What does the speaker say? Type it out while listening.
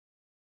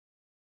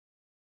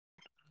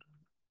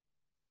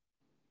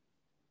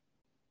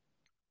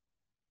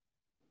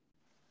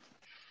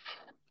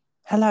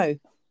Hello.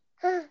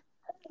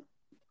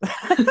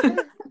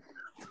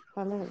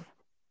 Hello.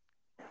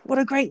 What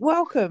a great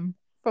welcome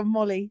from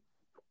Molly.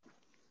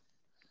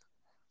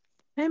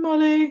 Hey,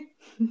 Molly.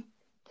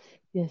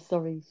 Yeah,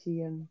 sorry.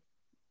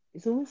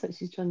 It's almost like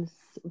she's trying to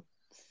sort of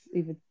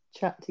either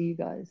chat to you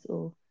guys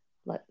or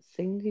like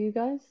sing to you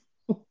guys.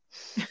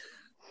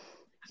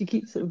 She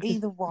keeps sort of just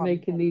Either one.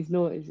 making these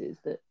noises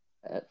that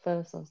at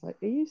first I was like,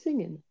 "Are you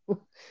singing, or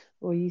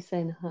are you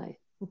saying hi?"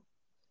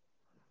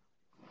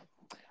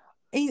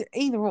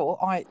 Either or.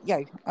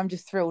 I'm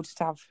just thrilled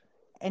to have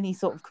any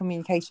sort of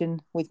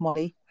communication with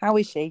Molly. How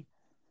is she?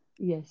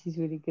 Yeah, she's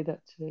really good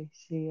actually.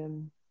 She's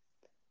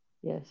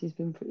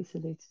been pretty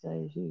silly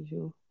today as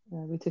usual.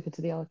 We took her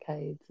to the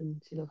arcades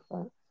and she loved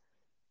that.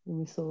 And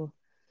we saw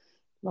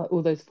like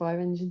all those fire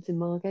engines in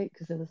Margate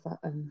because there was that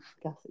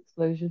gas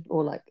explosion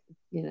or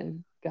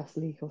gas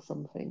leak or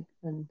something.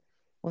 And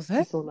Was she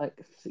it? saw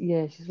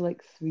she saw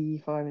like 3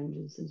 fire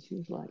engines and she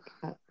was like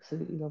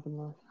absolutely loving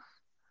life.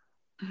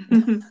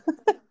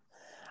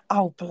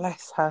 Oh,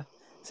 bless her.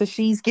 So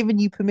she's given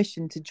you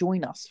permission to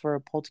join us for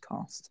a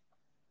podcast.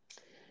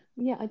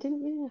 Yeah, I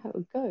didn't really know how it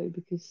would go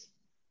because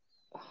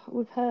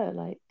with her,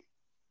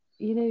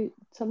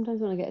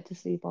 sometimes when I get her to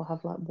sleep, I'll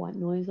have like white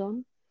noise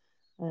on.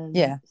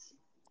 Yeah.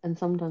 And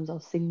sometimes I'll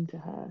sing to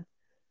her.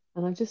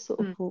 And I just sort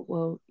of thought,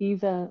 well,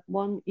 either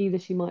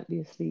she might be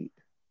asleep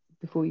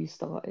before you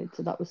started.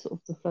 So that was sort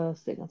of the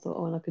first thing. I thought,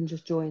 oh, and I can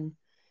just join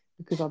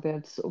because I'll be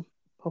able to sort of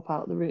pop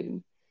out of the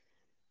room.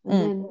 And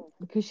then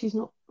because she's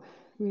not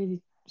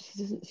really,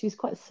 she's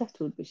quite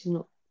settled, but she's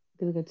not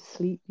going to go to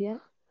sleep yet.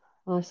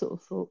 And I sort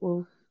of thought,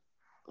 well,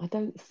 I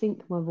don't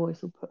think my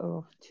voice will put her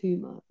off too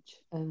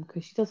much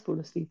because she does fall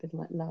asleep in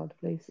like loud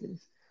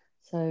places.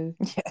 So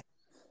Yeah.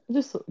 I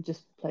just sort of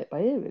just play it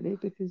by ear really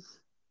because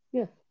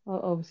I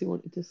obviously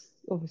wanted to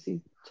obviously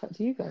chat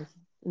to you guys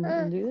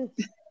and do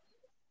this.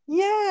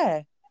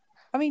 Yeah.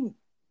 I mean,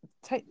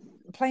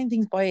 playing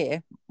things by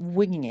ear,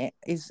 winging it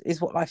is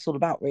what life's all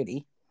about,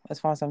 really, as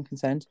far as I'm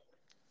concerned.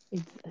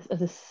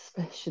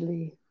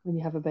 Especially when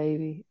you have a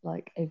baby,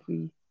 like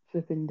every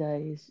flipping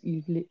day is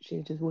you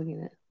literally just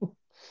winging it.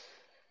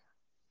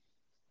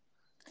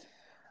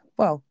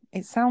 Well,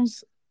 it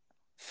sounds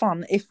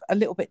fun, if a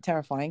little bit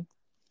terrifying.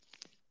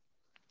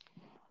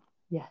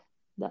 Yeah,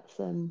 that's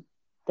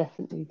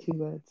definitely 2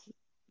 words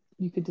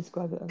you could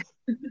describe it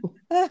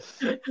as.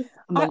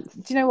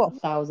 Amongst do you know what?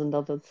 1,000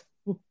 others.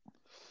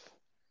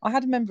 I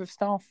had a member of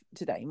staff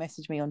today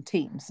message me on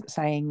Teams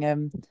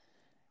saying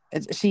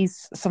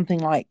she's something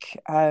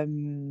like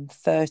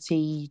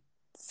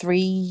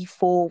 33,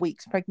 4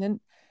 weeks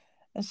pregnant.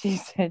 And she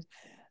said,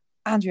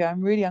 Andrea,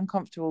 I'm really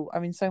uncomfortable.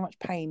 I'm in so much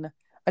pain.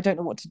 I don't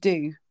know what to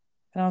do.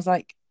 And I was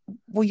like,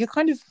 well, you're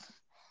kind of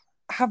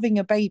having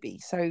a baby.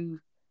 So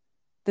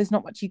there's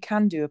not much you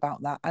can do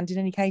about that. And in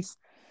any case,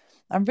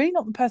 I'm really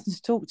not the person to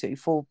talk to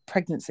for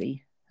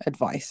pregnancy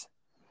advice.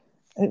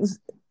 It was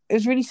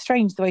really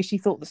strange the way she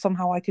thought that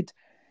somehow I could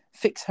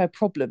fix her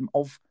problem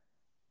of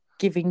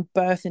giving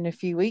birth in a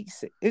few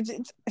weeks.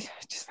 It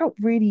just felt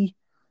really,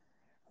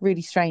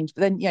 really strange. But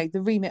then,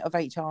 the remit of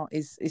HR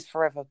is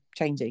forever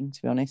changing,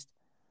 to be honest.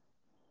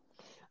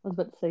 I was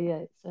about to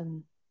say,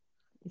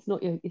 it's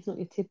not your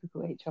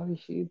typical HR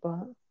issue,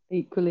 but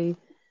equally,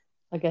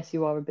 I guess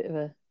you are a bit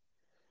of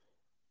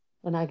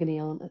an agony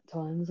aunt at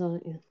times,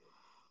 aren't you?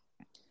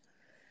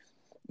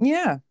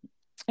 Yeah,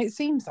 it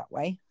seems that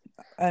way.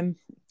 I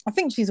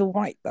think she's all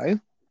right,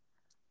 though.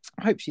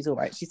 I hope she's all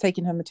right. She's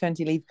taking her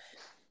maternity leave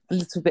a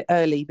little bit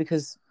early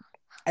because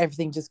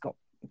everything just got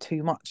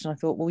too much. And I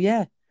thought, well,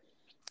 yeah,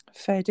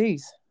 fair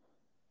dues.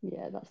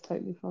 Yeah, that's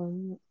totally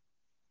fine.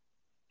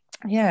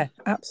 Yeah,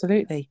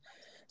 absolutely.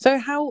 So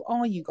how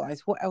are you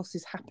guys? What else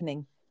is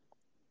happening?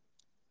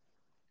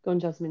 Go on,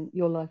 Jasmine.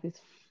 Your life is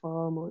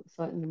far more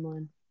exciting than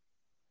mine.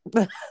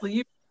 Well,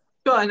 you've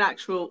got an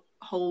actual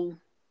whole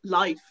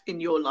life in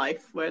your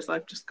life, whereas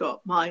I've just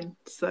got mine.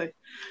 So,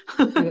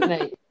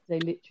 Mate, they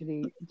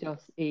literally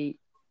just eat,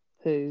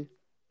 poo,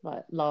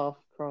 like laugh,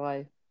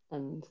 cry,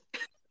 and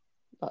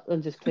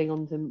just cling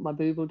on to my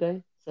boob all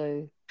day.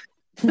 So,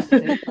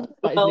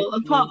 well,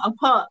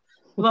 apart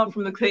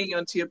from the clinging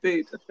onto your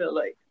boob, I feel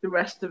like the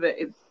rest of it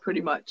is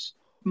pretty much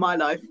my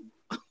life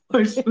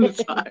most of the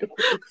time.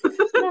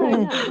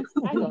 No,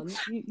 hang on.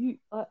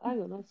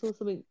 Hang on. I saw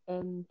something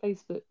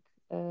Facebook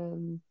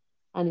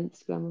and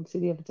Instagram obviously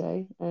the other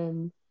day.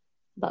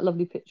 That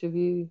lovely picture of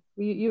you.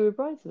 You were a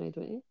bridesmaid,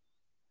 weren't you?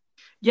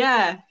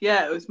 Yeah.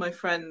 It was my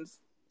friend's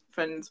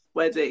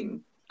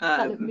wedding.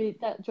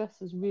 That dress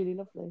was really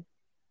lovely.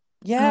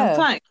 Yeah. Oh,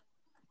 thanks.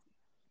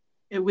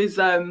 It was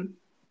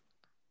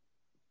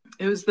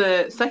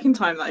the second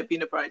time that I've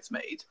been a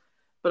bridesmaid,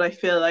 but I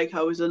feel like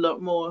I was a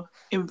lot more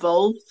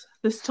involved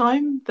this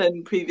time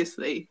than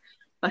previously.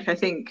 Like, I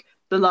think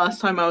the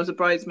last time I was a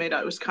bridesmaid,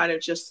 I was kind of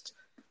just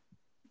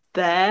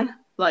there,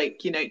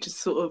 like,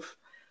 just sort of,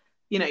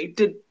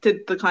 did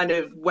the kind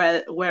of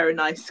wear a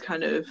nice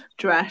kind of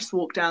dress,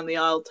 walk down the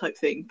aisle type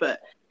thing, but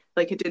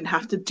like, it didn't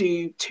have to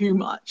do too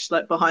much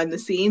like behind the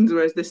scenes,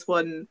 whereas this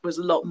one was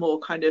a lot more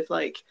kind of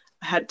like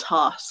I had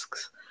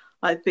tasks.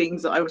 like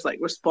things that I was like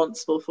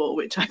responsible for,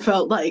 which I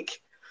felt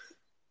like,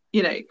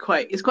 you know,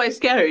 it's quite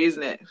scary,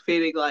 isn't it?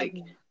 Feeling like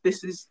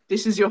this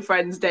is your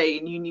friend's day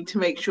and you need to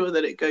make sure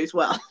that it goes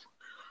well.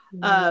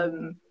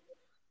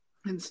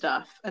 And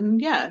stuff. And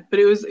yeah, but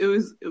it was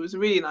a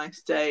really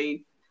nice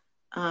day.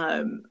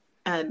 And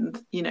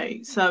you know,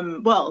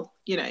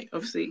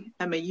 obviously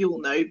Emma, you'll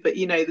know, but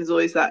you know, there's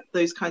always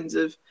those kinds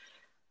of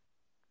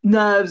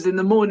nerves in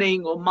the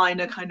morning or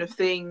minor kind of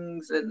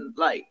things, and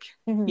like,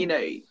 you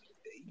know,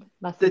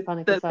 massive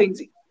panic attack,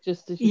 things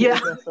just as you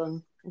get the dress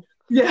on.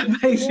 Yeah,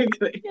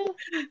 basically. Yeah,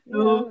 I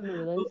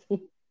remember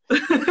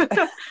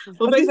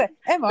those.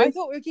 Emma, I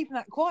thought we were keeping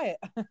that quiet.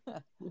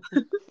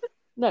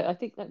 No, I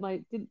think that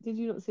did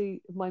you not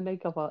see my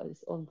makeup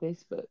artist on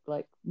Facebook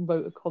like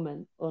wrote a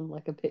comment on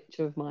like a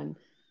picture of mine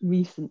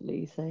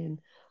recently saying,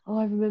 "Oh,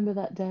 I remember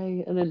that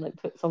day," and then like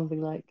put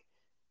something like,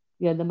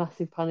 "Yeah, the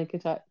massive panic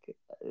attack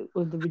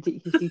or the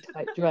ridiculously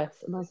tight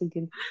dress," and I was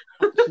thinking,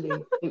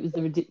 actually, it was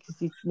the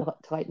ridiculously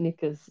tight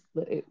knickers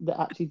that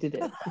actually did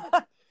it.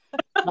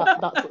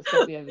 That's what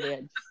sent me over the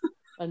edge.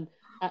 And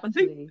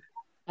actually,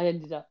 I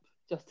ended up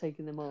just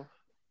taking them off,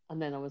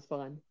 and then I was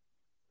fine.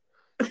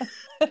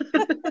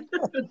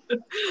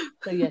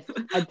 So yes,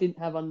 I didn't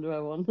have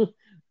underwear on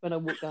when I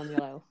walked down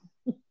the aisle.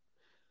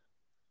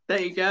 There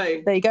you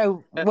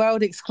go.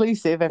 World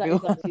exclusive,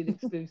 everyone. That is actually an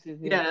exclusive.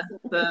 Yeah,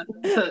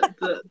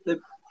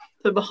 the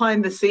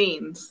behind the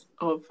scenes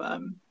of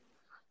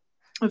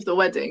the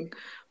wedding,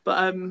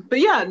 but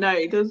yeah,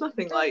 no, there was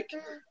nothing like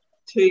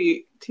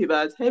too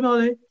bad. Hey,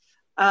 Molly.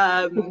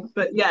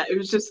 But yeah, it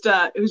was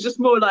just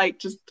more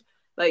like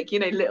you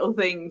know, little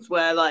things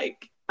where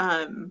like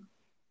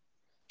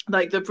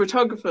the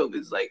photographer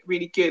was like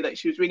really good, like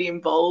she was really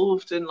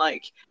involved, and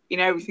like, you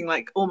know, everything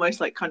like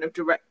almost like kind of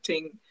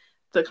directing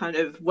the kind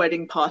of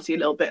wedding party a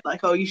little bit,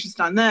 like, oh, you should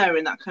stand there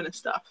and that kind of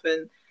stuff.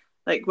 And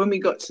like when we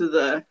got to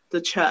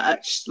the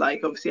church, like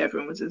obviously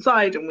everyone was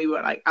inside and we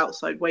were like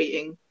outside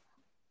waiting,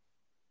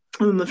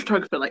 and then the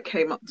photographer like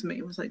came up to me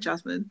and was like,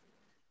 "Jasmine,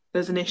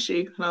 there's an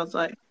issue." And I was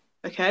like,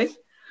 "Okay."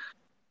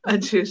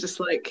 And she was just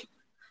like,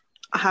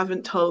 "I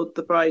haven't told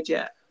the bride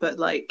yet, but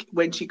like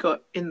when she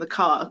got in the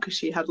car, because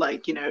she had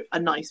like, you know, a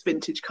nice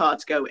vintage car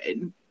to go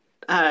in,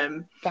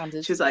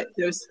 she was like,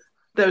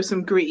 there was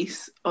some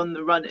grease on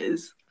the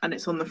runners and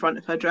it's on the front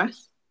of her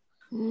dress,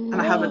 and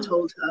I haven't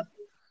told her."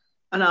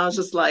 And I was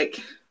just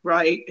like,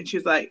 right. And she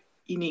was like,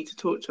 "You need to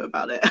talk to her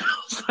about it." And I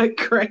was like,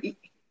 great.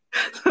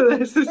 So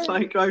there's this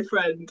like my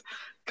friend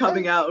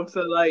coming out of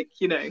the like,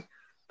 you know,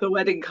 the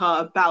wedding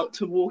car, about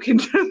to walk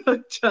into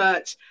the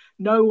church.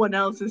 No one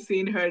else has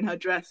seen her in her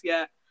dress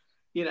yet,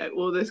 you know,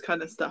 all this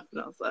kind of stuff.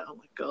 And I was like, oh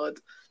my God.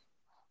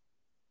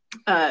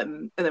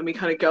 And then we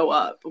kind of go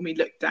up and we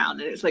look down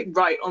and it's like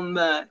right on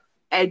the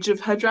edge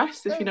of her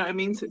dress, if you know what I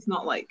mean. So it's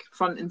not like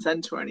front and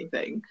center or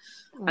anything.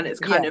 And it's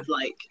kind of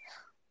like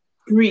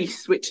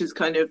grease, which is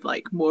kind of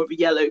like more of a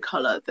yellow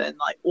color than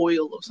like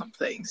oil or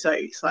something. So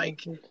it's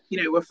like,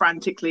 you know, we're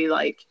frantically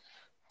like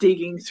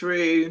digging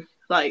through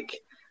our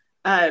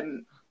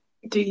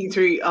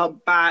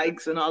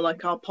bags and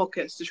our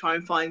pockets to try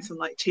and find some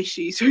like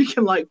tissue so we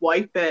can like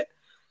wipe it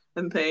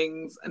and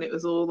things. And it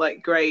was all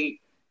like great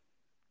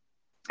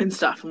and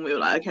stuff. And we were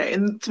like, okay.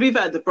 And to be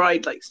fair, the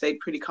bride like stayed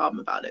pretty calm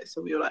about it.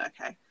 So we were like,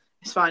 okay,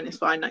 it's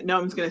fine. Like no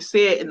one's going to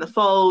see it in the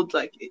fold.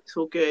 Like it's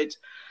all good,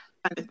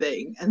 kind of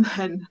thing. And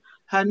then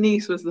her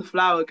niece was the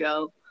flower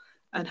girl,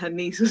 and her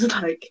niece was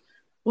like,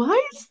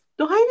 why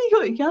have you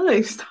got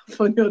yellow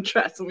stuff on your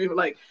dress? And we were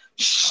like,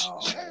 shh,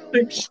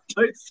 like,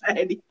 don't say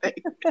anything.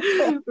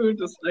 We were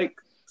just like,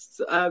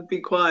 be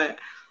quiet.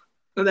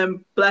 And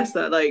then bless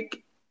her,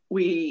 like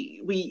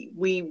we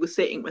were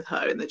sitting with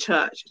her in the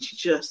church, and she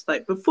just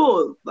like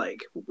before,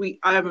 like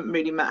I haven't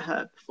really met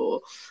her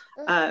before.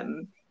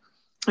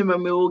 And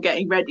when we were all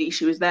getting ready,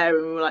 she was there,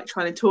 and we were like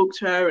trying to talk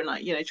to her and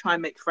like, you know, try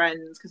and make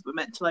friends because we're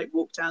meant to like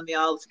walk down the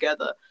aisle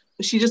together.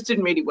 But she just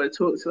didn't really want to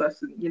talk to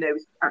us, and you know,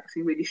 was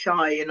acting really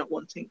shy and not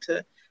wanting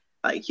to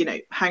like, you know,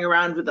 hang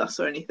around with us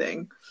or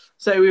anything.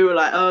 So we were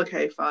like, oh,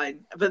 okay,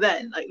 fine. But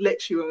then like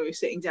literally when we were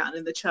sitting down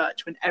in the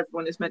church, when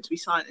everyone is meant to be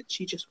silent,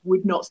 she just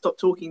would not stop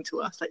talking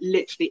to us. Like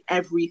literally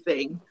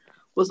everything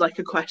was like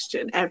a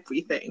question,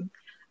 everything.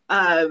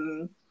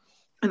 And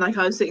like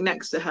I was sitting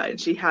next to her, and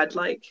she had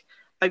like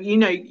you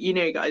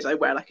know, guys, I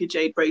wear like a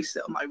jade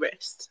bracelet on my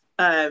wrist,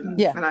 and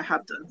I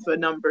have done for a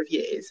number of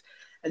years.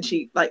 And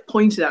she like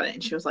pointed at it,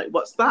 and she was like,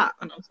 "What's that?"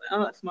 And I was like,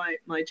 "Oh, that's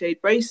my jade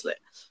bracelet."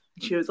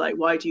 And she was like,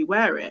 "Why do you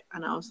wear it?"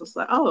 And I was just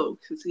like, "Oh,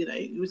 because you know,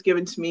 it was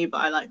given to me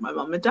by like my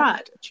mum and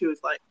dad." And she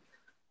was like,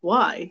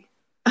 "Why?"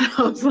 And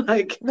I was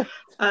like,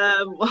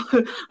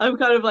 I'm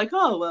kind of like,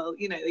 "Oh, well,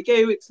 you know, they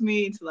gave it to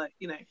me to like,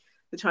 you know."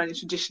 The Chinese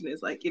tradition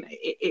is like, you know,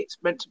 it's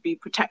meant to be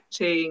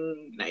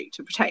protecting, you know,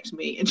 to protect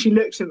me. And she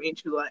looked at me and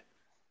she was like,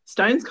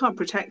 "Stones can't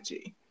protect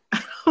you."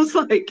 I was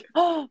like,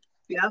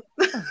 yeah,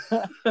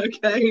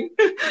 okay.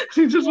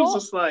 She just was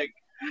just like,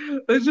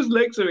 they just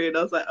looked at me and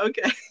I was like,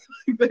 okay.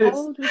 Like this. How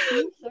old was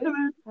she?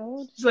 How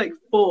old? She's like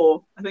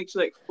 4. I think she's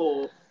like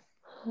 4.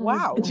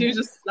 Wow. And she was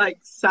just like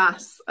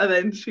sass. And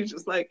then she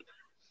just like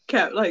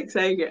kept like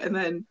saying it, and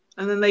then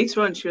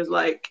later on she was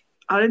like,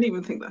 I don't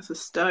even think that's a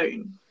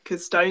stone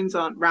because stones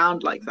aren't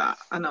round like that.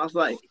 And I was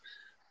like,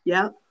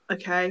 yeah,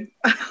 okay.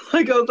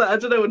 Like I was like, I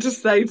don't know what to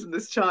say to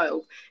this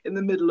child in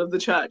the middle of the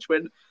church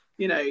when,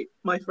 you know,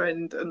 my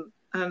friend and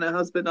her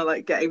husband are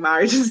like getting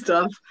married and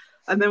stuff.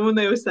 And then when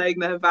they were saying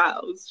their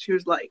vows, she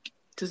was like,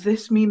 does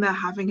this mean they're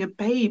having a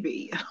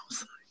baby? And I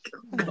was like,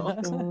 oh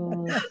God.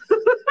 God.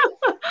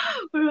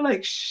 We were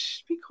like,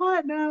 shh, be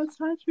quiet now. It's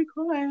time to be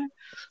quiet.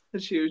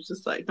 And she was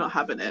just like not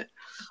having it.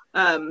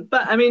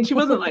 But I mean, she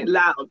wasn't like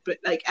loud, but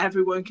like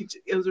everyone could,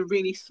 it was a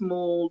really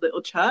small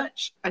little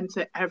church. And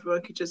so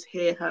everyone could just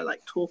hear her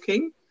like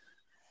talking.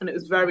 And it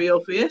was very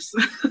obvious.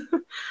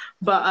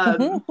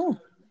 but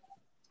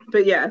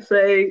yeah,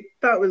 so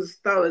that was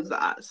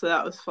that. So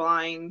that was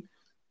fine.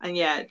 And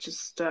yeah,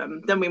 just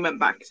then we went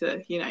back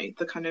to, you know,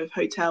 the kind of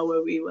hotel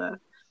where we were,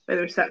 where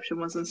the reception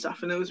was and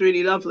stuff. And it was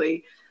really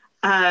lovely.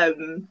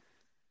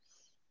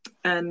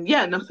 And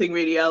yeah, nothing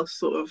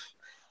else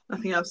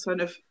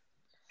kind of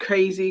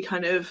crazy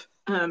kind of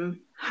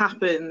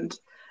happened.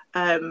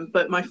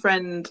 But my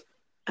friend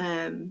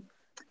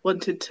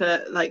wanted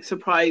to like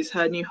surprise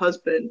her new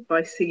husband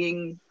by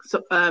singing.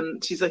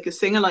 She's like a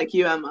singer like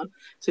you, Emma.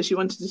 So she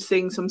wanted to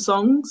sing some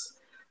songs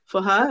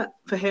for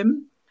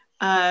him.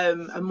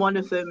 And one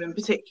of them in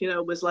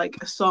particular was like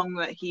a song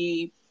that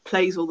he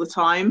plays all the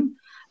time.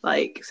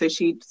 Like, so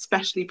she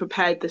specially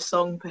prepared this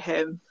song for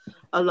him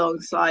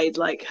alongside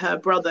like her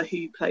brother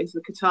who plays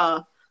the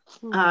guitar.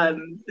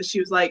 She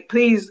was like,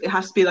 please, it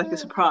has to be like a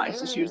surprise.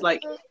 So she was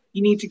like,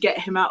 you need to get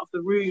him out of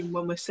the room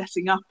when we're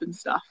setting up and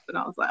stuff. And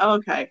I was like, oh,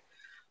 okay.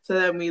 So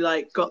then we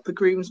like got the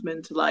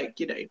groomsmen to like,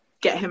 you know,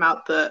 get him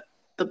out the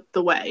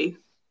way.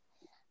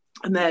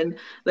 And then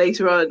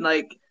later on,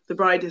 like the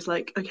bride is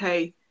like,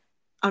 okay,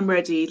 I'm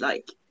ready,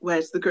 like,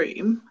 where's the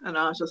groom? And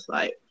I was just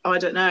like, oh, I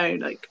don't know.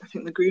 Like, I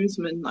think the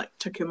groomsmen like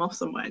took him off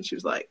somewhere. And she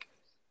was like,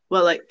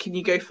 well, like, can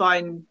you go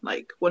find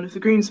like one of the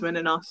groomsmen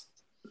and ask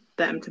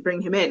them to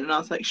bring him in? And I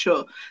was like,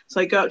 sure.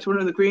 So I go up to one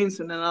of the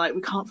groomsmen and I'm like,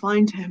 we can't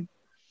find him.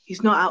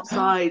 He's not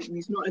outside and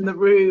he's not in the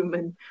room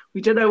and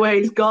we don't know where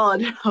he's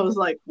gone. I was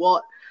like,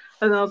 what?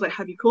 And I was like,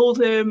 have you called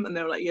him? And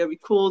they were like, yeah, we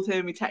called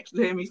him. We texted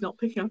him. He's not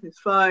picking up his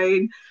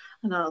phone.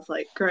 And I was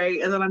like,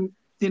 great. And then I'm,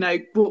 you know,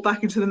 walked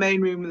back into the main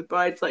room and the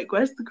bride's like,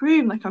 where's the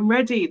groom? Like, I'm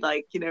ready.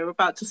 Like, you know, we're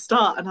about to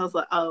start. And I was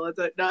like, oh, I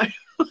don't know.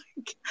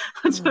 Like,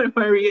 I don't know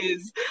where he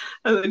is.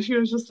 And then she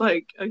was just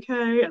like,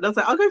 okay. And I was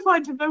like, I'll go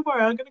find him. Don't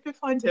worry. I'm going to go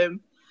find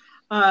him.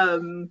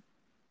 And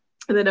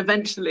then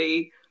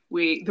eventually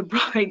the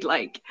bride,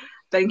 like,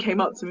 then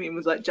came up to me and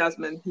was like,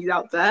 Jasmine, he's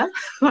out there.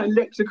 I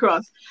looked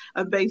across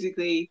and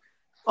basically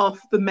off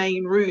the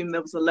main room,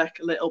 there was a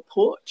little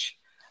porch.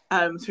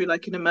 Through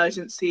like an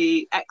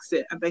emergency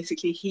exit, and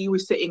basically he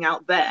was sitting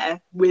out there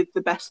with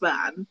the best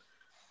man,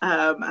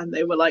 and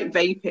they were like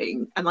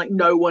vaping, and like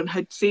no one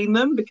had seen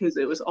them because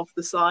it was off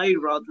the side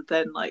rather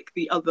than like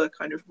the other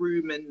kind of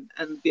room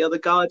and the other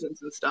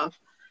gardens and stuff.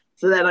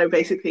 So then I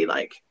basically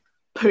like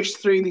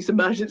pushed through these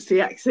emergency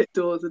exit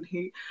doors,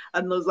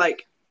 and was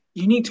like,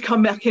 "You need to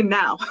come back in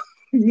now.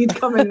 You need to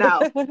come in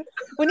now."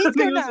 We need to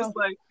go now. Just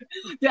like,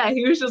 yeah,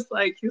 he was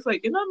like,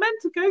 you're not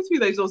meant to go through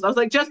those doors. I was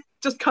like,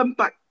 just come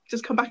back.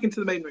 Just come back into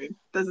the main room.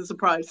 There's a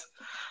surprise.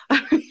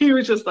 He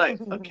was just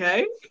like,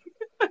 okay.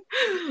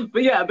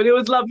 But it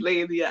was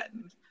lovely in the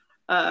end.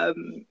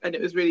 And it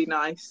was really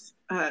nice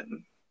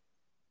and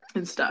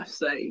stuff.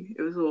 So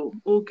it was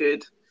all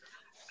good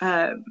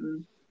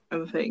and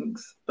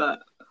things. But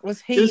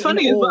was it was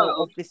funny in as awe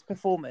well of this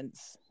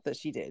performance that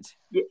she did?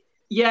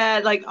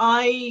 Yeah, like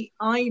I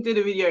did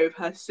a video of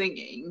her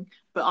singing,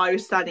 but I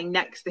was standing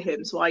next to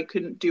him, so I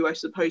couldn't do, I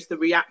suppose, the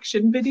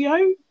reaction video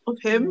of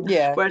him.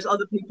 Yeah. Whereas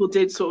other people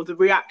did sort of the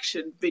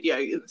reaction video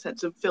in the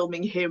sense of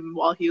filming him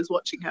while he was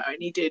watching her, and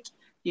he did,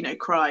 you know,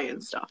 cry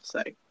and stuff.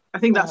 So I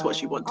think that's what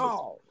she wanted,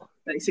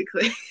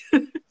 basically.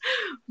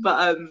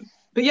 But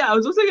yeah, I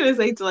was also going to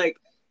say to like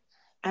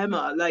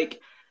Emma, like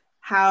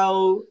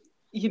how,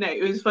 you know,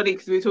 it was funny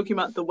because we were talking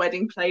about the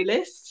wedding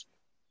playlist.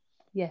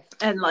 Yes.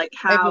 And like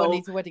how everyone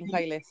needs a wedding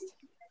playlist.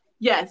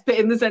 Yes, but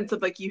in the sense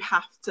of like you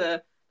have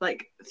to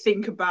like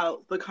think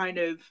about the kind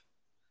of,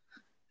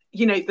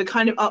 you know, the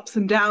kind of ups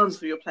and downs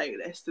for your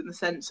playlist, in the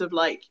sense of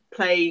like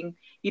playing,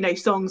 you know,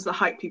 songs that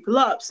hype people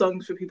up,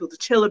 songs for people to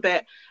chill a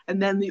bit,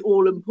 and then the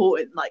all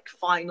important like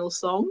final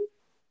song.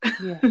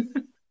 Yeah.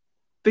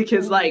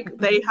 Because like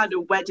they had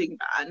a wedding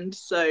band,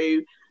 so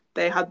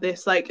they had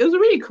this like, it was a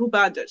really cool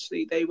band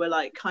actually. They were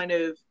like kind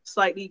of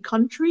slightly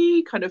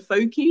country, kind of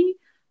folky.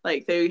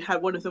 Like they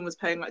had, one of them was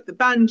playing like the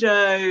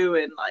banjo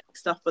and like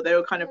stuff, but they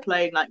were kind of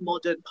playing like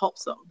modern pop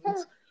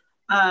songs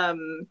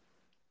and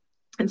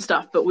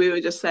stuff. But we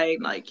were just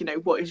saying like, you know,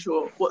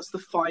 what's the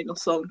final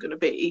song going to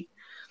be?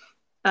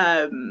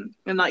 And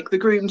like the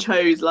groom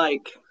chose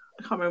like,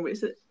 I can't remember,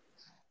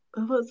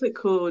 what's it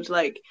called?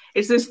 Like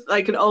it's this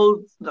like an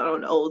old, not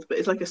an old, but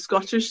it's like a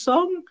Scottish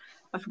song.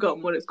 I've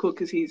forgotten what it's called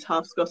because he's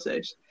half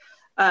Scottish.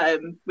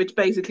 which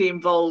basically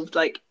involved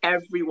like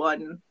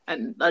everyone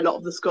and a lot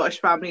of the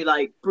Scottish family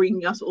like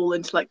bringing us all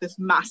into like this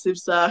massive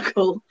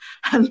circle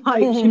and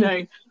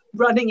like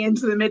running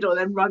into the middle and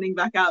then running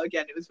back out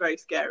again. It was very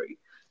scary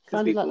because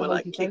Sounded people like were the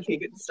like hokey kicking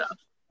pokey. and stuff.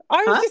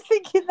 I was just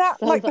thinking that,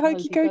 Sounds like the like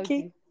hokey hokey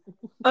cokey. pokey.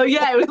 Oh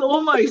yeah, it was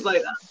almost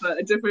like that, but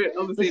a different,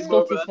 obviously The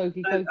more of Scottish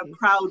hokey a cokey.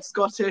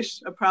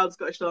 proud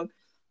Scottish song.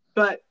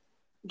 But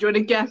do you want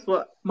to guess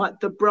what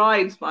the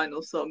bride's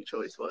final song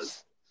choice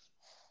was?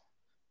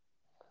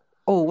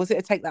 Oh, was it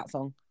a Take That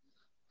song?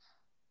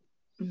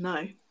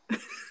 No.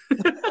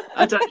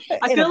 I don't.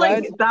 I In a feel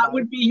like word, that no.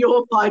 would be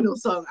your final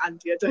song,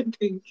 Andy. I don't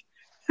think.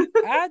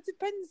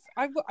 Depends.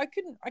 I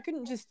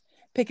couldn't just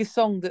pick a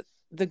song that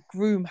the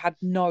groom had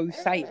no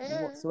say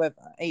in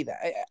whatsoever either.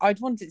 I'd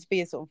want it to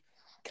be a sort of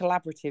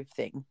collaborative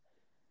thing.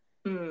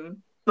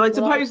 But I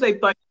suppose they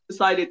both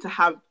decided to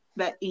have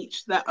their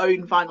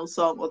own final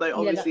song, although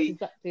obviously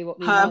that's exactly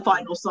what her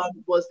final song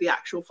was the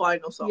actual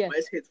final song,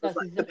 whereas his was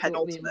like exactly the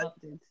penultimate.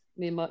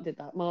 Me and Mark did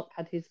that. Mark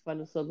had his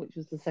final song, which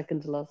was the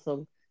second to last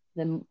song.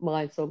 Then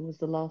my song was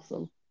the last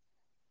song.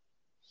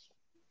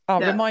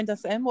 Oh, yeah. Remind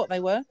us, Em, what they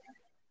were.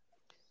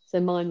 So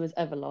mine was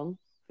Everlong,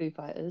 Foo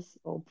Fighters.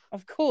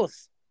 Of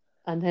course.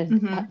 And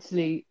then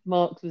actually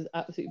Mark's was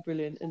absolutely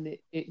brilliant, and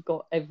it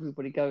got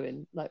everybody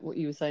going. Like what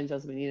you were saying,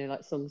 Jasmine,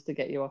 like songs to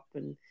get you up.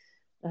 And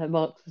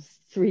Mark's was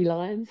 3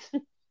 Lions.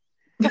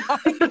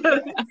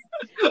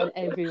 And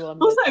everyone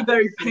also a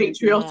very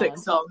patriotic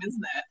song,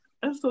 isn't it?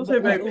 It's also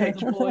very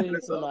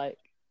patriotic song. Like,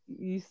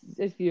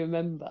 if you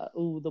remember,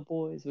 all the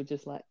boys were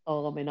just like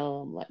arm in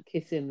arm, like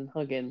kissing and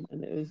hugging,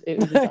 and it was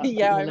just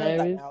yeah, hilarious. I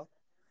remember that now.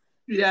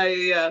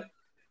 Yeah.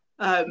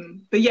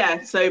 But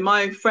yeah, so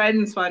my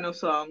friend's final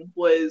song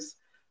was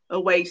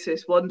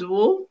Oasis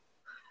Wonderwall.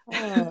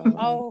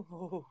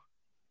 Oh.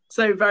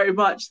 So very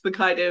much the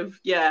kind of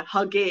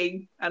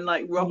hugging and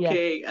like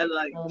rocking and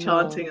like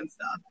chanting and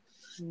stuff,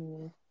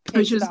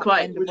 which was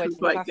quite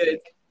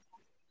good.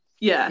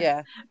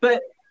 Yeah.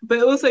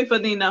 But also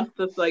funny enough,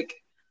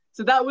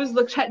 so that was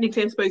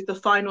technically, I suppose, the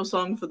final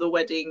song for the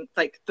wedding,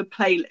 like the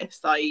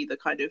playlist, i.e. the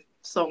kind of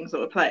songs that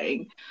were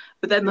playing.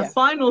 But then the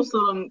final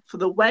song for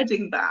the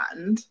wedding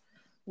band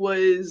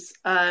was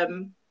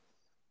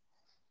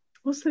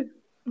what's the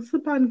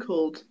band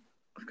called?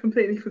 I've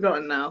completely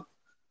forgotten now.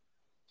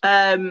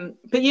 But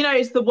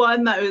it's the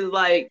one that was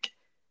like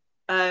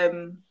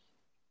I'm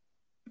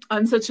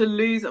such a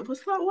loser.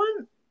 What's that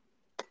one?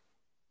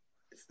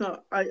 It's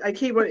not. I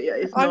keep writing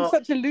it. It's I'm not.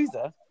 Such a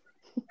Loser.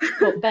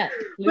 What, Beck?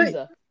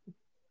 Loser.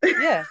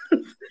 Yeah.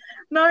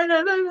 No,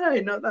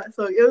 not that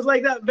song. It was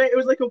like that. It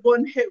was like a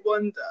one-hit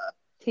wonder.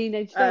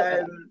 Teenage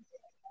Dirtbag.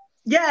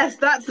 Yes,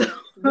 that's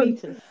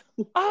Ritus.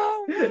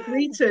 Oh,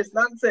 Ritus,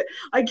 that's it.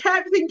 I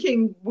kept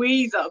thinking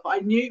Weezer, but I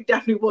knew it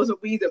definitely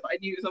wasn't Weezer, but I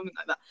knew it was something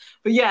like that.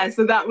 But yeah,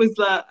 so that was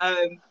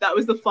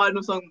the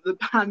final song that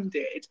the band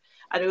did,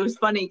 and it was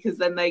funny because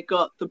then they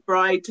got the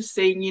bride to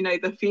sing,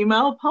 the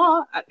female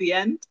part at the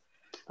end,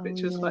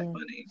 which was quite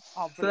funny.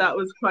 So that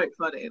was quite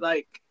funny.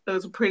 Like, it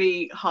was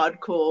pretty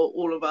hardcore.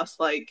 All of us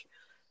like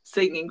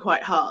singing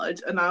quite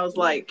hard, and I was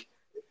like,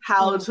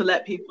 how to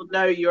let people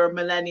know you're a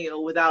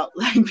millennial without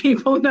letting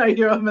people know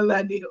you're a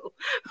millennial.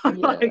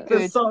 Like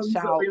the songs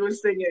that we were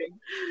singing.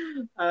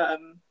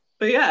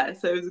 But yeah,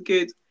 so it was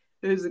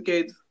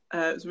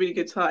a really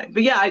good time.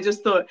 But yeah, I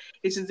just thought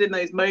it's just in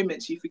those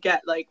moments you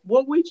forget, like,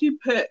 what would you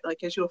put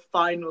like as your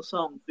final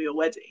song for your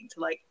wedding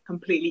to like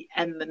completely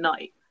end the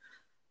night?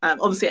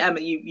 Obviously, Emma,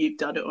 you've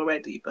done it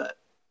already, but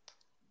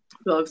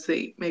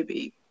obviously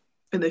maybe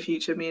in the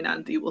future me and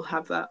Andy will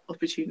have that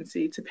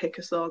opportunity to pick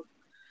a song.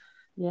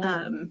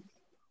 Yeah.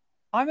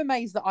 I'm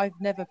amazed that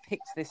I've never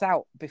picked this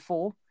out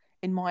before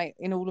in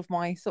all of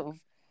my sort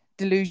of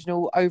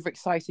delusional,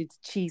 overexcited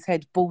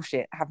cheesehead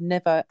bullshit. Have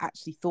never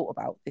actually thought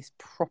about this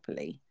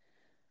properly.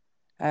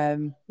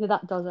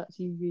 That does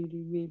actually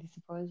really, really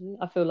surprise me.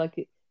 I feel like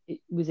it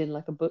was in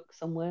like a book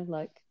somewhere,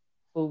 like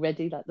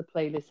already, like the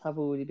playlists have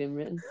already been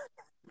written.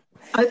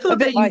 I thought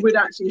that you would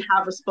actually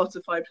have a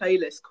Spotify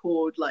playlist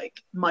called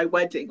like My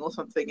Wedding or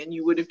something, and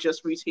you would have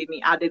just routinely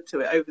added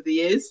to it over the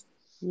years.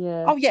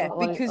 Yeah. Oh yeah,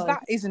 because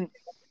that isn't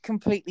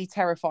completely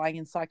terrifying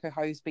and psycho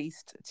hose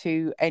beast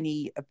to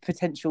any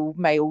potential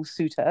male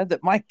suitor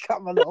that might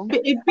come along.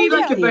 It'd be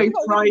like a very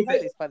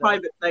private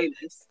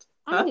playlist.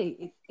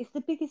 Andy, it's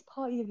the biggest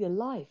party of your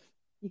life.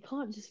 You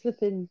can't just flip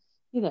in,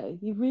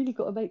 you've really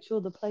got to make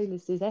sure the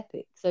playlist is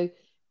epic. So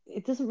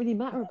it doesn't really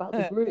matter about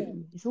the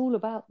groom. It's all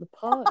about the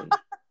party.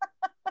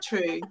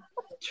 True.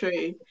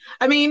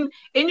 I mean,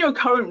 in your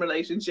current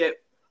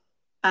relationship,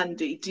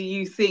 Andy, do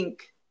you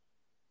think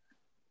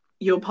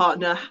your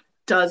partner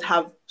does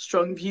have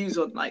strong views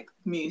on like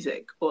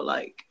music or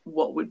like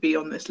what would be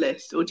on this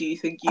list, or do you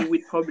think you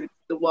would probably be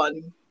the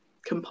one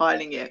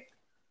compiling it?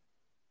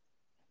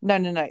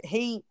 No.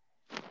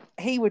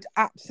 He would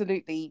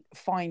absolutely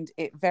find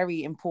it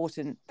very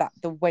important that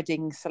the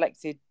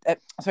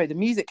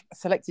music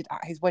selected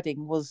at his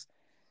wedding was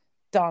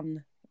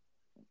done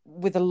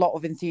with a lot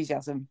of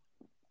enthusiasm.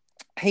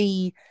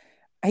 He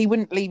he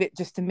wouldn't leave it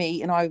just to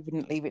me, and I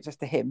wouldn't leave it just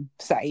to him.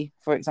 Say,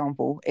 for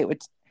example, it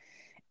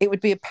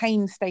would be a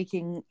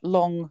painstaking,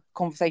 long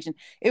conversation.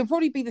 It would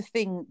probably be the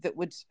thing that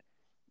would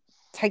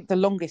take the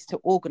longest to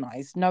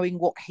organise, knowing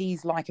what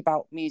he's like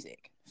about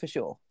music, for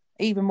sure.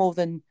 Even more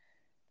than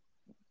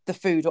the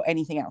food or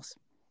anything else.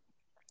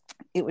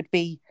 It would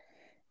be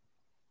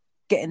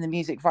getting the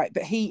music right.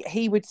 But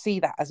he would see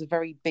that as a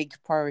very big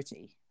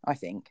priority, I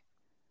think.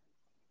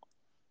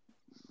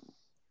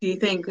 Do you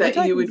think that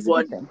you would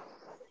want...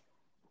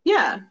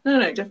 Yeah, no,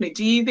 definitely.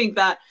 Do you think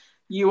that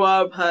you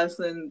are a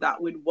person that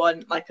would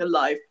want like a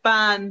live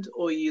band,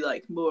 or are you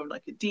like more of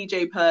like a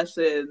DJ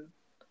person?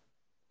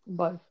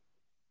 Both.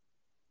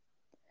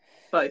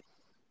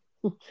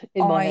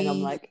 In my head,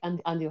 I'm like,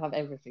 and you'll have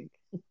everything.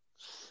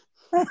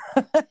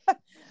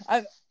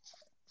 I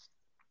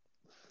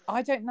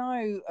don't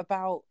know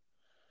about...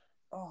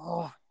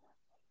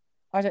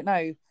 I don't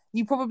know.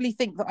 You probably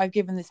think that I've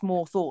given this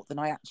more thought than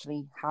I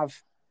actually have.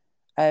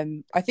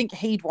 I think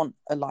he'd want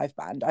a live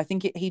band. I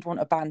think he'd want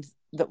a band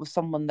that was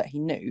someone that he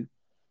knew.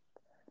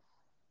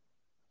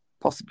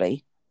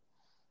 Possibly.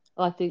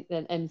 I think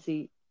then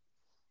MC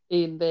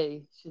Ian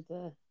B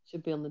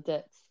should be on the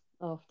decks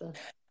after.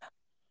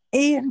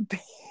 Ian B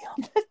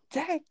on the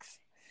decks.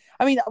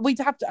 I mean, we'd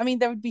have to. I mean,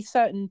 there would be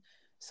certain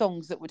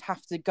songs that would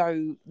have to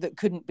go that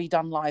couldn't be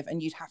done live,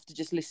 and you'd have to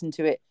just listen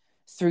to it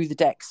through the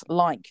decks,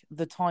 like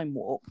the Time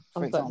Warp,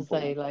 for example. I was about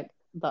to say, like,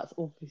 that's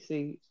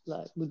obviously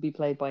like would be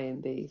played by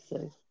Ian B.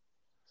 So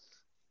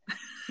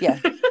yeah,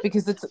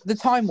 because the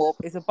Time Warp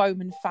is a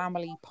Bowman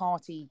family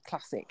party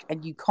classic,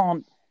 and you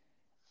can't.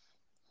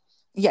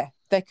 Yeah,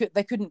 there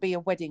couldn't be a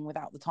wedding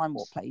without the Time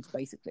Warp played,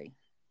 basically.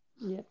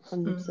 Yeah,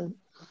 100%.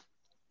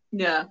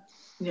 Yeah.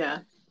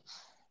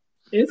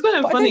 It's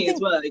kind of funny as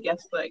well, I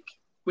guess, like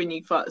when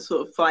you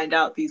sort of find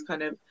out these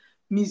kind of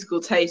musical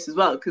tastes as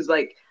well, because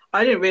like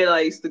I didn't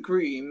realize the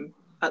groom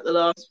at the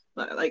last,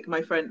 like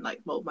my friend,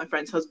 like my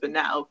friend's husband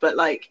now, but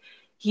like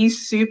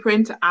he's super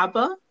into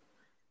ABBA,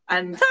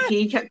 and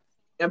he kept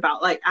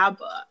about like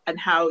ABBA and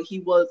how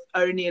he was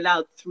only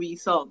allowed 3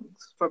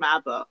 songs from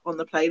ABBA on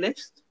the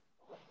playlist,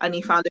 and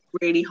he found it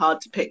really hard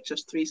to pick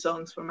just 3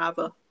 songs from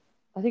ABBA.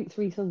 I think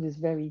 3 songs is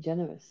very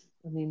generous.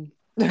 I mean,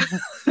 I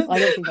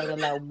don't think I'd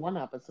allow one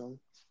ABBA song.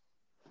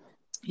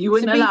 You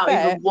wouldn't allow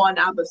even one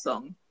ABBA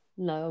song?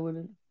 No, I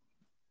wouldn't.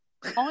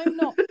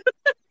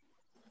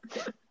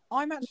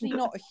 I'm actually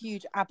not a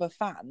huge ABBA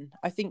fan.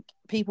 I think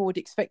people would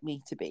expect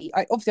me to be.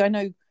 Obviously I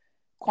know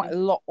quite a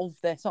lot of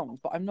their songs,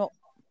 but I'm not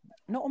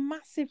a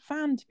massive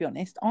fan, to be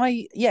honest.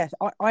 I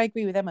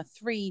agree with Emma.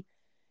 3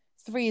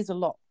 is a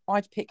lot.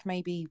 I'd pick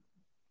maybe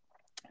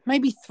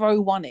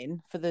throw 1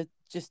 in for the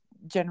just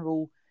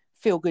general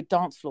feel good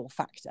dance floor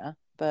factor,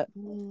 but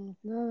no,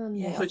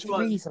 yeah, which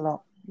 3's a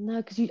lot. No,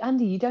 because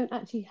Andy, you don't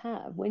actually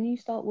have, when you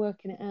start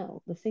working it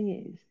out, the thing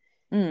is,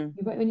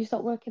 when you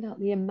start working out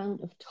the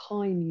amount of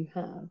time you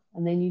have,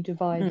 and then you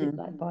divide it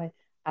like by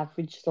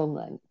average song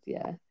length,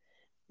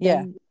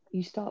 then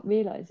you start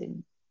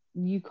realizing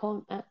you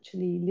can't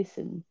actually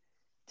listen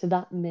to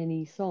that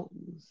many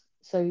songs,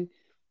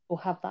 or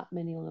have that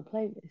many on a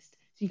playlist.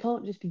 So you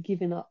can't just be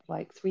giving up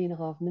like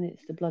 3.5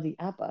 minutes to bloody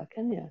ABBA,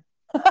 can you?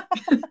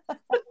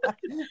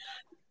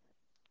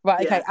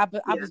 Right, okay,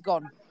 ABBA's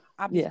gone.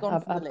 ABBA's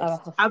gone from the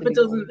list.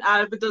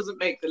 ABBA doesn't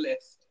make the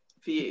list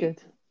for you.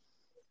 Good.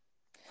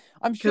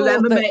 I'm sure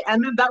Emma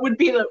that would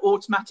be an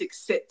automatic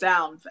sit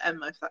down for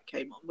Emma if that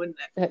came on, wouldn't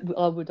it?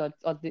 I would. I'd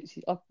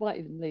literally. I might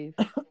even leave.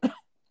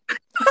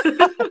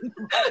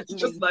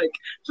 just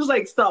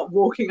like start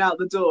walking out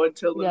the door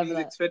until the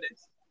music's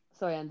finished.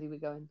 Sorry, Andy, we're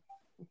going.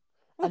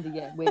 Andy,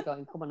 we're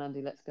going. Come on,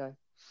 Andy, let's go.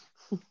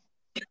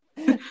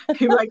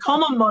 You're like,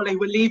 come on, Molly,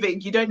 we're leaving.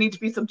 You don't need to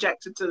be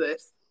subjected to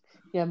this.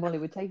 Yeah, Molly,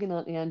 we're taking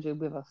Auntie Andrew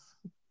with us.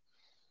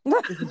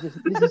 This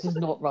is just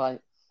not right.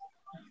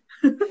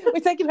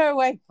 We're taking her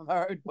away from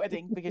her own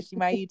wedding because she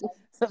made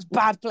such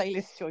bad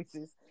playlist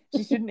choices.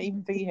 She shouldn't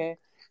even be here.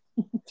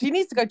 She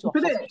needs to go to a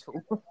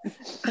hospital.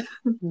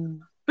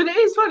 But it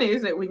is funny,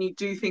 isn't it, when you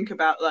do think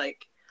about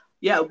like,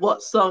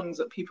 what songs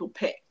that people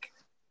pick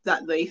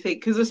that they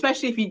think, because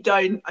especially if you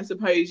don't, I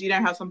suppose, you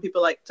know how some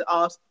people like to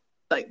ask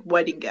like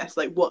wedding guests,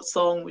 like what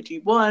song would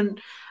you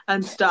want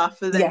and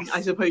stuff, and then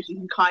I suppose you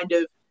can kind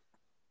of,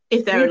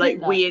 if there are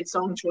like weird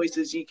song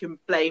choices, you can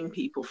blame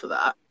people for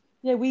that.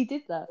 Yeah, we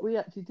did that. We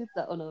actually did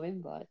that on our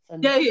invites,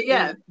 and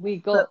we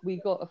got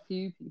a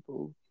few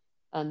people,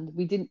 and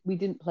we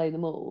didn't play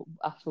them all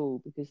at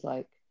all because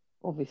like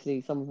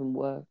obviously some of them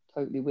were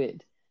totally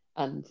weird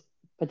and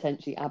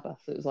potentially ABBA,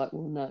 so it was like,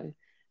 well, no.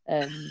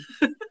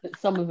 But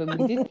some of them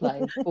we did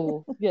play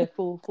for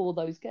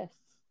those guests.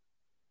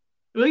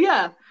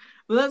 Well,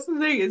 that's the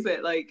thing, is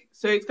it? Like,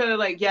 so it's kind of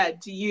like,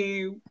 do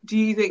you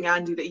think,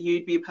 Andy, that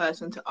you'd be a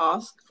person to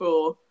ask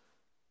for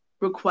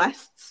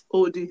requests,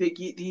 or do you think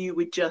you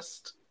would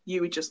just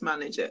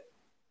manage it?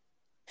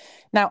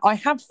 Now, I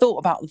have thought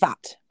about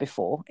that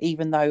before,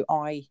 even though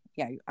I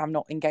am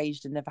not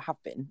engaged and never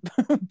have been.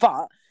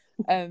 But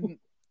I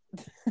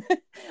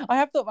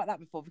have thought about that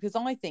before because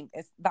I think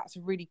that's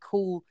a really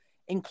cool,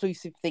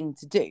 inclusive thing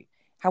to do.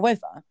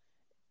 However,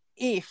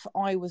 if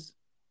I was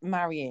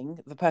marrying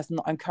the person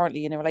that I'm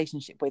currently in a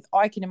relationship with,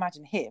 I can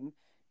imagine him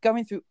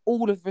going through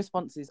all of the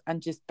responses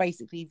and just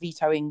basically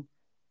vetoing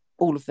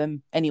all of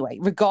them anyway,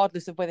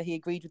 regardless of whether he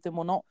agreed with them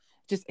or not.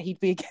 Just he'd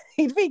be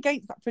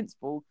against that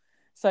principle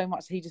so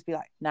much, he'd just be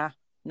like, nah,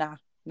 to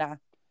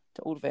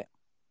all of it.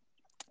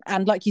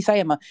 And like you say,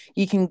 Emma,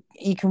 you can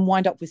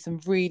wind up with some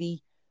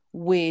really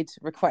weird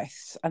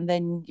requests, and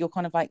then you're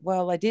kind of like,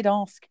 well, I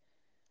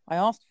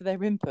asked for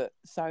their input,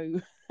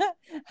 so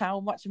how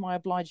much am I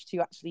obliged to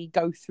actually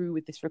go through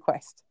with this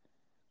request?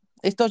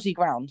 It's dodgy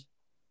ground.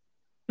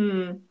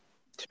 True.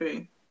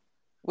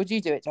 Would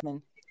you do it,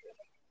 Jasmine?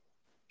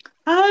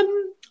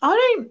 I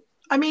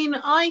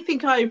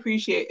think I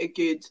appreciate a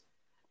good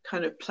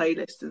kind of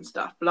playlist and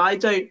stuff, but I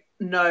don't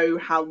know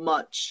how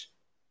much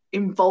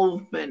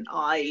involvement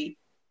I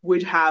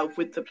would have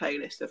with the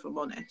playlist, if I'm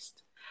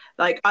honest.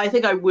 Like, I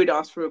think I would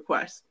ask for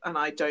requests, and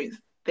I don't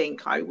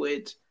think I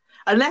would,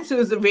 unless it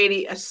was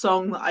a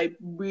song that I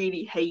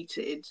really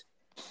hated,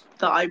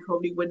 that I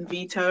probably wouldn't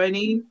veto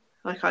any.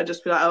 Like, I'd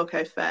just be like,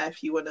 okay, fair,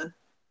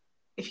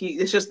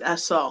 it's just a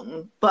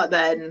song. But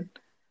then,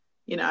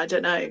 I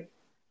don't know.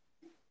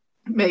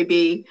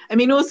 Maybe,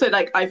 also,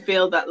 like, I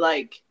feel that,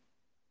 like,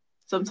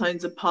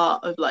 sometimes a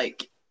part of,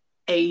 like,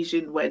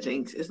 Asian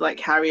weddings is, like,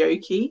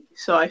 karaoke.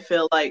 So I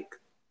feel like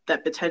there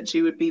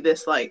potentially would be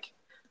this, like,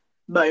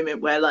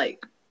 moment where,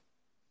 like,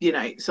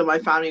 so my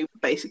family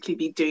would basically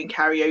be doing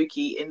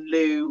karaoke in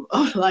lieu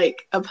of,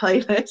 like, a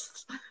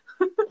playlist.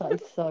 That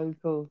is so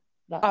cool.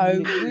 That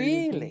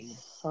really?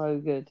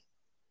 So good.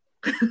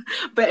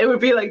 But it would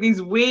be like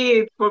these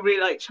weird, probably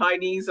like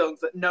Chinese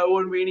songs that no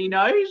one really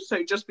knows. So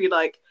it'd just be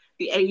like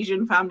the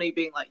Asian family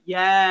being like,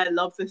 yeah,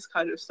 love this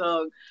kind of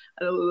song.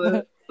 And all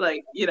the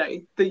like,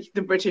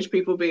 the British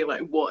people being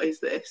like, what is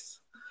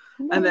this?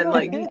 And then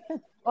like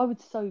I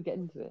would so get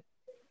into it.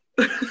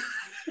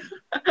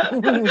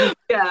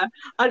 Yeah.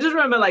 I just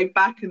remember like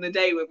back in the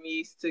day when we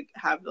used to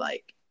have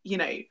like,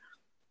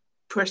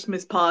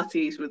 Christmas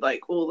parties with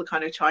like all the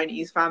kind of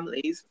Chinese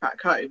families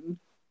back home.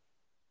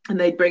 And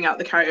they'd bring out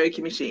the karaoke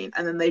machine,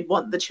 and then they'd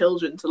want the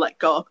children to like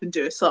go up and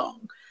do a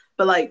song,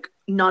 but like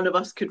none of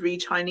us could read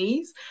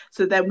Chinese,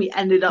 so then we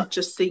ended up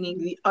just singing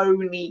the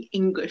only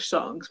English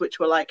songs, which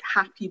were like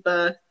Happy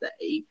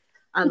Birthday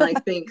and I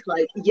think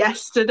like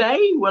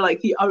Yesterday were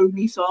like the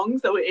only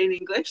songs that were in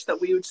English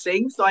that we would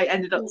sing. So I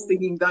ended up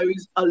singing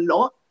those a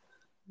lot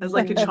as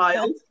like a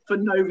child for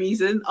no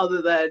reason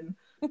other than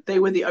they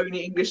were the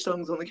only English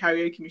songs on the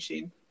karaoke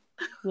machine.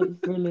 That's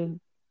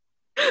brilliant.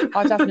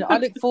 I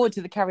look forward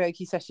to the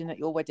karaoke session at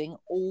your wedding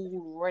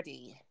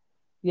already.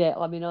 Yeah,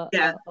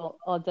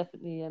 I'll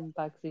definitely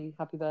Bagsy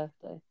Happy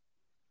Birthday.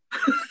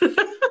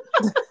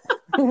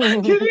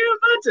 Can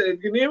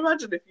you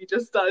imagine if you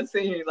just started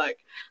singing like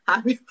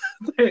Happy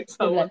Birthday to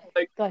someone?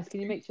 Like, guys,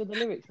 can you make sure the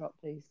lyrics are up,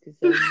 please?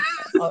 Because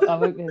I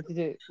won't be able to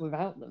do it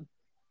without them.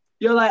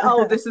 You're like,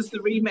 oh, this is the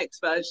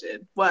remix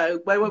version. Whoa,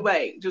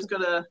 wait. Just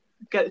gotta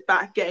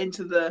get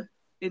into the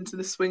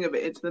swing of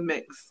it, into the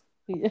mix.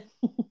 Yeah.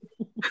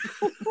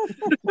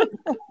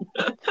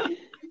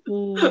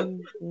 But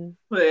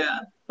yeah,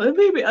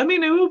 maybe.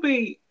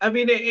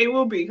 It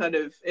will be kind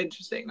of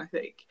interesting. I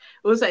think.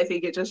 Also, I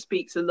think it just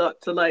speaks a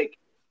lot to like.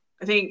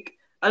 I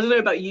don't know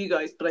about you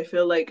guys, but I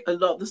feel like a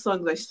lot of the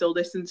songs I still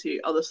listen to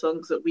are the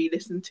songs that we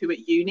listened to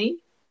at uni,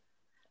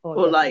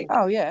 or like,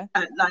 oh yeah,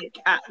 at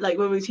when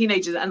we were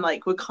teenagers, and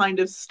like we're kind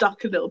of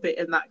stuck a little bit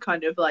in that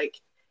kind of like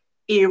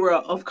era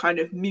of kind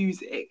of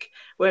music,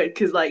 where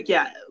because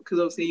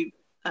obviously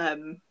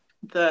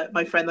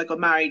my friend that got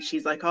married,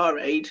 she's like our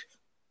age.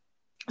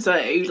 So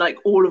like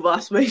all of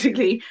us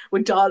basically were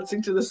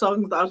dancing to the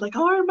songs that I was like,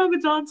 oh, I remember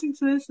dancing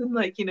to this in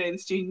like, the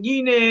student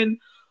union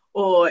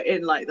or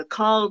in like the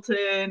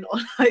Carlton or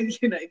like,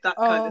 that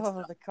kind of stuff.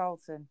 Oh, the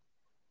Carlton.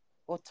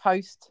 Or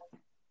Toast.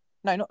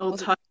 No, not or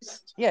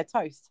Toast. Yeah,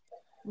 Toast.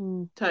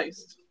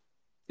 Toast.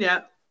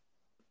 Yeah.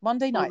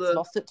 Monday nights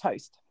lost at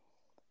Toast.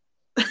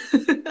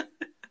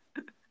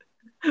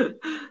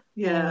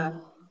 Yeah.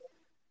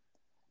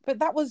 But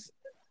that was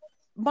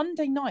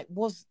Monday night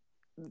was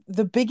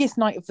the biggest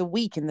night of the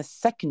week in the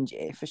second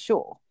year for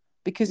sure,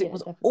 because it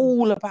was definitely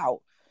all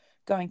about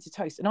going to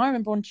Toast. And I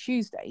remember on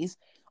Tuesdays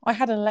I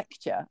had a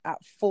lecture at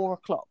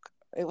 4:00.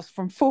 It was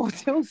from 4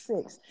 till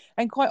 6,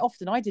 and quite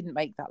often I didn't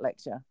make that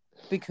lecture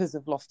because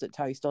of Lost at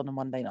Toast on a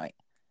Monday night.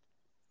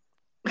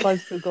 I've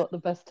still got the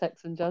best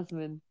text from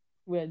Jasmine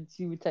when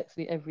she would text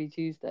me every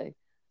Tuesday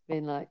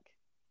being like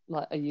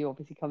are you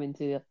obviously coming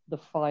to the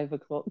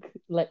 5:00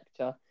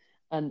 lecture?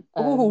 And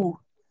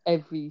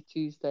every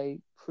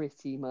Tuesday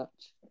pretty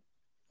much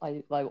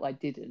I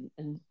didn't,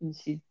 and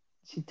she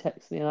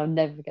texts me, and I'll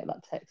never forget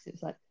that text.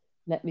 It's like,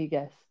 let me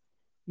guess,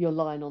 you're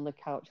lying on the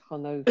couch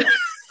hungover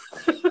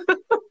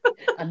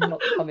and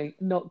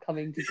not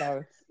coming to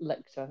Gareth's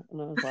lecture.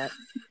 And I was like,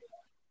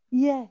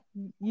 yeah,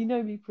 you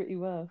know me pretty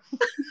well.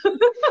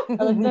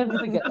 And I'll never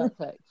forget that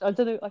text. I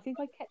don't know, I think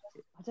I kept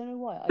it. I don't know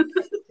why I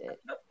kept it.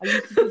 I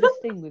used to do this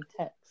thing with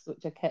texts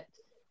which I kept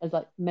as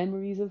like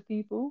memories of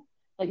people.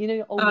 Like, you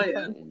know, Oh, older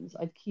yeah. phones,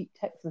 I'd keep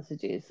text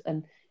messages,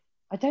 and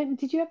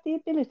did you have the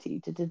ability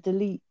to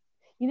delete?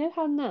 You know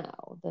how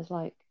now there's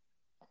like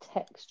a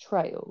text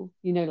trail,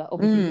 you know, like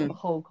obviously you've got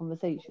the whole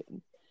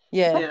conversation.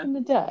 Yeah. Back in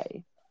the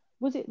day,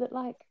 was it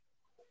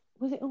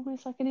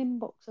almost like an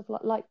inbox of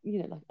like you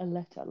know, like a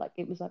letter, like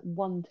it was like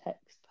one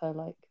text per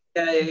like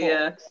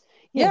box.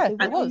 Yeah, So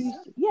it was.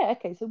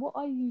 okay, so what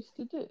I used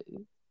to do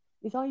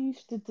is I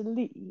used to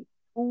delete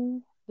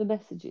all the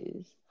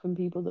messages from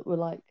people that were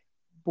like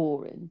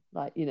boring,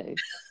 like, you know,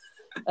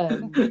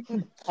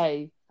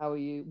 hey, how are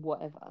you,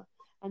 whatever.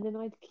 And then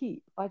my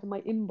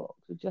inbox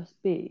would just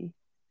be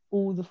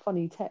all the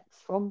funny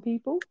texts from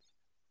people.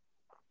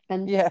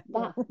 And Yeah.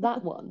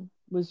 that one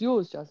was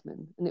yours,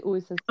 Jasmine, and it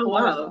always says Oh,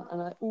 forever. wow.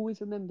 And I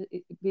always remember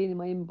it being in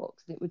my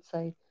inbox, and it would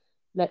say,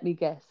 "Let me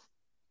guess,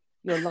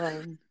 you're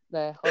lying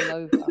there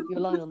hungover. You're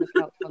lying on the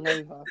couch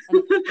hungover."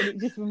 And it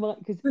just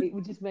because it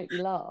would just make me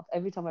laugh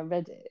every time I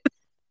read it.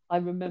 I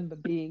remember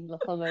being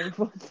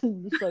hungover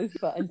on the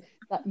sofa, and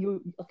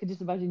I could just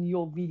imagine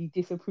your really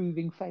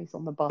disapproving face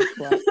on the bus,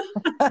 like,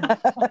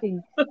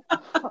 fucking, for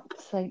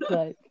fuck's sake,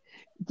 like,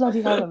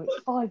 bloody hell,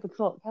 it's 5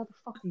 o'clock. How the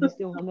fuck are you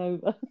still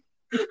hungover?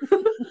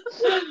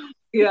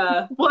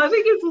 Yeah. Well, I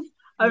think it's.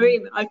 I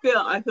mean, I feel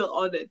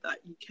honoured that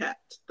you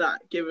kept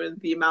that, given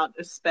the amount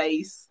of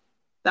space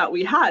that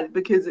we had,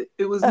 because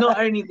it was not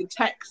only the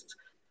text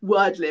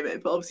word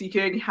limit, but obviously you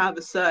can only have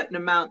a certain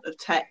amount of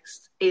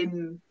text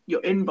in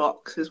your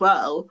inbox as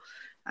well,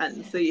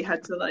 and so you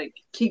had to like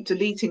keep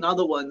deleting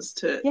other ones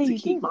to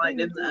keep mine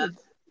in there.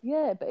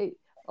 Yeah, but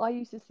I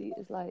used to see it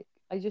as like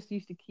I just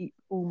used to keep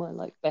all my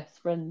like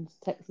best friends'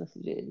 text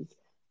messages,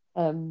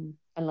 and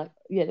like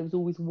there was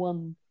always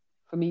one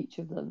from each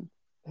of them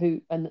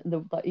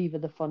like either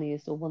the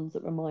funniest or ones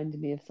that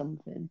reminded me of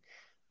something,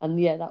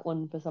 and that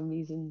one for some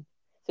reason.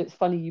 So it's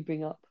funny you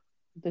bring up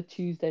the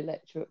Tuesday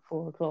lecture at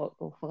 4 o'clock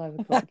or 5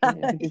 o'clock,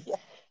 because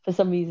for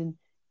some reason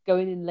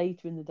going in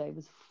later in the day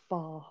was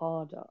far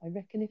harder. I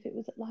reckon if it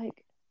was at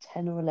like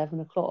 10 or 11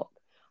 o'clock,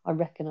 I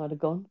reckon I'd have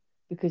gone,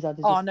 because I'd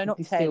have Oh no, not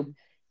 10.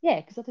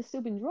 because I'd have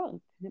still been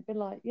drunk, and it'd been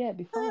like, it'd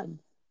be fine.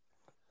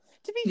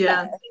 To be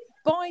fair,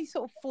 by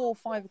sort of 4 or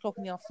 5 o'clock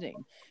in the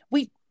afternoon,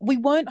 we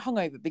weren't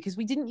hungover, because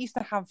we didn't used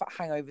to have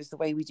hangovers the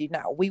way we do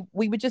now. We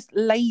were just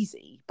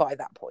lazy by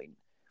that point.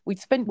 We'd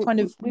spent we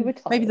were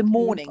tired, maybe the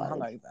morning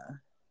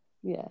hungover.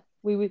 Yeah,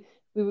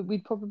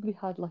 we'd probably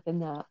had like a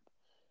nap.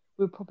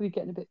 We were probably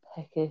getting a bit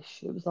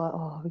peckish. It was like,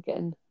 oh, we're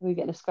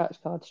getting a scratch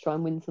card to try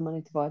and win some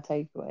money to buy a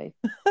takeaway.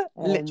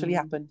 Literally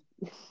happened.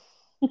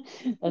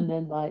 And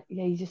then like,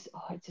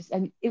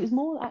 and it was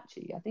more,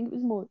 actually, I think it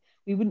was more,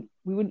 we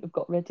wouldn't have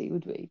got ready,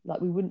 would we?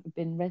 Like, we wouldn't have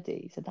been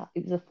ready. So that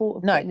it was a thought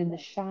of getting in the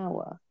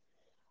shower.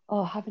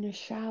 Oh, having a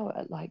shower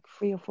at like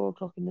 3 or 4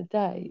 o'clock in the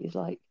day is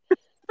like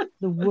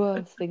the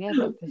worst thing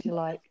ever, because you're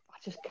like, I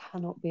just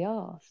cannot be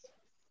asked.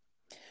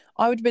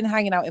 I would have been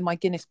hanging out in my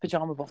Guinness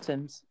pajama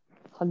bottoms.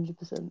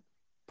 100%.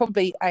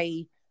 Probably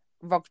a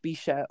rugby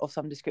shirt of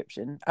some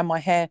description, and my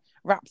hair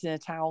wrapped in a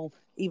towel,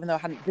 even though I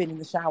hadn't been in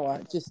the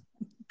shower. Just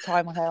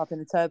tie my hair up in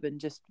a turban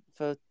just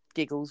for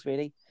giggles,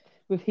 really.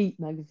 With Heat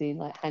magazine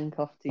like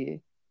handcuffed to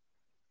you.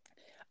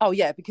 Oh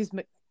yeah, because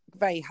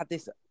McVeigh had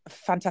this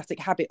fantastic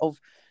habit of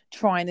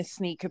trying to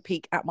sneak a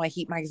peek at my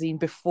Heat magazine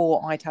before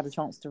I'd had a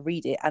chance to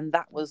read it, and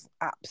that was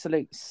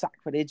absolute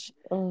sacrilege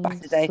back in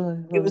the day.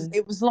 So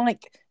it was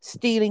like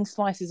stealing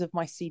slices of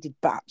my seeded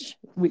batch,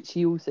 which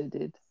he also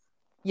did.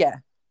 Yeah,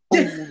 all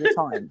the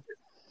time.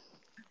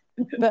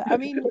 But I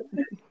mean,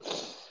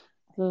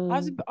 I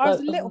was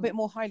a little bit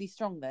more highly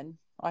strung then,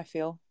 I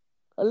feel.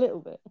 A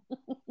little bit.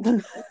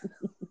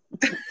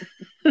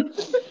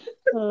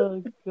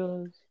 Oh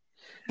gosh.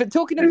 But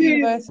talking of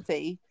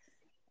university,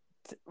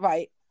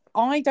 right,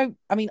 I know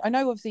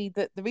obviously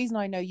that the reason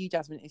I know you,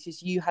 Jasmine, is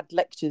just you had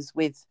lectures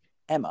with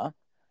Emma.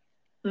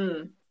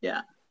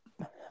 Yeah.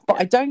 But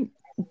I don't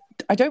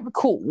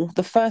recall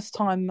the first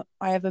time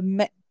I ever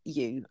met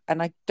you,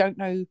 and I don't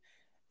know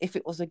if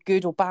it was a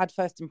good or bad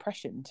first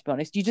impression, to be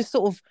honest. You just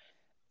sort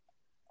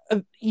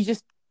of you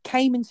just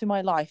came into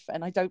my life,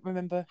 and I don't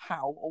remember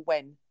how or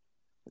when.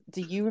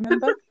 Do you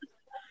remember?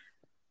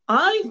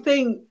 I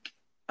think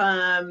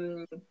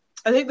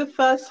the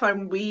first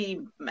time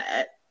we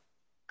met,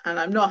 and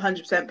I'm not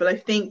 100%, but I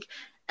think,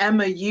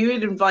 Emma, you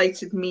had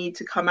invited me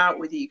to come out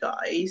with you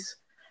guys,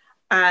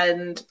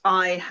 and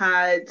I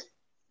had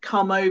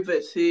come over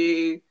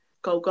to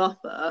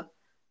Golgotha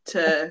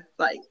to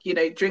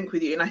drink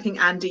with you, and I think,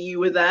 Andy, you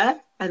were there,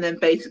 and then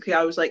basically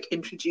I was like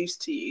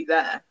introduced to you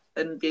there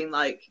and being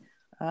like,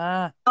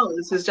 oh,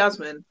 this is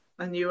Jasmine.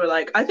 And you were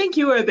like, I think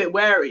you were a bit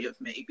wary of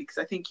me, because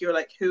I think you were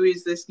like, who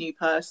is this new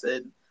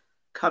person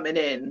coming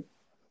in?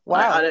 Wow.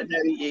 Like, I don't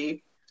know you.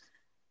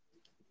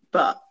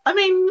 But I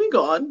mean, we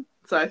got on.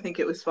 So I think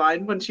it was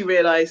fine. Once you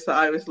realised that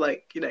I was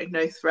like,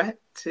 no threat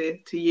to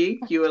you,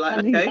 you were like,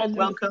 okay,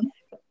 welcome.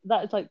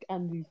 That's like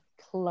Andy's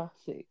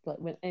classic. Like,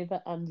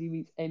 whenever Andy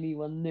meets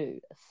anyone new,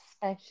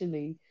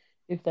 especially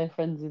if they're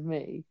friends with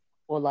me,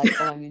 or like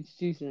I'm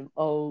introducing them,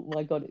 oh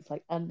my God, it's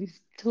like Andy's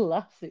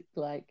classic,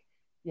 like,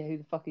 yeah, who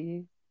the fuck are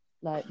you?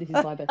 Like, this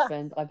is my best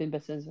friend. I've been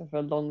best friends with her for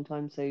a long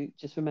time, so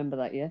just remember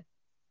that, yeah?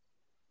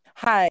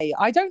 Hey,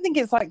 I don't think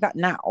it's like that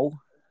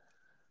now.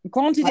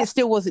 Granted, it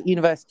still was at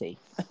university,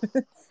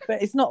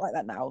 but it's not like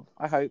that now.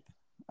 I hope.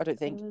 I don't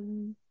think.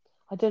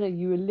 I don't know.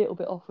 You were a little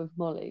bit off with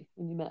Molly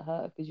when you met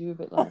her, because you were a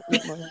bit like,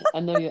 look, Molly, I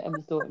know you're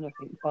Emma's daughter and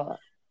everything, but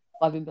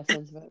I've been best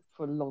friends with her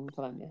for a long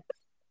time,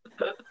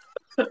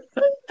 yeah.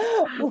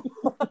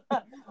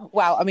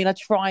 Wow. I mean, I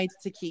tried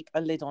to keep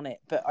a lid on it,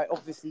 but I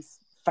obviously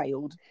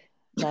failed.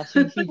 No,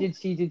 she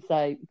did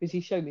say, because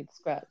she showed me the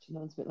scratch, and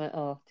I was a bit like,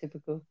 oh,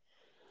 typical.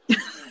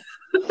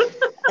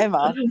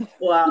 Emma.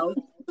 Wow.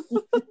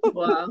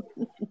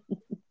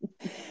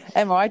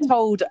 Emma, I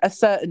told a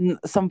certain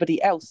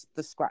somebody else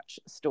the scratch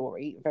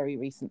story very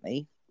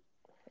recently.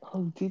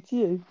 Oh, did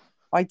you?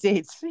 I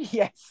did,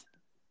 yes.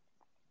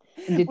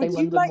 And did they Would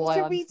you wonder like why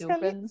to I'm still retell it?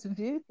 friends with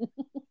you?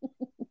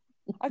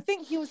 I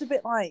think he was a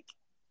bit like,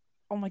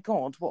 oh my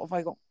God, what have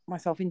I got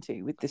myself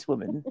into with this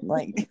woman?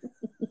 Like,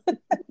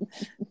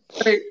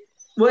 Wait,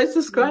 what is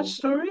the scratch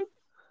story?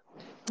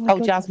 Oh,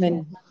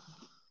 Jasmine.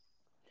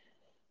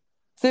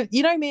 So,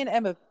 you know, me and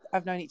Emma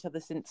have known each other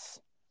since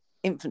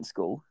infant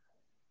school.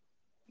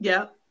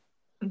 Yeah.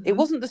 Mm-hmm. It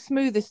wasn't the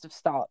smoothest of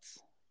starts,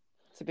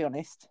 to be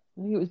honest.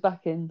 I think it was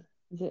back in,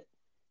 was it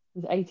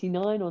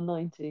 89 or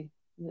 90?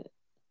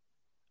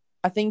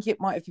 I think it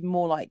might have been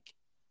more like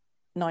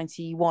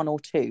 91 or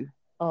 2.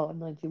 Oh,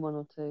 91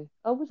 or 2.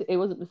 Oh, was it? It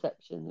wasn't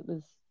reception. It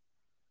was.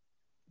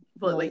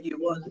 What, like year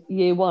 1?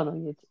 Year 1 or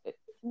year 2?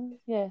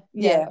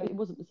 Yeah. It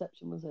wasn't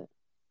reception, was it?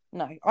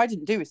 No, I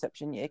didn't do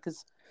reception year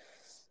because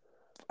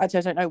actually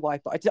I don't know why,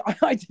 but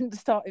I didn't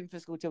start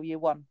infant school till year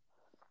 1.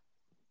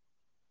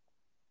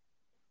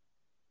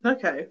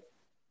 Okay.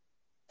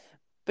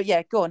 But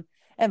yeah, go on,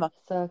 Emma.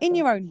 Circa. In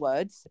your own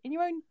words, in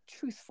your own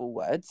truthful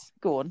words,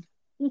 go on.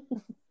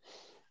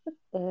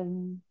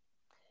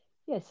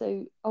 Yeah.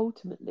 So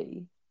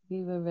ultimately,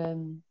 we were.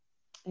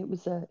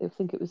 I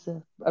think it was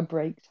a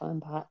break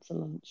time, perhaps a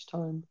lunch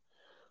time.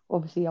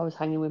 Obviously, I was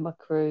hanging with my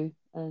crew,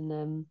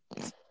 and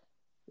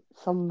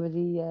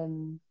somebody,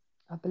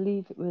 I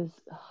believe it was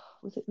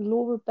it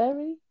Laura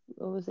Berry,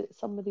 or was it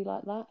somebody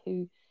like that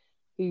who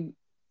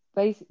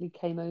basically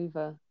came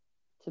over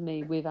to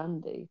me with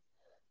Andy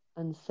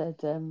and said,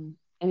 and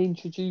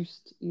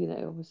introduced,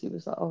 obviously it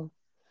was like, oh,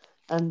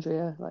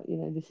 Andrea, like,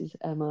 this is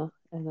Emma,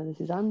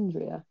 this is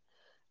Andrea,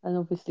 and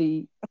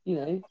obviously,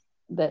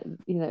 that,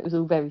 it was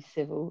all very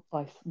civil.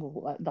 Like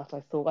that,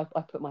 I thought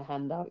I put my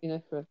hand out,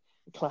 for a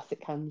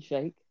classic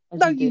handshake.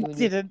 No, you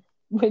didn't.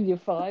 When you're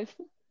 5.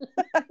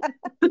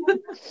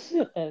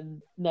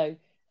 No,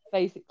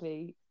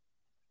 basically,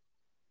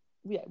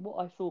 yeah,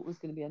 what I thought was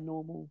going to be a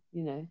normal,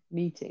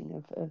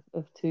 meeting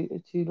of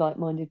two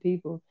like-minded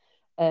people.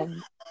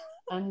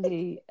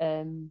 Andy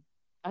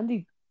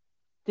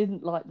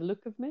didn't like the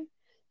look of me,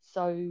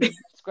 so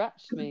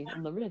scratched me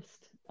on the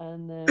wrist,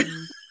 and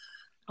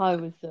I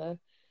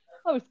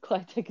was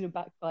quite taken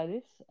aback by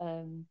this,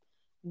 and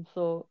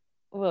thought,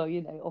 well,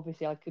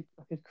 obviously I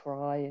could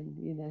cry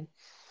and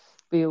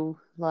feel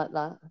like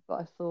that, but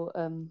I thought,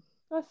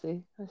 I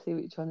see what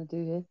you're trying to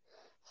do here.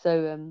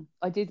 So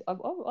I did. I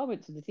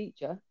went to the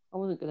teacher. I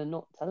wasn't going to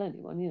not tell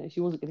anyone.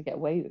 She wasn't going to get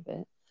away with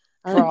it.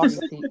 I went to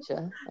the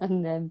teacher,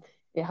 and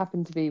it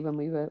happened to be when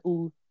we were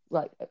all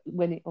like,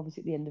 when it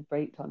obviously at the end of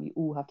break time, you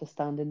all have to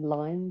stand in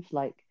lines,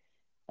 like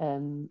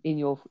in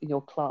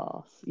your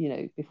class,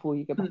 before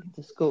you go back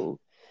into school.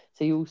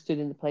 So you all stood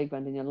in the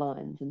playground in your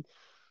lines, and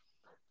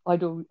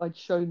I'd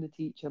shown the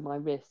teacher my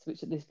wrist,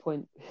 which at this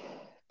point,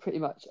 pretty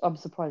much, I'm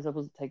surprised I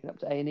wasn't taken up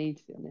to A&E,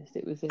 to be honest.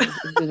 It was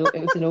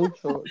in all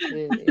sorts,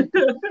 really.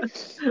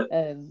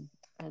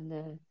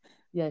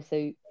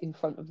 So in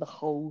front of the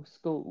whole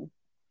school,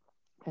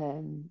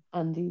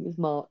 Andy was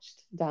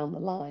marched down the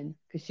line,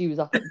 because she was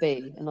up at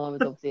B and I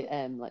was obviously at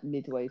M, like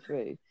midway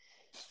through,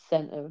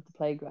 centre of the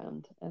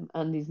playground.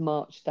 Andy's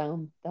marched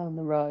down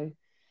the row.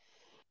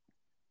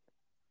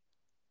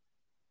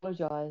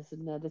 Apologise,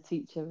 and the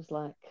teacher was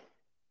like,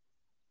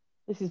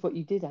 "This is what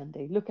you did,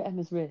 Andy. Look at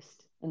Emma's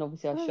wrist." And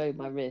obviously I showed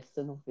my wrist,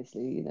 and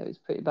obviously, it's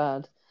pretty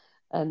bad.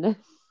 And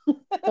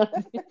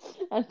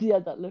Andy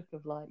had that look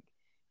of like,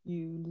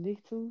 "You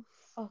little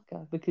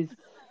fucker," because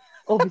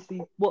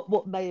obviously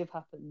what may have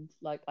happened,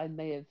 like, I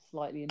may have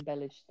slightly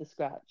embellished the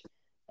scratch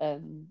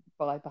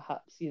by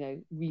perhaps,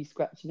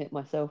 re-scratching it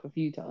myself a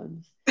few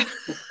times,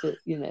 just to,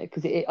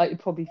 because it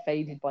probably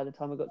faded by the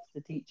time I got to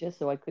the teacher,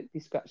 so I quickly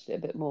scratched it a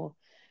bit more.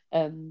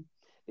 But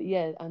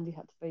yeah, Andy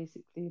had to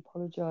basically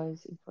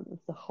apologise in front of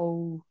the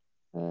whole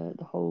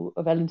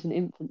of Ellington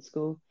Infant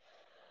School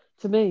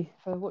to me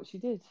for what she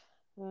did.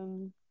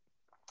 And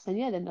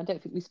yeah, then I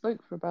don't think we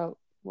spoke for about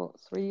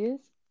 3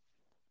 years.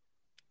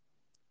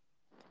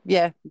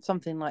 Yeah,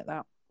 something like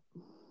that.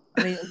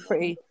 I mean, it was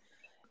pretty.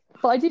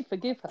 But I did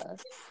forgive her,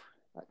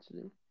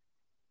 actually.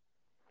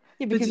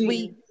 Yeah, because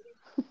we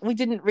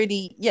didn't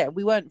really. Yeah,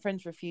 we weren't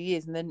friends for a few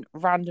years, and then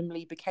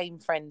randomly became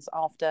friends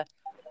after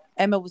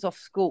Emma was off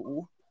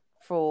school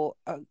for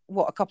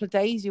a couple of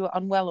days. You were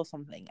unwell or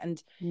something,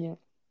 and yeah,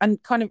 and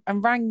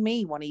rang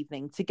me one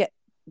evening to get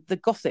the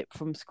gossip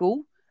from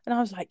school, And I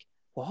was like,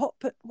 what?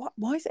 But what?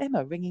 Why is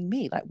Emma ringing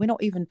me? Like, we're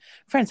not even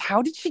friends.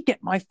 How did she get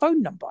my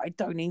phone number? I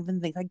don't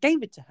even think I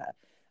gave it to her.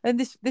 And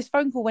this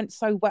phone call went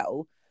so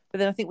well, but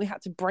then I think we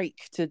had to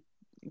break to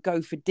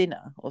go for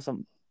dinner or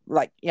some,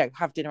 like,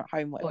 have dinner at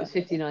home, whatever. Well, it's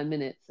 59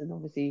 minutes, and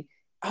obviously,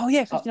 oh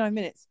yeah, 59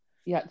 minutes.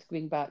 You had to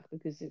ring back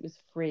because it was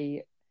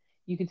free.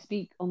 You could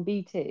speak on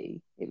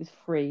BT. It was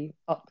free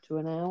up to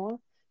an hour.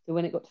 So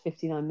when it got to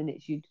 59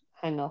 minutes, you'd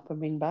hang up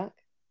and ring back.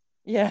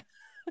 Yeah.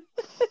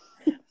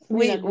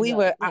 we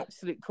were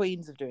absolute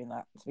queens of doing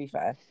that, to be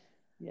fair.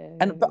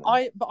 But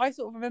I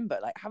sort of remember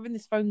like having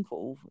this phone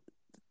call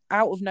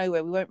out of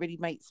nowhere. We weren't really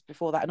mates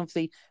before that, and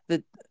obviously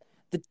the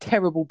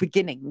terrible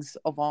beginnings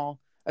of our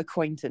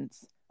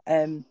acquaintance.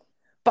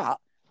 But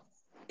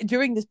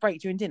during this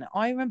break during dinner,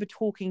 I remember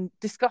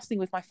discussing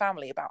with my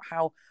family about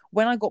how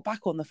when I got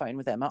back on the phone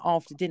with Emma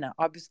after dinner,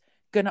 I was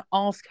going to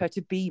ask her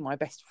to be my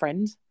best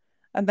friend.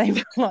 And they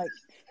were like,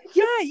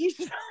 yeah, you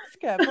should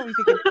ask her. Probably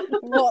thinking,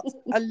 what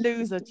a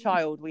loser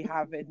child we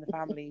have in the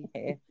family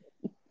here.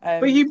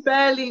 But you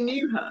barely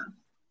knew her.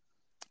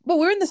 Well,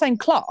 we were in the same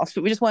class,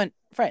 but we just weren't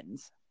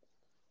friends.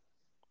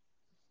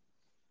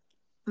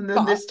 And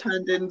then this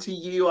turned into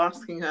you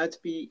asking her to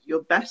be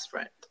your best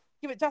friend.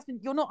 Yeah, but Justin,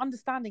 you're not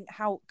understanding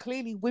how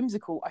clearly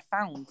whimsical I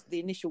found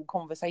the initial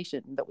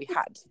conversation that we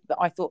had. That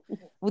I thought,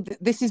 well,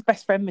 this is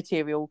best friend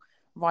material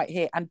right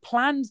here, and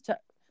planned to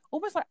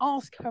almost like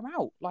ask her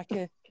out, like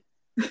a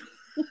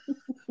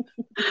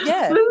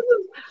yeah.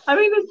 I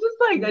mean,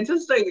 it's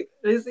just like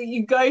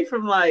you go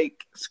from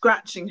like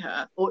scratching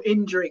her or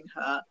injuring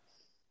her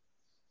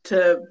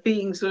to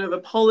being sort of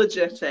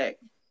apologetic,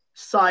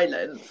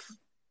 silence,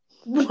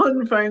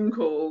 one phone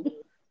call,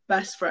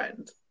 best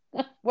friend.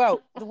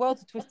 Well, the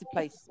world's a twisted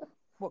place.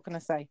 What can I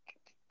say?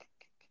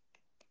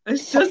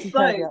 It's just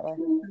like,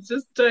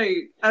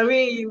 I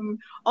mean,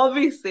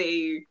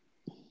 obviously,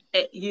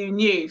 you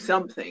knew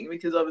something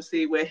because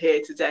obviously we're here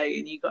today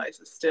and you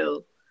guys are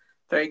still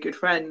very good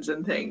friends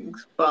and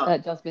things.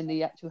 But Jasmine,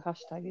 the actual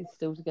hashtag is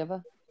still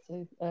together.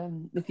 So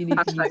if you need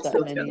to use that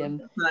in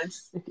any,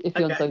 nice. If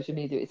you're on social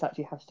media, it's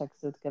actually hashtag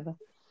still together.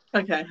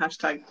 Okay,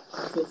 hashtag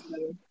still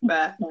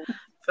together.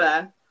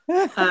 Fair.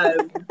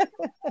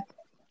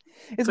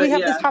 Is we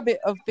have this habit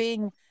of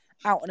being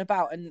out and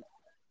about, and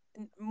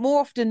more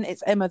often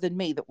it's Emma than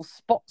me that will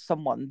spot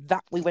someone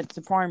that we went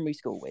to primary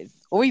school with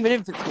or even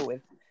infant school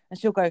with, and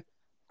she'll go,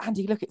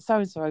 Andy, look at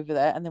so-and-so over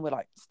there, and then we're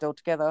like, still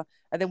together,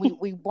 and then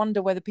we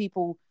wonder whether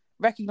people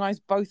recognise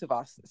both of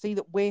us, see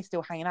that we're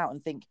still hanging out,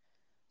 and think,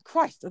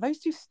 Christ, are those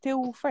two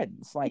still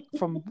friends? Like,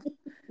 from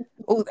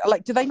or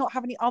like, do they not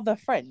have any other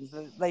friends?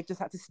 They've just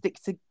had to stick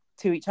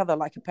to each other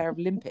like a pair of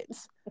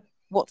limpets.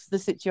 What's the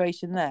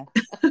situation there?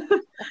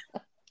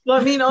 Well,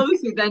 I mean,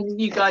 obviously, then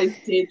you guys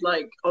did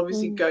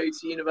obviously go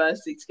to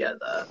university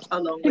together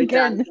along with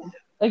Dan.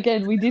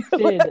 Again, we did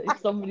say that if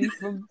somebody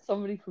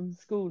from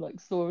school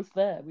saw us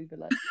there, we'd be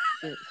like,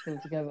 yeah, still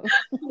together.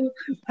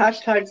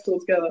 Hashtag still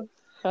together.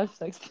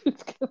 Hashtag still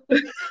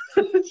together.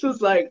 It's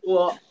just like,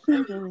 what?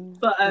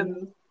 But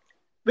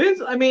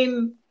I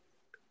mean,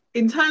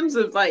 in terms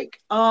of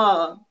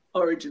our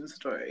origin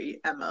story,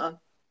 Emma,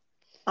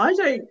 I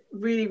don't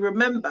really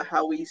remember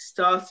how we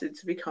started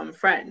to become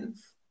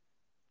friends.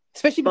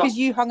 Especially because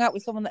you hung out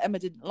with someone that Emma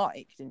didn't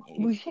like, didn't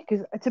you? Well, yeah,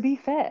 because to be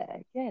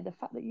fair, the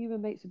fact that you were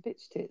mates with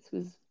bitch tits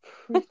was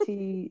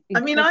pretty. I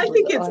mean, I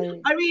think it's.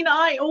 I mean,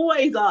 I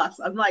always ask.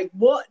 I'm like,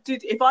 what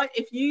did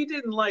if you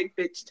didn't like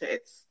bitch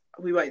tits?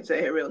 We won't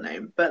say her real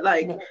name, but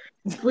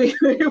we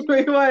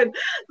weren't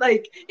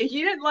if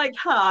you didn't like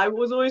her, I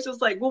was always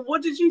just like, well,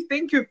 what did you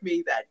think of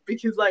me then?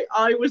 Because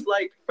I was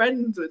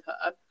friends with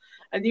her,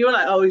 and you were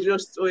like, oh, we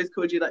just always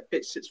called you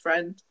bitch tits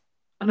friend.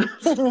 And I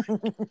was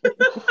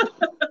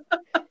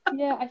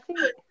yeah,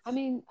 I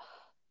mean,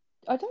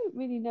 I don't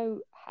really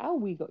know how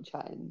we got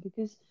chatting,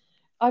 because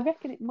I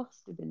reckon it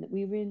must have been that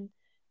we were in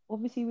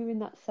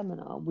that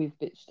seminar with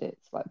bitch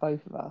tits,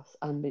 both of us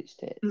and bitch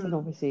tits, and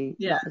obviously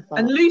that was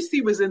and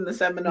Lucy was in the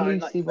seminar.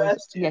 Lucy was,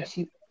 first year.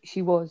 Yeah,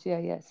 she was,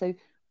 yeah. So,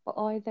 but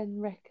I then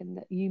reckon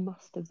that you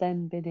must have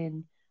then been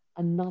in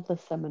another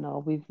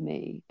seminar with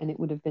me, and it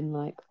would have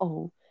been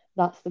oh,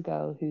 that's the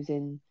girl who's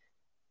in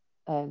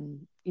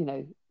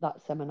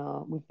that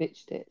seminar with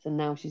bitch tits, and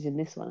now she's in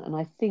this one. And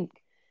I think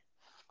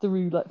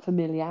through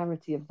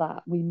familiarity of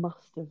that, we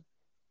must have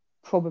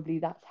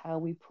that's how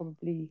we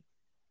probably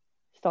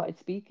started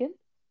speaking.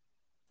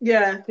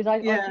 Yeah, because I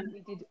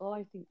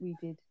think we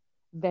did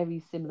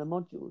very similar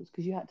modules,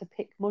 because you had to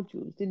pick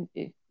modules, didn't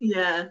you?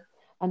 Yeah.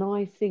 And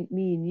I think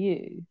me and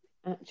you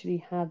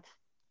actually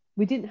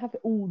we didn't have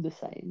it all the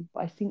same,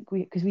 but I think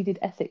because we did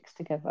ethics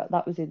together.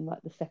 That was in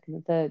the second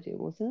and third year,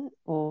 wasn't it?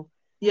 Or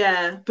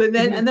yeah, but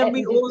then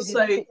we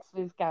also did ethics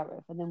with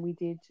Gareth, and then we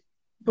did.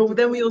 But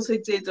then we also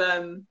did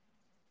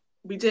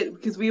we did,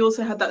 because we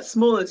also had that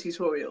smaller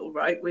tutorial,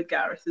 right, with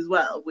Gareth as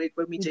well, when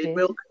we did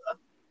Rilke.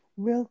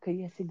 Rilke,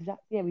 yes,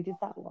 exactly. Yeah, we did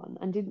that one.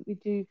 And didn't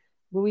we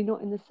were we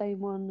not in the same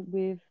one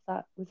with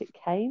that, was it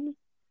Kane?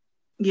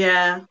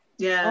 Yeah.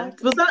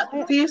 Was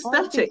that the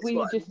aesthetics we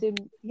one? were just in,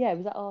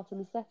 was that art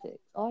and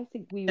aesthetics? I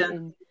think we were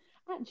in,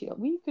 Actually,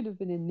 we could have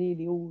been in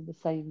nearly all the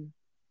same.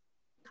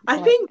 I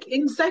Like, think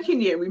in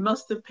second year we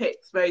must have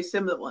picked very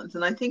similar ones,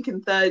 and I think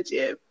in third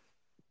year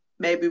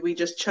maybe we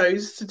just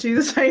chose to do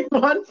the same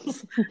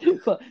ones.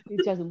 but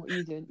it doesn't what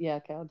you doing. Yeah,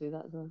 okay, I'll do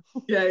that as well.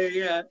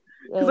 Yeah.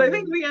 Because I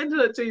think we ended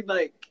up doing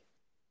like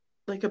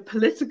a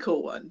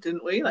political one,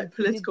 didn't we? Like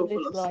we did political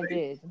political philosophy.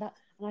 ideas, and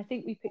I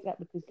think we picked that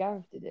because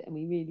Gareth did it, and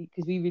we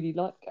really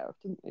liked Gareth,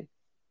 didn't we?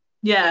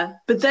 Yeah,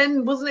 but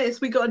then wasn't it? So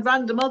we got a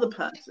random other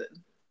person.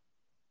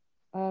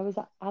 Was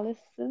that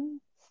Alison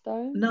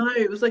Stone? No,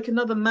 it was like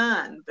another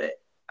man, but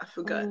I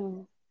forgot.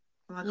 Oh,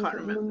 I can't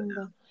remember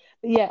now.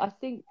 But yeah,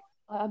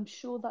 I'm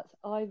sure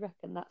I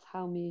reckon that's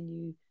how me and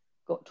you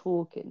got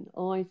talking.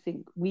 I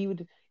think we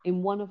would,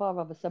 in one of our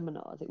other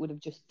seminars, it would have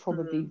just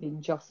probably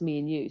been just me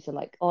and you. So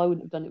like, I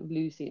wouldn't have done it with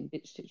Lucy and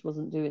Bitch Stitch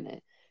wasn't doing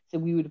it. So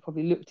we would have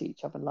probably looked at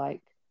each other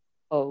like,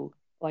 oh,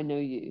 I know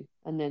you.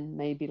 And then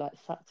maybe like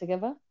sat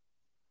together.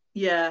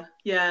 Yeah,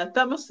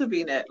 that must have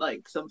been it,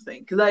 like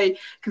something.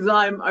 Because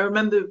I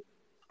remember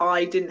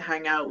I didn't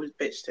hang out with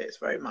Bitch Tits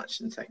very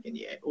much in second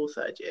year or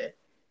third year.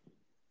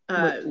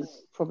 Which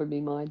is probably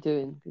my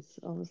doing, because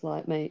I was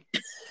like, mate,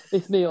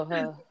 it's me or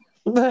her.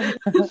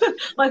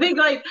 I think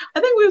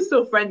we were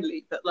still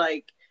friendly, but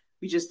like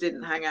we just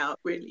didn't hang out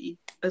really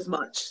as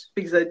much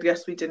because I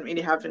guess we didn't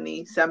really have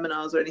any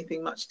seminars or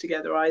anything much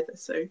together either.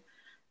 So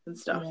and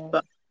stuff. Yeah.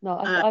 But no,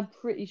 I'm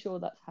pretty sure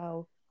that's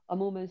how.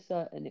 I'm almost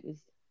certain it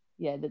was.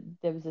 Yeah,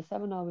 there was a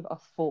seminar with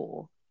us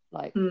four,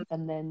 like,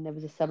 and then there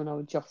was a seminar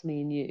with just me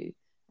and you,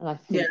 and I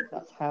think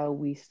that's how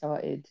we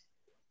started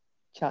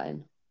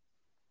chatting.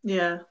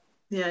 Yeah.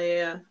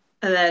 And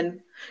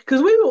then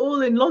because we were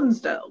all in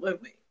Lonsdale,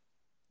 weren't we?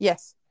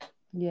 Yes.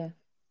 Yeah.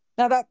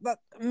 Now that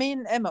me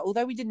and Emma,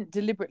 although we didn't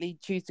deliberately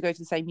choose to go to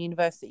the same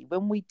university,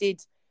 when we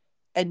did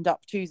end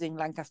up choosing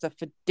Lancaster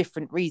for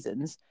different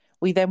reasons,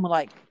 we then were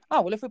like,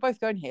 oh well, if we're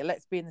both going here,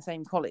 let's be in the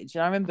same college.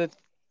 And I remember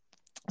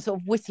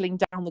sort of whittling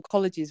down the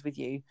colleges with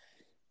you,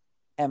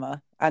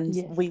 Emma,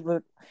 and we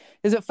were,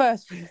 because at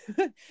first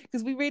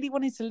because we really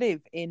wanted to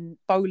live in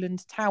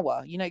Bowland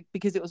Tower,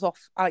 because it was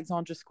off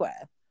Alexandra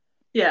Square.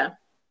 Yeah.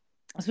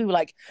 So we were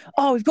like,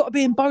 oh, we've got to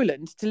be in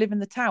Bowland to live in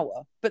the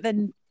tower, but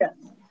then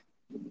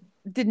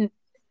didn't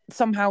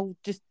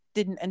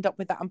end up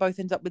with that, and both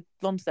ended up with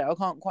Lonsdale. I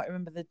can't quite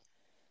remember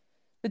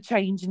the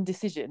change in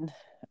decision.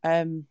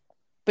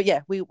 But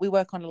yeah, we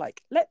were kind of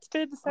like, let's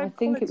do the same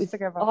college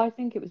together. I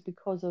think it was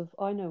because of,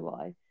 I know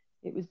why.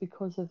 It was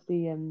because of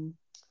the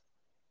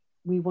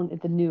we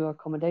wanted the newer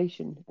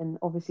accommodation, and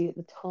obviously at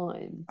the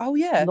time,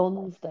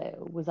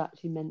 Lonsdale was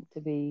actually meant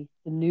to be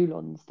the new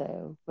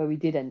Lonsdale, where we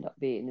did end up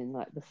being in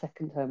like the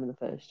second term of the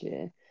first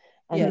year,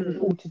 and it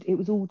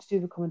was all to do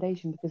with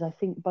accommodation, because I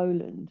think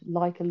Bowland,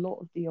 like a lot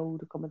of the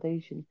old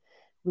accommodation,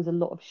 was a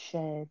lot of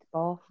shared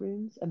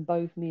bathrooms, and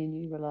both me and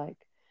you were like,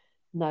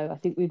 no, I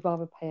think we'd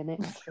rather pay an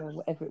extra,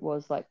 whatever it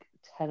was, like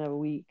 £10 a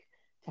week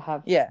to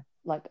have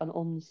like an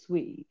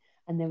ensuite.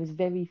 And there was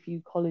very few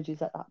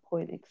colleges at that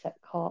point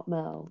except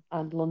Cartmel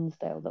and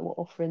Lonsdale that were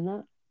offering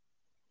that.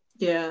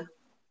 Yeah.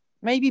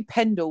 Maybe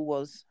Pendle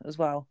was as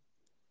well.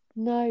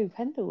 No,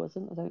 Pendle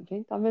wasn't, I don't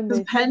think. I remember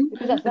because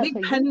that's I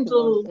think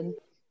Pendle was,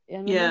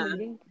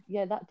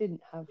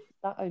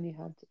 that only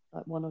had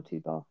like 1 or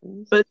 2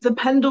 bathrooms. But the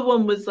Pendle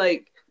one was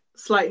like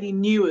slightly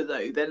newer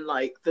though than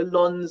like the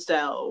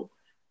Lonsdale,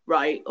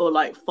 right? Or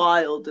like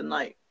Fylde and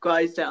like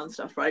Grisdale and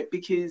stuff, right?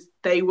 Because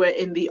they were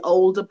in the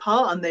older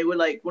part, and they were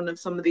like one of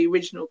some of the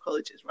original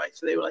colleges, right?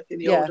 So they were like in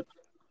the older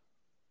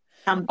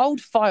part. Old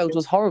Fylde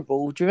was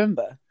horrible. Do you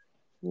remember?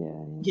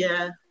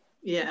 Yeah.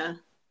 Is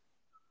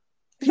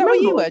that where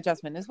you were,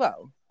 Jasmine, as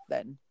well?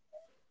 Then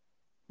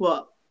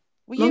what?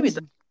 Were you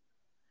in?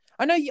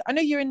 I know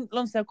you're in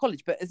Lonsdale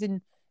College, but as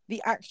in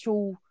the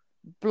actual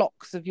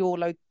blocks of your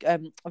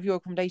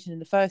accommodation in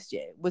the first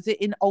year, was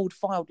it in Old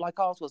Fylde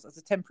like ours was, as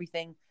a temporary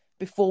thing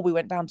before we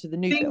went down to the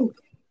new build?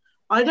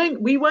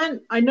 We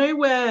weren't, I know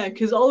where,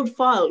 because Old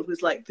Fylde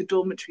was like the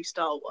dormitory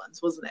style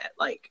ones, wasn't it?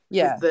 Like,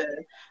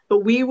 but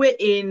we were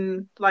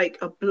in like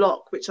a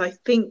block, which I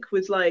think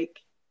was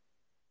like,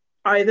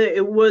 I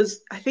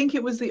think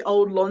it was the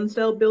old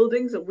Lonsdale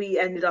buildings that we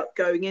ended up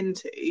going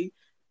into,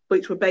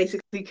 which were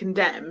basically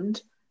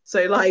condemned.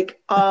 So like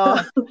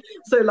our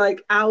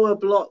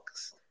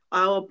blocks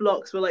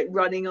were like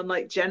running on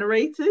like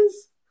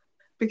generators,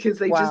 because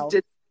they just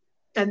did.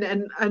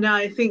 And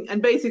I think,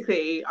 and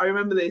basically I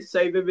remember this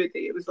so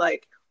vividly. It was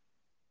like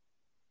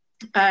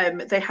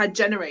they had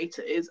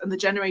generators, and the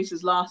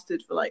generators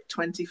lasted for like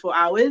 24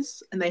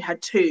 hours, and they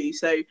had 2.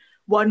 So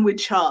one would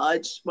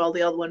charge while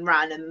the other one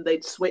ran, and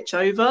they'd switch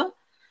over,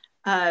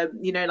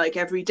 like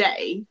every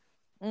day.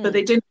 But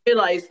they didn't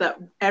realize that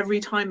every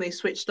time they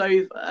switched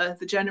over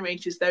the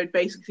generators, there would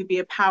basically be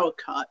a power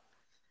cut.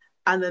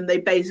 And then they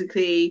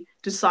basically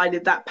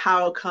decided that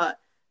power cut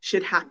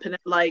should happen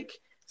at like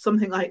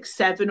something like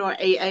 7 or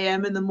 8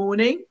 a.m. in the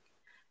morning.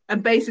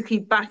 And basically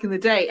back in the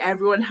day,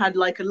 everyone had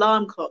like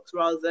alarm clocks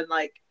rather than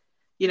rather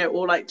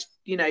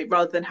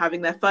than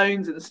having their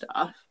phones and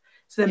stuff.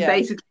 So then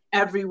basically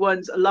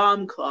everyone's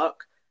alarm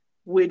clock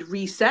would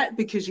reset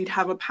because you'd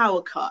have a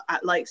power cut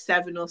at like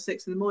 7 or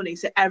 6 in the morning.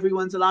 So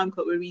everyone's alarm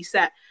clock would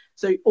reset.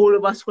 So all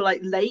of us were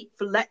like late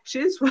for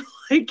lectures for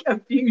like a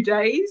few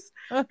days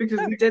because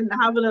we didn't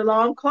have an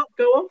alarm clock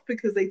go off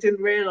because they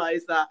didn't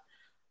realize that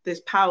this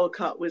power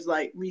cut was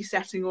like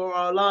resetting all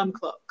our alarm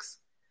clocks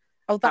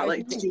at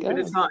like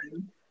stupid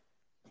time.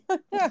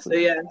 So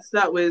yeah, so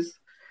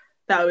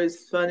that was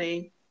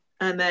funny.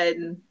 And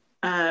then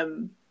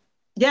and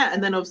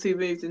then obviously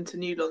we moved into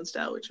New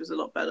Lonsdale, which was a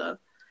lot better.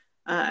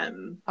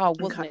 Wasn't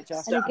it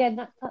just? And again,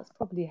 that's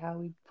probably how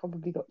we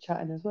probably got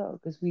chatting as well,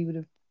 because we would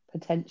have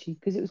potentially,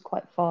 because it was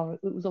quite far,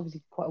 it was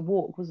obviously quite a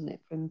walk, wasn't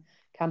it, from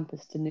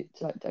campus to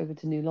over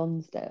to New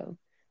Lonsdale.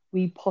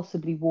 We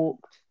possibly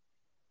walked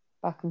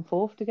back and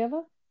forth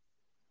together.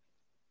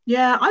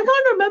 Yeah, I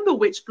can't remember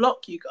which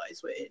block you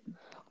guys were in.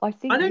 I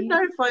don't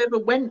know if I ever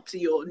went to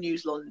your New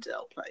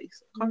Lonsdale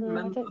place. I can't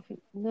remember. I don't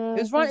think, no.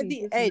 It was right at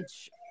the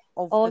edge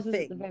of ours the was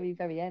thing. At the very,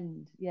 very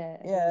end. Yeah.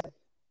 Yeah.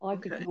 I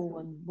think your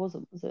one was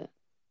it?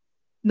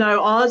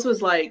 No, ours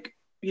was like,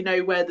 you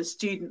know, where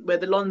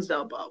the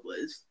Lonsdale bar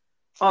was.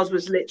 Ours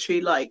was literally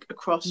like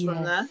across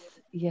from there.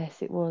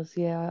 Yes, it was.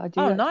 Yeah, I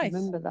do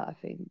remember that, I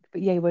think.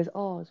 But yeah, whereas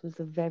ours was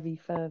the very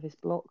furthest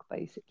block,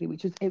 basically,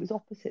 it was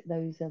opposite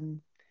those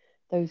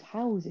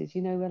houses,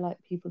 you know, where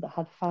like people that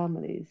had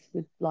families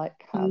would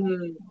like have.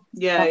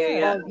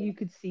 You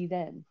could see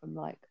them from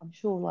like, I'm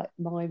sure like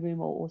my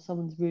room or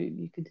someone's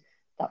room.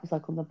 That was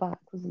like on the back,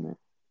 wasn't it?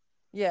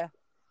 Yeah.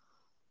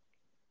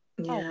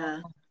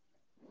 Yeah.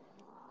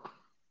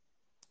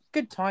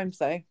 Good times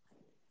though.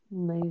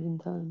 Amazing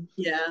times.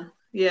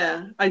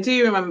 Yeah. I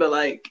do remember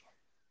like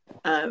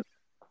I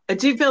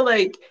do feel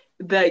like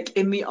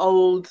in the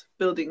old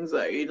buildings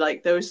though,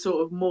 like there was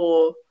sort of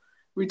more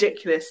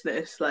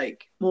ridiculousness,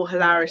 like more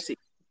hilarity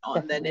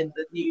on than in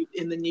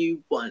the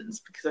new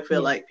ones, because I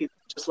feel like people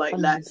just like 100%.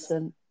 Less.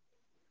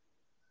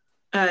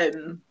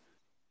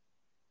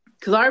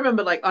 Because I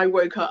remember like I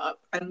woke up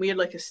and we had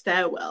like a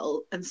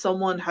stairwell and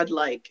someone had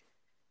like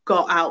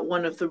got out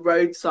one of the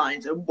road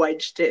signs and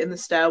wedged it in the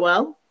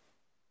stairwell,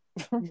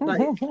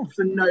 like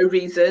for no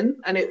reason.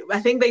 And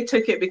I think they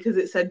took it because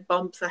it said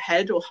bumps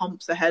ahead or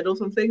humps ahead or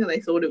something, and they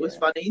thought it was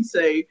funny,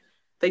 so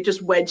they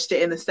just wedged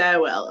it in the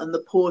stairwell. And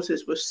the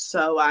porters were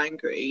so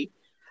angry,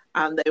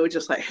 and they were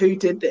just like, "Who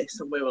did this?"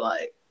 And we were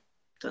like,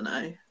 "Don't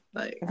know."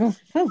 Like,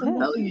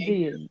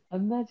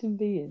 imagine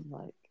being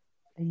like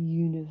a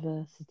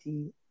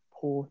university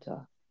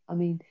porter. I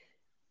mean,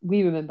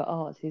 we remember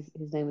ours. His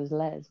name was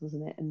Les,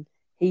 wasn't it? And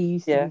he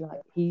used to be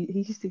like, he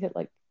used to get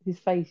like, his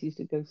face used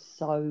to go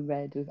so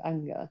red with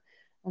anger.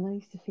 And I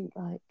used to think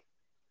like,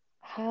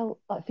 how,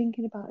 like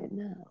thinking about it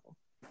now,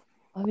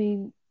 I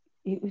mean,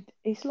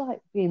 it's like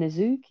being a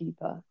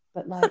zookeeper,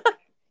 but like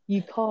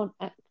you can't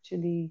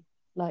actually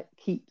like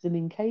keep them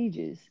in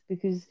cages,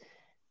 because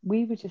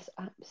we were just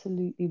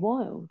absolutely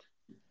wild.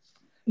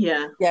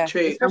 Yeah,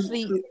 true.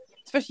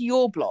 Especially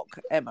your block,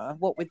 Emma,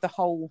 what with the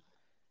whole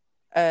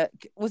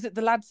was it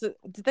the lads that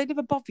did they live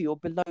above you or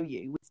below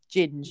you with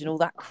Ginge and all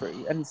that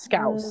crew and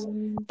Scouts?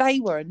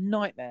 They were a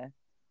nightmare,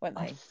 weren't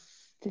they?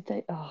 Did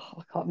they? Oh,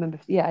 I can't remember.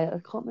 I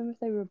can't remember if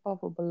they were above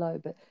or below,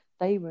 but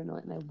they were a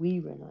nightmare. We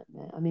were a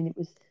nightmare. I mean,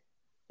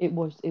 it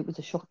was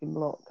a shocking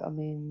block. I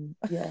mean,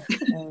 yeah.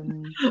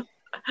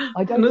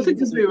 I don't. Also,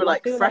 because we were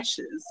like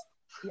freshers.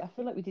 I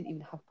feel like we didn't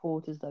even have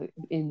porters though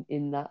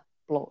in that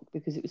block,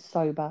 because it was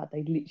so bad.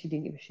 They literally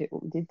didn't give a shit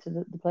what we did to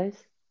the place.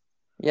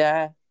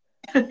 Yeah.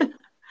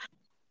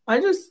 I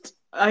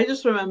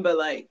just remember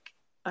like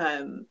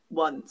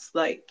once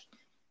like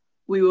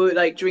we were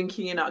like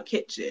drinking in our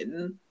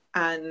kitchen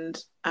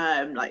and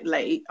like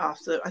late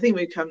after, I think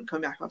we'd come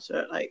back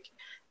after like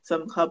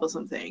some club or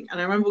something, and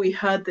I remember we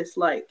heard this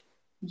like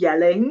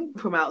yelling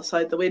from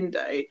outside the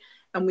window,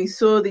 and we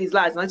saw these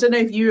lads, and I don't know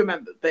if you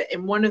remember, but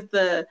in one of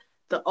the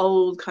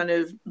old kind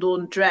of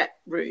laundrette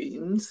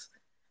rooms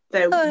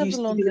there used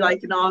to be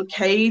like an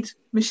arcade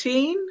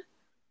machine,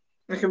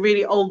 like a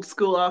really old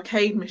school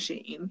arcade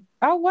machine.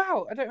 Oh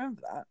wow, I don't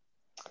remember that.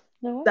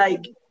 No.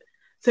 Like,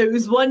 so it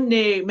was one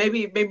near, maybe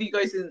you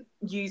guys didn't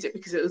use it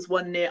because it was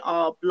one near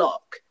our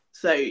block.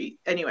 So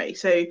anyway,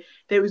 so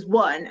there was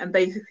one, and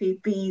basically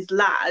these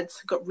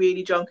lads got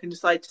really drunk and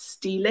decided to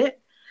steal it.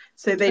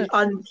 So they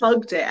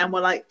unplugged it and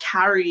were like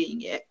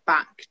trying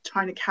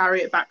to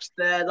carry it back to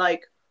their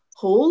like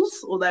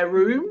halls or their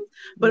room.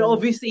 But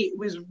obviously it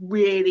was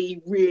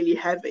really, really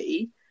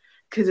heavy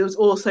because it was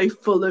also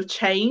full of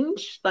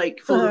change,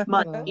 like full of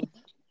money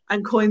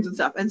and coins and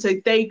stuff. And so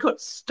they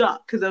got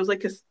stuck because there was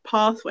like a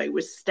pathway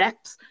with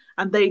steps,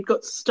 and they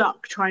got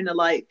stuck trying to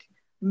like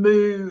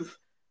move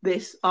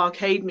this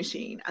arcade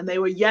machine, and they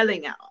were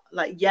yelling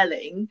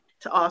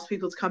to ask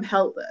people to come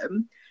help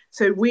them.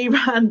 So we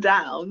ran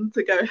down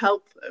to go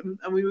help them,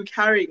 and we were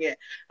carrying it.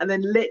 And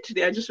then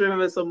literally, I just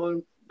remember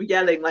someone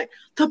yelling like,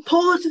 "The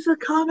porters are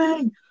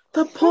coming!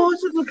 The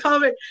porters are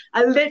coming!"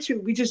 And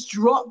literally, we just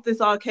dropped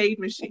this arcade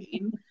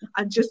machine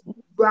and just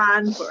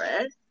ran for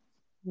it.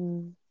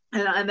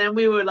 And then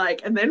we were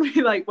like, and then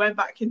we like went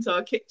back into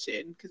our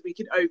kitchen because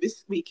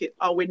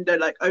our window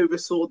like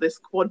oversaw this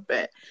quad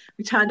bit.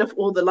 We turned off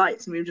all the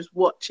lights and we were just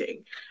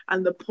watching,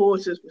 and the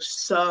porters were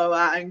so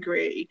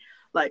angry,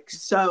 like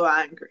so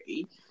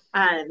angry.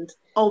 And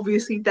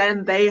obviously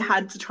then they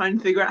had to try and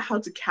figure out how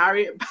to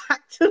carry it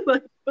back to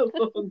like the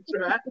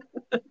laundrette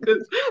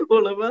because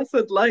all of us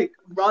had like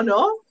run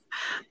off,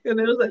 and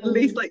there was at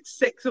least like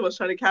 6 of us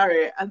trying to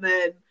carry it.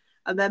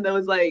 And then there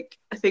was like,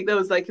 I think there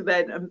was like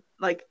then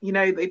like, you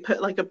know, they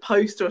put like a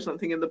poster or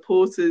something in the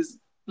porter's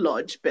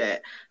lodge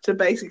bit to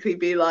basically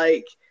be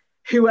like,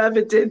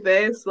 whoever did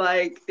this,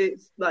 like,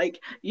 it's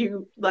like,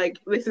 you like,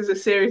 this is a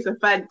serious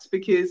offense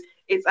because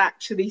it's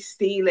actually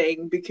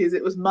stealing because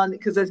it was money,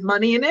 because there's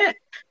money in it.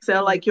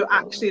 So like, you're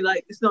actually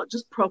like, it's not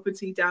just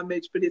property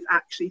damage, but it's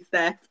actually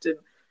theft and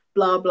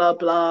blah blah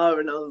blah.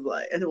 And I was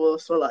like, and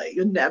also like,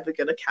 you're never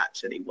gonna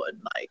catch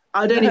anyone. Like,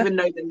 I don't even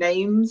know the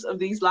names of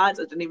these lads.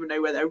 I don't even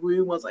know where their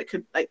room was. I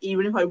could like,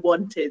 even if I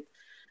wanted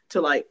to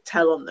like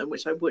tell on them,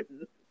 which I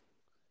wouldn't,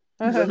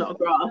 because I'm not a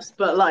grass,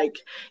 but like,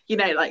 you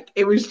know, like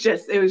it was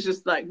just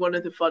like one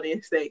of the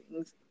funniest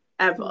things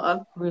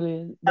ever.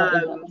 Brilliant. That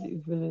is absolutely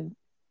brilliant.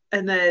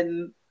 And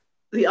then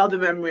the other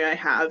memory I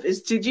have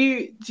is, do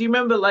you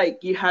remember like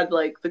you had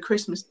like the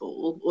Christmas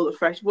ball or the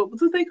fresh, what was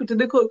they called? Did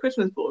they call it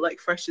Christmas ball? Like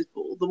freshers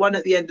ball, the one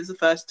at the end of the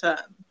first term.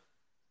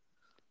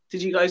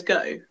 Did you guys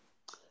go?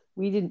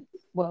 We didn't.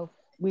 Well,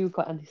 we were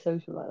quite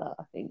antisocial like that,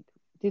 I think.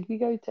 Did we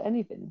go to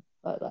anything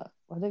like that?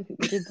 I don't think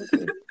we did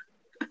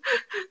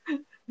we?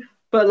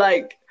 But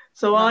like,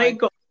 so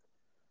No.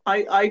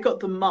 I got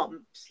the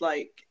mumps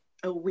like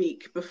a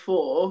week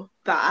before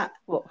that.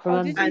 What,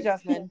 from did you,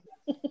 Jasmine?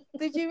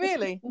 Did you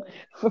really?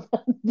 From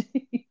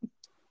Andy.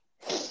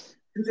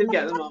 I did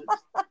get the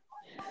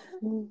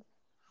mumps.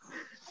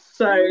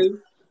 So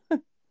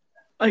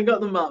I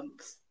got the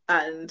mumps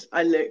and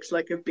I looked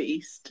like a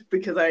beast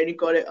because I only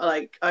got it,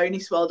 like, I only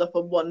swelled up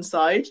on one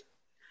side.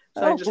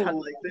 So I just had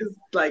like this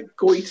like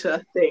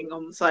goiter thing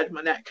on the side of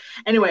my neck.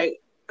 Anyway,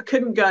 I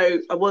couldn't go.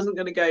 I wasn't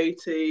going to go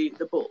to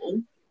the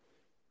ball.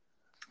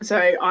 So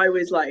I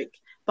was like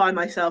by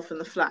myself in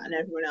the flat and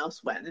everyone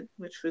else went,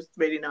 which was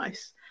really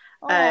nice.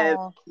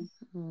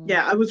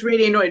 Yeah, I was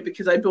really annoyed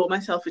because I bought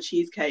myself a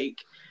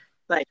cheesecake,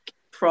 like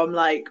from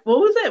like, what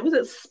was it? Was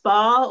it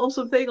Spa or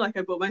something? Like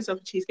I bought myself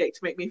a cheesecake to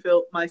make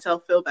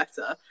myself feel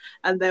better.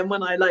 And then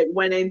when I like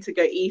went in to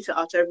go eat it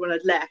after everyone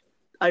had left,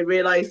 I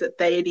realized that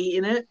they had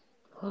eaten it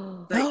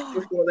like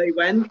before they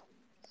went.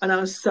 And I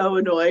was so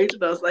annoyed.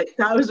 And I was like,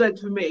 that was meant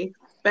for me.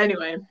 But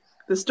anyway,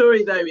 the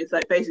story though is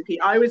like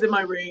basically I was in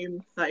my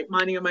room, like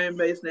minding my own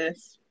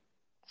business.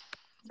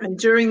 And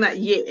during that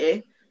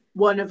year,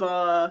 one of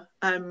our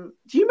do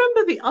you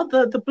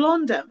remember the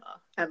blonde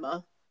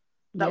Emma?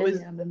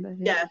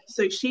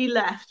 So she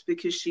left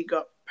because she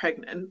got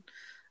pregnant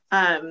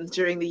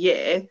during the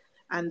year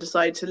and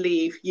decided to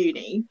leave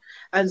uni,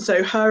 and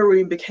so her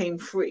room became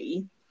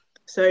free.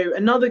 So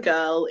another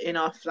girl in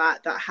our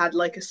flat that had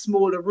like a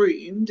smaller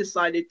room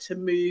decided to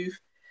move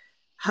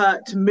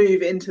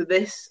into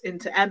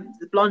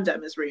the blonde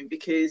Emma's room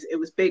because it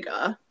was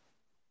bigger,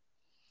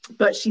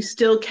 but she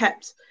still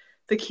kept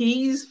the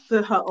keys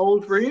for her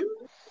old room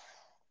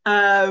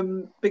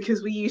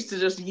because we used to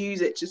just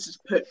use it just to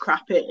put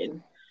crap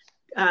in.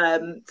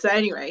 So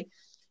anyway,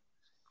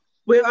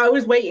 I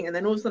was waiting, and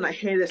then all of a sudden I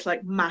hear this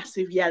like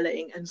massive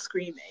yelling and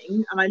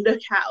screaming, and I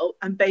look out,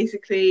 and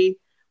basically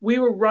we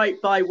were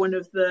right by one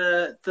of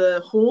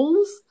the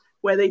halls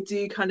where they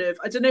do kind of,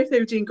 I don't know if they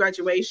were doing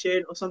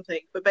graduation or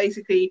something, but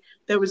basically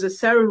there was a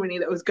ceremony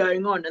that was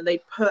going on, and they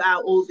put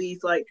out all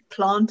these like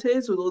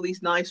planters with all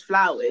these nice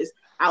flowers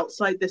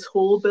outside this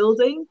hall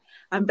building.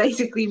 And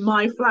basically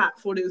my flat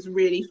thought it was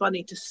really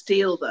funny to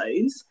steal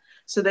those.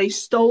 So they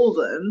stole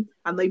them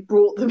and they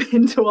brought them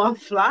into our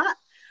flat.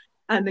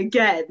 And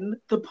again,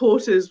 the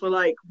porters were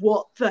like,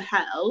 what the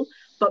hell?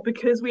 But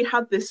because we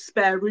had this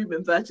spare room,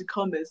 inverted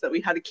commas, that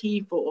we had a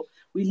key for,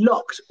 we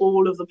locked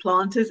all of the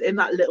planters in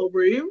that little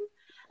room.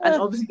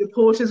 And obviously the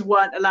porters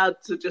weren't allowed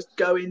to just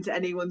go into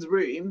anyone's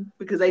room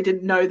because they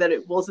didn't know that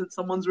it wasn't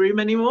someone's room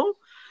anymore.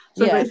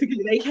 So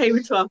basically they came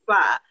into our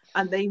flat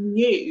and they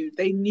knew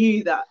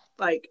that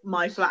like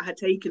my flat had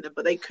taken them,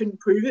 but they couldn't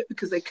prove it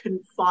because they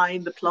couldn't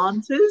find the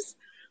planters.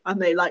 And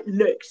they like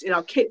looked in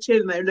our kitchen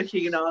and they were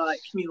looking in our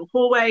like communal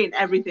hallway and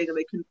everything, and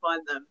they couldn't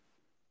find them.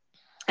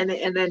 And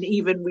then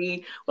even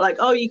we were like,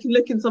 oh, you can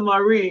look in some of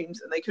our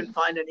rooms, and they couldn't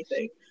find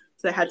anything.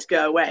 So they had to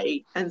go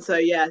away. And so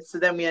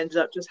then we ended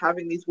up just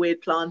having these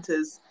weird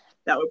planters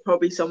that were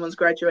probably someone's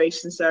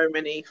graduation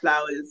ceremony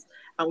flowers,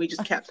 and we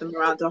just kept them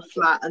around our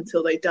flat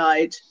until they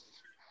died.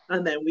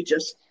 And then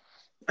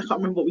I can't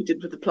remember what we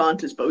did with the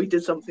planters, but we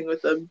did something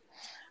with them.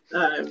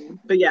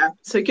 But yeah,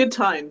 so good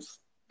times.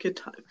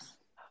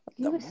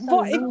 You were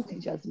so naughty,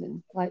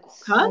 Jasmine. Like,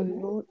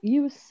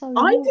 you were so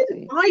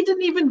naughty. I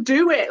didn't even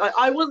do it. Like,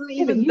 I wasn't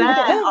even there.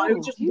 I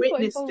just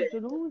witnessed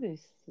it. All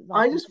this,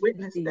 I just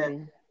witnessed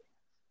it.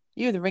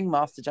 You were the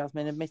ringmaster,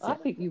 Jasmine, admit it. I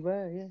think you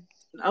were, yeah.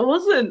 I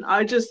wasn't.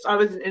 I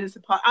was an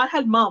innocent part. I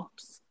had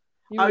mumps.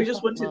 I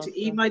just wanted to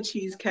eat my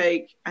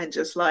cheesecake and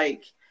just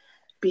like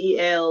be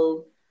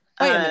ill.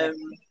 Wait a minute.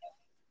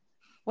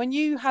 When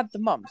you had the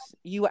mumps,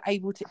 you were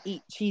able to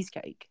eat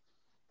cheesecake?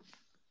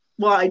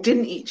 Well, I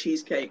didn't eat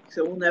cheesecake,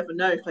 so we'll never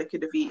know if I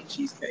could have eaten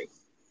cheesecake.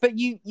 But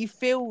you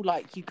feel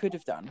like you could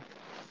have done?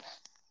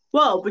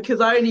 Well,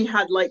 because I only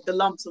had like the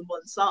lumps on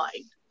one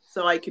side,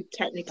 so I could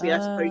technically, I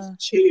suppose,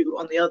 chew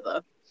on the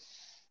other.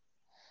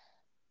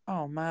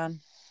 Oh, man.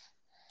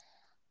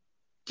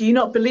 Do you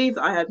not believe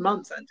that I had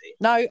mumps, Andy?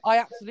 No, I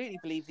absolutely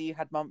believe that you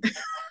had mumps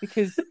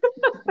because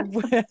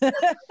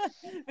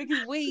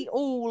because we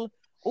all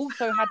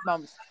also had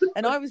mumps,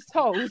 and I was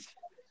told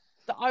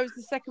that I was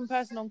the second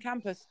person on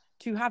campus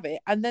to have it,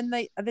 and then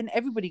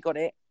everybody got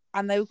it,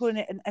 and they were calling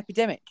it an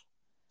epidemic.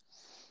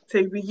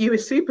 So were you a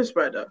super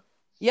spreader?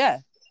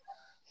 Yeah.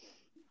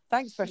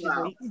 Thanks, Freshers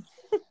Wow.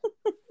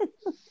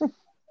 Week.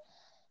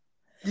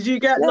 Did you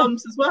get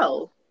lumps as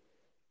well?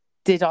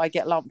 Did I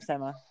get lumps,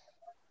 Emma?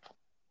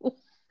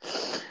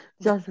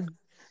 Jasmine,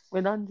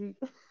 when Andy,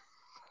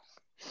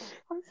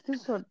 I still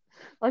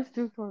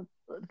can't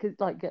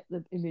like get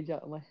the image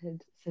out of my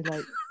head. So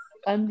like,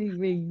 Andy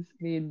rings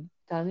me and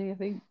Danny, I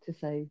think, to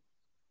say,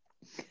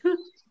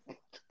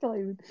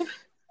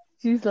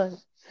 she's like,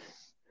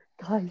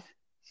 guys,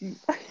 she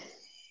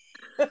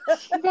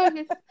rang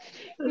us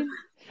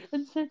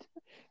and said,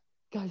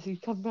 guys, you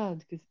come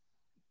round because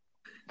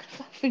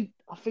I think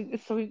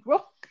there's something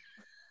wrong.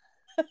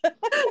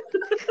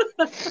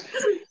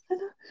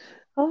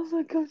 Oh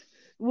my god,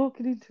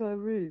 walking into her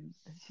room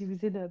and she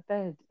was in her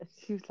bed and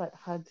she was like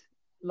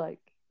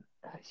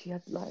she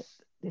had like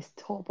this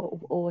top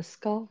or a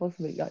scarf or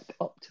something like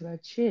up to her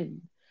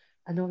chin,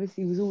 and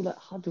obviously was all like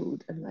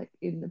huddled and like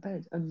in the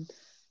bed, and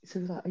so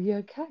was like, are you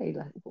okay,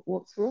 like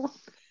what's wrong?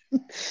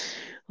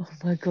 Oh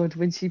my god,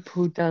 when she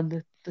pulled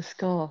down the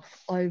scarf,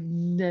 I've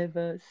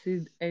never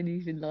seen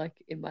anything like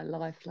it in my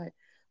life. Like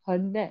her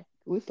neck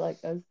was like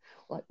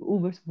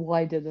almost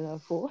wider than her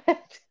forehead.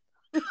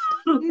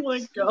 Oh my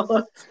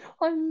god!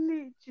 I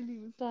literally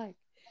was like,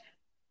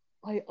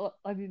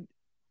 I mean,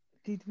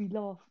 did we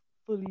laugh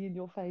fully in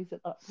your face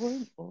at that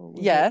point, or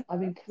was it? I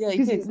mean, yeah,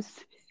 because it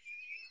was.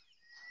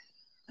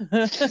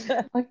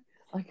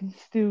 I can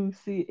still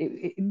see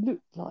it. It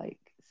looked like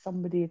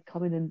somebody had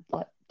come in and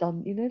like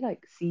done,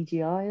 like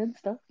CGI and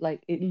stuff.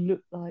 Like it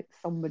looked like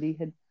somebody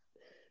had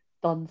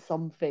done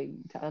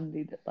something to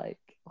Andy that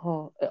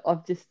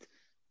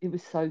it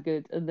was so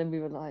good. And then we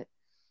were like,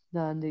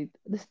 no, Andy,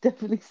 there's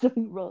definitely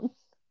something wrong.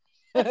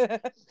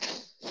 That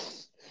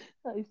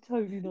is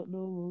totally not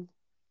normal.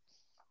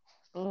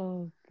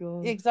 Oh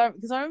god. Yeah,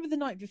 because I remember the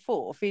night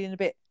before feeling a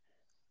bit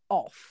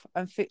off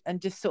and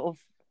just sort of,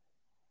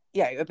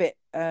 a bit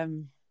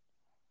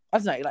I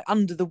don't know, like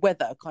under the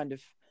weather kind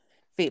of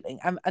feeling,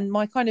 and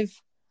my kind of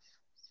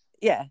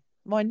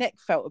my neck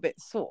felt a bit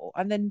sore,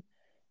 and then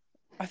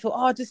I thought,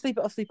 I'll just sleep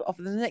it off,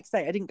 and then the next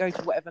day I didn't go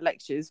to whatever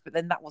lectures, but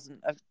then that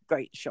wasn't a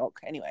great shock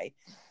anyway.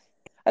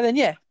 And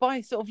then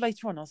by sort of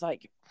later on I was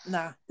like,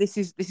 nah, this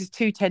is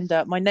too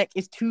tender, my neck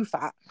is too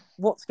fat,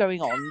 what's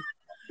going on?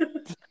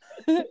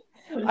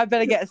 I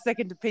better get a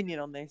second opinion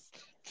on this.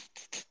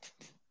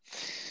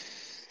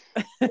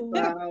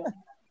 Wow.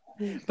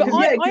 But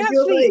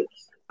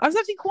I was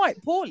actually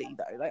quite poorly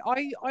though. Like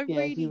I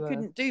really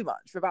couldn't do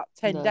much for about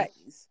 10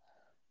 days.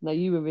 No,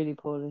 you were really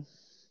poorly.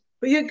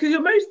 But because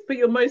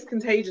you're most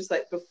contagious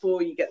like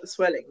before you get the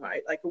swelling,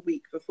 right? Like a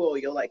week before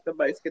you're like the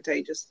most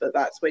contagious, but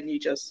that's when you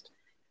just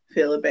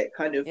feel a bit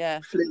kind of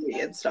flu-y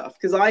and stuff.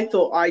 Because I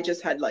thought I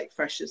just had like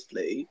freshers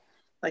flu,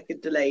 like a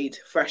delayed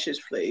freshers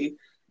flu.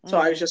 So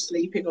I was just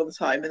sleeping all the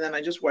time, and then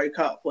I just woke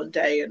up one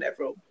day and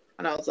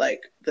I was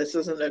like, this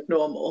doesn't look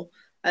normal.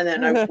 And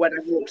then when I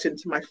walked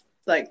into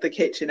the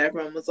kitchen,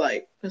 everyone was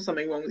like, there's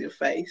something wrong with your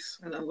face.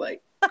 And I was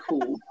like,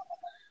 cool.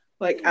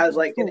 Like as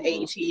like an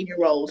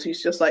 18-year-old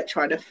who's just like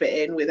trying to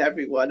fit in with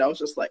everyone, I was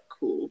just like,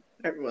 cool.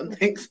 Everyone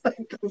thinks like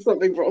there's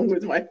something wrong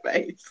with my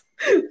face.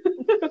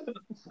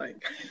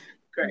 Like,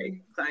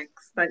 great,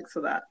 thanks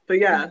for that.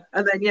 But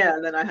and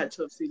then I had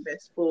to obviously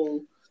miss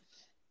ball.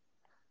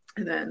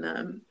 And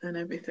then and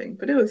everything,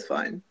 but it was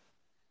fine.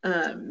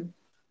 I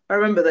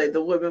remember though, the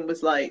woman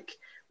was like,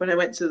 when I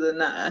went to the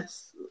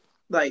nurse,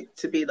 like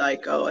to be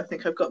like, oh, I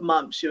think I've got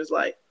mumps. She was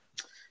like,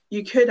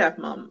 you could have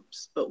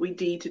mumps, but we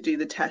need to do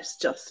the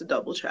test just to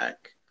double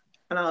check.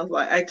 And I was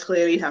like, I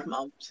clearly have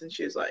mumps. And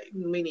she was like,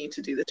 we need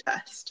to do the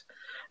test.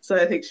 So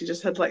I think she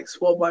just had to like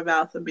swab my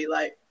mouth and be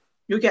like,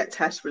 you'll get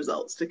test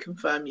results to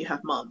confirm you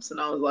have mumps. And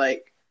I was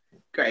like,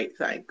 great,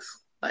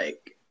 thanks.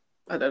 Like,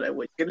 I don't know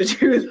what you're going to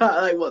do with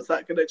that. Like, what's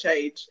that going to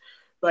change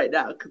right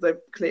now? Because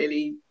I've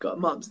clearly got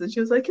mumps. And she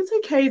was like, it's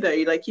okay,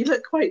 though. Like, you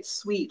look quite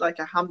sweet, like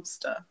a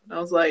hamster. And I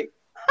was like...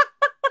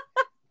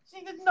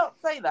 She did not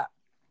say that.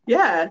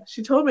 Yeah,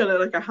 she told me I look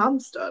like a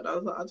hamster. And I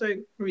was like, I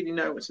don't really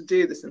know what to do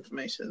with this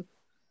information.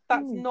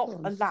 That's not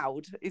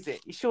allowed, is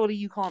it? Surely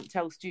you can't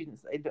tell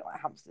students that they look like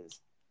hamsters.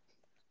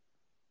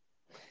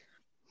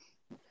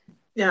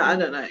 Yeah, I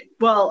don't know.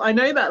 Well, I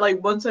know that,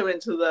 like, once I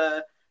went to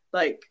the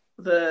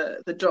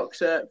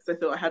doctor because I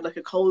thought I had like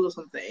a cold or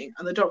something,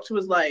 and the doctor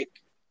was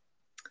like,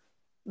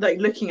 like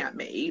looking at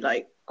me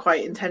like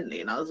quite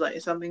intently, and I was like,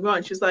 "Is something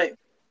wrong?" She was like,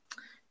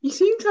 "You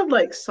seem to have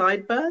like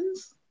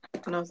sideburns,"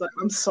 and I was like,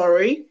 "I'm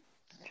sorry,"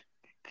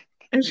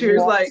 and she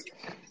was What? like,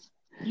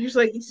 "You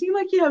seem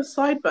like you have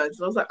sideburns,"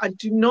 and I was like, "I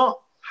do not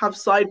have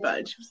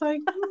sideburns." She was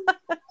like,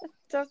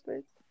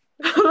 Jasmine.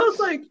 and I was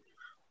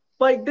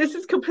like this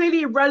is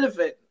completely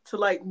irrelevant to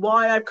like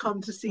why I've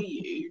come to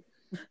see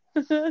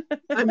you.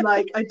 I'm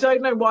like, I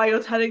don't know why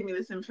you're telling me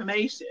this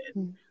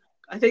information.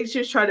 I think she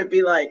was trying to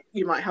be like,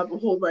 you might have a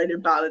hormone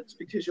imbalance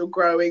because you're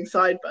growing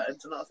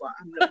sideburns, and I was like,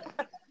 I'm not.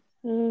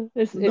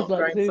 It's I'm not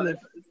like growing Clueless.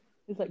 sideburns.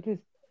 It's like Clueless.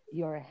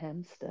 You're a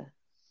hamster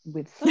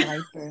with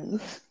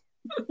sideburns.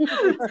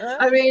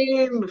 I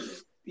mean,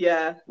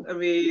 yeah. I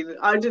mean,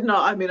 I did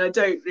not. I mean, I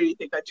don't really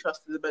think I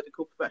trusted the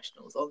medical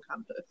professionals on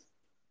campus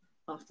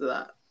after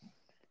that.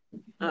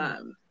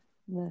 No.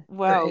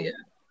 Well, yeah.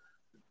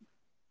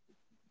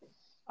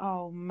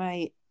 oh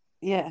mate,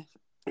 yeah.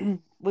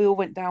 We all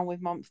went down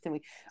with mumps, didn't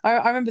we?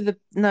 I remember the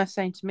nurse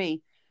saying to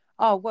me,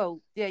 "Oh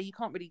well, yeah, you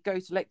can't really go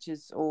to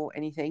lectures or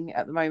anything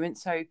at the moment,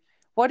 so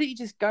why don't you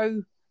just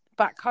go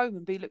back home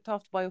and be looked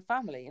after by your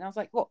family?" And I was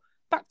like, "What?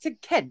 Back to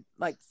Kent,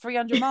 like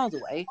 300 miles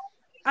away?"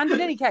 And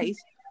in any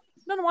case,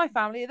 none of my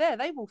family are there.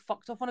 They've all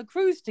fucked off on a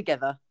cruise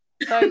together,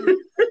 so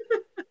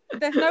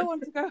there's no one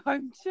to go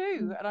home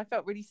to. And I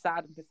felt really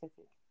sad and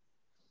pathetic.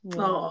 Yeah.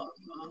 Oh,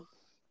 well,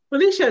 at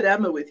least you had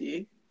Emma with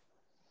you.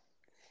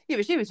 Yeah,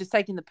 but she was just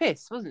taking the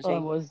piss, wasn't she? I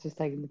was just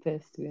taking the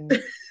piss, to be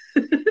honest.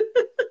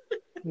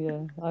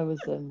 Yeah, I was.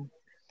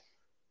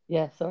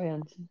 Yeah, sorry,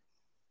 Auntie.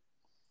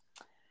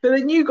 But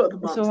then you got the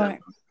It's mumps, all Emma.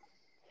 right.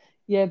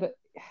 Yeah, but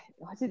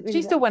I didn't really.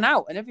 She still went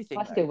out and everything.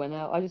 I still went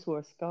out. I just wore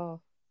a scarf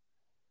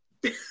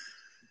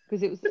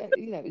because it was,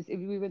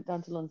 we went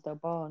down to Lonsdale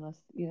Bar, and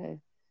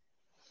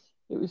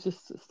it was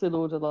just still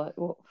order like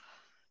what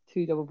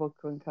 2 double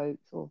vodka and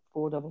cokes or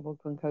 4 double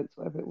vodka and cokes,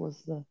 whatever it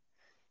was, the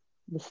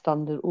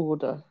standard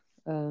order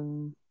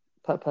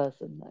per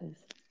person, that is.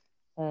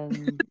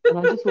 And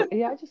I just wore,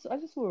 I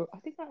just wore. I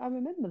think I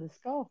remember the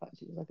scarf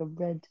actually. It was like a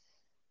red,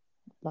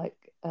 like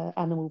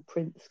animal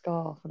print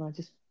scarf, and I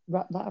just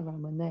wrapped that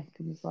around my neck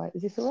and was like,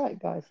 "Is this all right,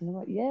 guys?" And they're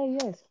like, "Yeah,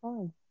 it's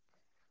fine."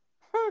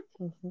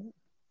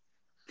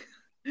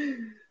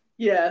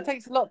 Yeah. It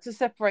takes a lot to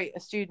separate a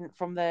student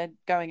from their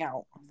going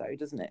out, though,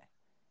 doesn't it?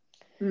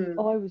 I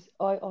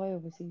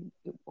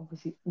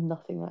obviously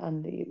nothing like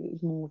Andy. It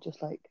was more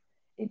just like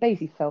it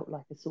basically felt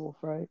like a sore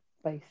throat,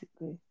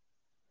 basically.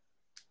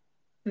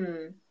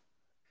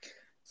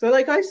 So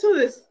like I saw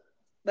this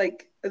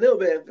like a little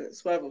bit of a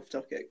swerve off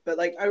topic, but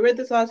like I read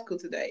this article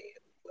today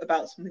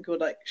about something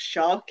called like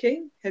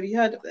sharking. Have you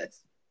heard of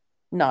this?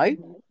 No.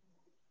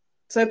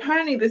 So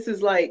apparently this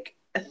is like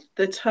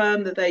the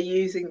term that they're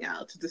using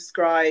now to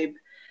describe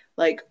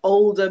like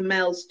older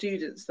male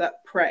students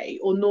that prey,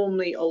 or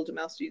normally older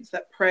male students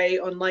that prey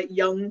on like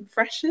young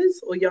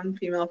freshers or young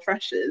female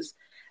freshers,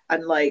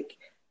 and like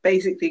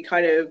basically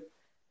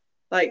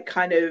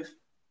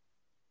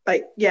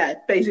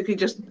basically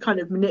just kind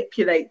of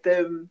manipulate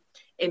them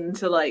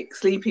into like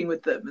sleeping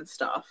with them and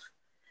stuff.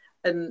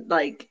 And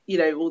like,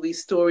 all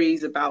these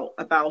stories about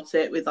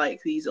it with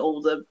like these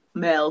older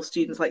male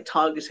students like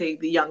targeting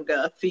the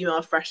younger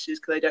female freshers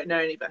because they don't know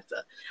any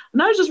better.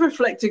 And I was just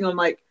reflecting on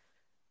like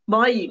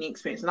my uni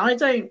experience, and I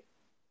don't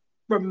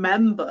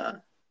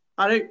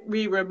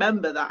really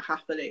remember that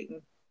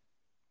happening.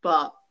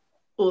 But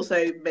also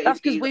maybe That's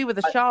because we were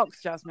the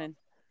sharks, Jasmine.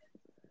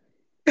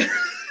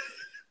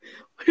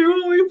 Who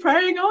were we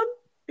preying on?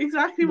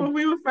 Exactly when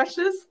we were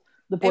freshers?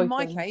 In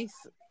my case,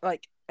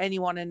 like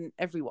anyone and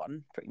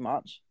everyone, pretty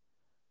much.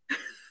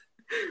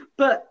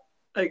 But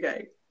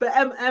okay. But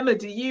Emma,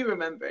 do you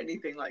remember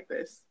anything like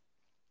this?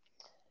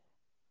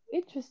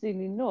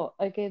 Interestingly, not.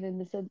 Again, in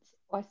the sense,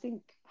 I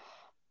think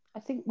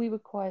we were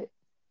quite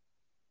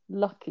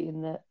lucky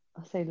in that.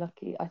 I say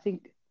lucky. I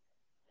think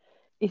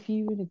if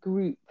you were in a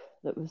group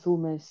that was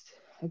almost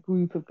a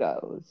group of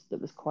girls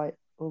that was quite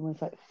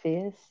almost like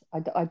fierce, I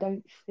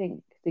don't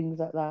think things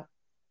like that.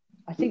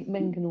 I think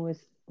men can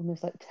always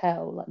almost like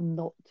tell like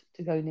not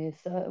to go near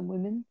certain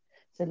women.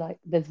 So like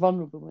there's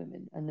vulnerable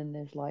women and then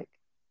there's like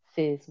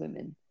fierce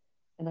women.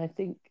 And I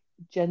think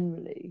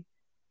generally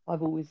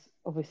I've always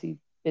obviously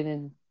been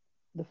in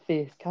the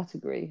fierce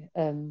category.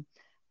 And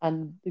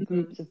the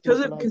groups of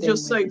people because you're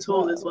so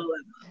tall as well,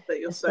 Emma, that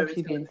you're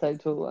especially so being so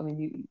tall. I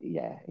mean,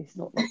 it's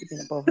not like you're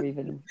going to bother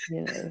even,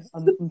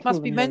 I'm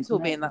must be mental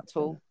being that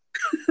tall.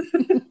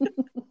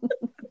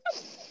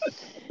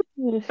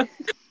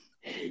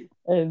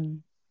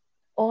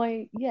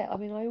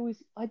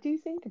 I do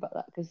think about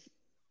that because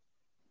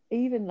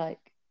even like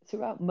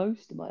throughout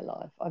most of my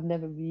life, I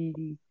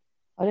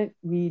don't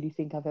really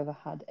think I've ever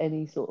had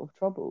any sort of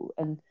trouble,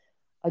 and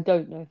I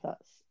don't know if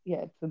that's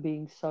for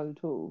being so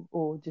tall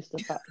or just the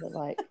fact that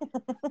like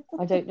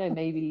I don't know,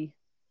 maybe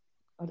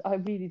I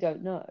really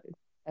don't know.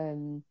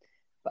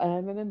 But I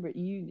remember at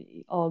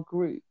uni, our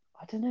group,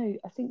 I don't know,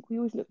 I think we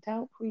always looked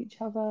out for each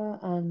other,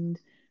 and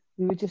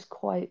we were just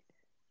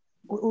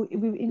we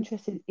were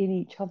interested in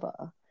each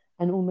other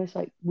and almost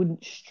like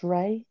wouldn't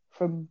stray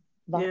from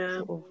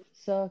that sort of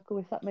circle,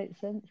 if that makes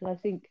sense. And I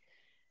think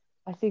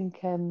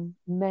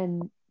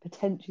men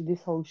potentially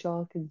this whole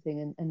sharking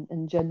thing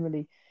and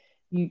generally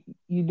you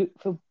look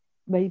for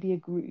maybe a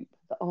group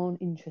that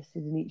aren't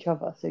interested in each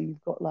other. So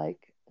you've got like,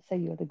 say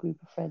you had a group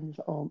of friends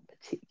that aren't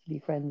particularly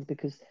friends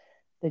because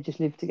they just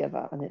live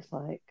together and it's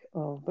like,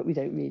 oh, but we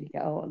don't really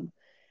get on.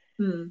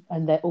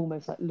 And they're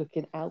almost like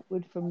looking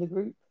outward from the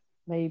group.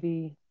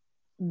 Maybe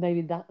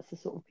that's the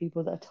sort of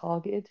people that are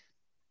targeted.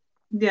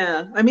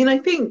 Yeah, I mean, I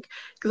think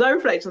because I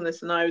reflect on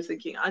this and I was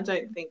thinking, I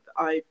don't think that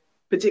I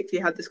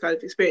particularly had this kind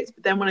of experience.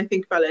 But then when I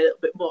think about it a little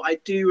bit more, I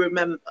do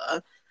remember.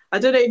 I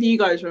don't know if you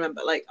guys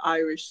remember, like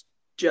Irish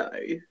Joe.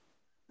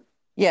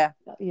 Yeah,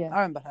 I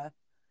remember her.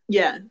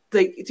 Yeah,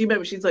 like, do you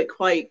remember? She's like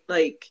quite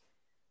like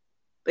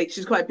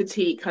she's quite a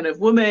petite kind of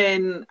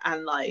woman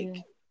and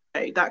like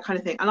that kind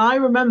of thing. And I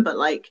remember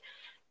like,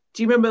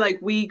 do you remember like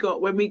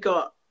when we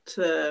got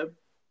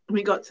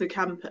to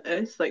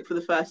campus, like for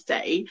the first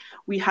day,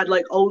 we had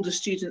like older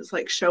students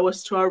like show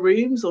us to our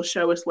rooms or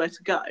show us where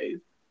to go.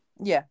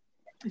 Yeah.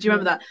 Do you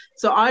remember that?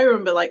 So I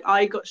remember like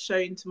I got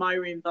shown to my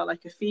room by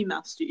like a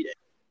female student,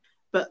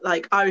 but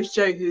like Irish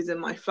Joe, who's in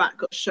my flat,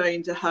 got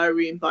shown to her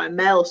room by a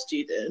male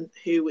student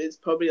who was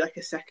probably like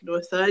a second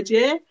or third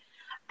year.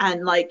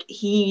 And like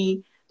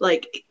he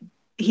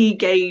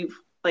gave,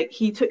 like,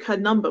 he took her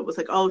number, was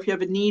like, oh, if you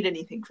ever need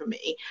anything from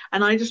me.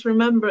 And I just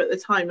remember at the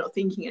time not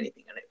thinking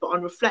anything on it, but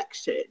on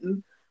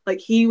reflection, like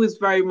he was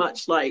very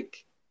much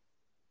like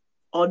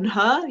on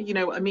her, you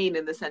know what I mean,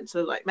 in the sense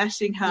of like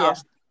messaging her,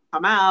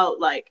 come out,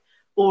 like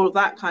all of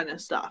that kind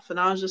of stuff. And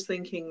I was just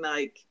thinking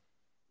like,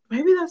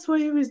 maybe that's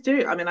what he was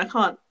doing. I mean, I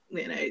can't,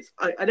 you know,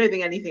 I don't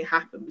think anything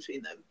happened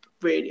between them,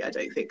 really. I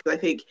don't think. I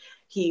think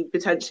he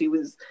potentially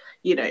was,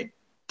 you know,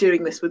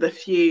 doing this with a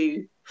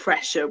few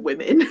fresher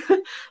women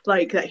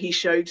like that he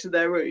showed to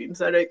their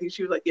rooms. I don't think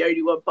she was like the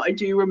only one, but I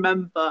do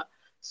remember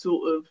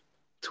sort of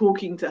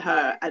talking to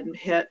her and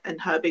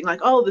her being like,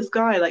 oh, this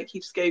guy, like he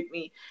just gave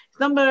me his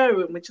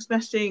number and we're just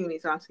messaging and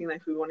he's asking like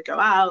if we want to go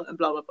out and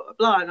blah blah blah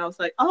blah. And I was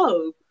like,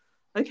 oh,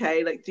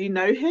 okay, like, do you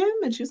know him?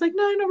 And she was like,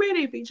 no, not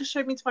really, but he just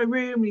showed me to my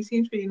room and he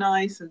seems really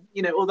nice and,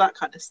 you know, all that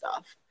kind of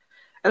stuff.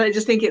 And I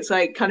just think it's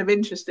like kind of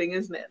interesting,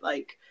 isn't it?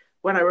 Like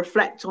when I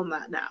reflect on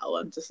that now,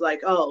 I'm just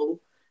like,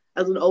 oh,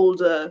 as an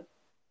older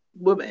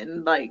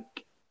woman,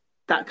 like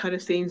that kind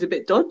of seems a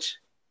bit dodge.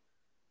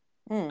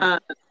 Yeah.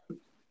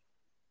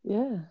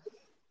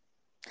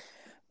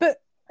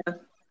 But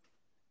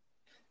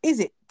is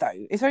it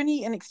though? It's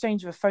only an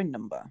exchange of a phone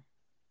number.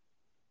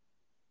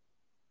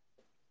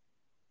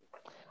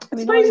 I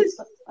mean,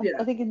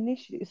 I think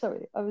initially,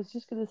 sorry, I was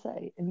just going to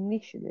say,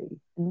 initially,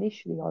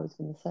 I was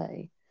going to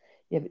say,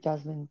 yeah, but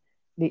Jasmine,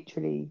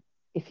 literally,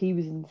 if he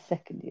was in the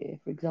second year,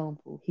 for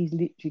example, he's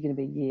literally going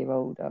to be a year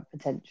older,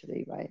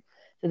 potentially, right?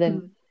 So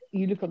then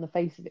you look on the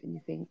face of it and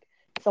you think,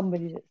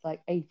 somebody that's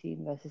like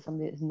 18 versus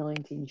somebody that's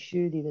 19,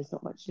 surely there's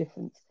not much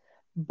difference.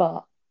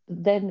 But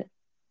then,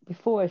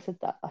 before I said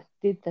that, I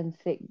did then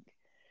think,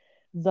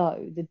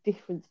 though the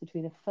difference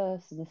between a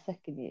first and a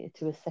second year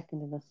to a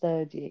second and a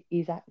third year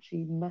is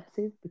actually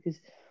massive, because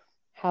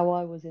how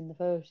I was in the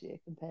first year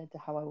compared to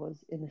how I was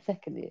in the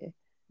second year,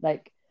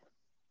 like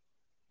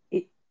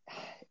it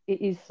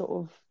is sort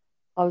of,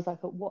 I was like,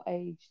 at what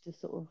age does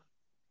sort of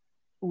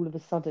all of a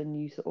sudden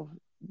you sort of,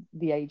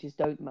 the ages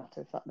don't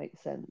matter, if that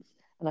makes sense.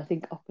 And I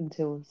think up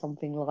until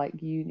something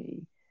like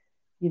uni,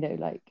 you know,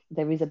 like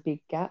there is a big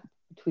gap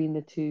between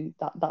the two,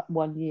 that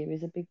 1 year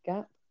is a big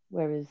gap.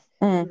 Whereas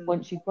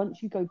once you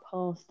go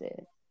past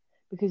it,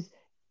 because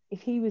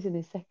if he was in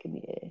his second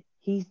year,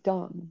 he's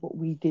done what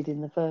we did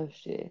in the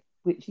first year,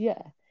 which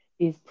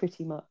is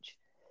pretty much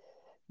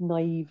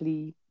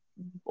naively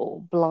or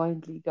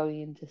blindly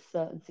going into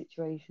certain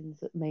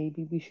situations that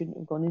maybe we shouldn't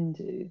have gone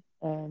into,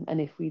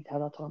 and if we'd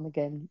had our time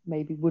again,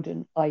 maybe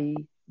wouldn't,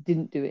 i.e.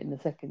 didn't do it in the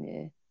second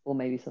year, or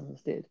maybe some of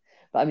us did.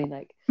 But I mean,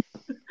 like,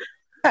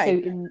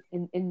 so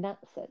in that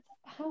sense,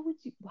 how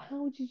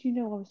did you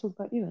know I was talking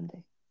about you,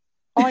 Andy?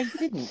 I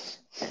didn't.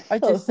 I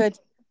just said,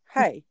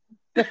 hey.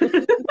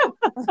 It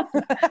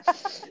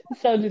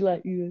sounded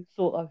like you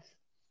thought I was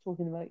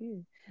talking about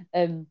you.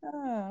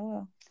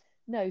 Well.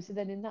 No, so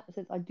then in that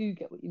sense, I do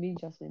get what you mean,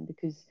 Jasmine,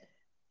 because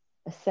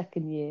a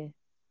second year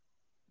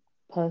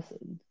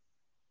person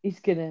is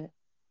gonna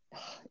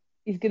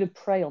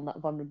prey on that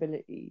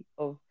vulnerability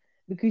of,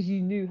 because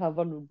you knew how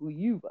vulnerable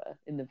you were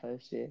in the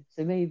first year.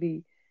 So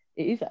maybe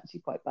it is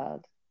actually quite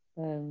bad.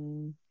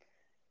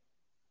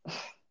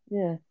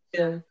 Yeah.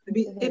 So, I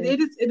mean,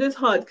 it is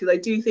hard, because I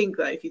do think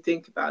that if you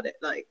think about it,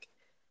 like,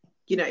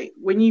 you know,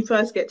 when you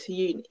first get to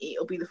uni,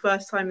 it'll be the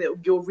first time that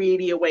you're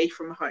really away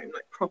from home,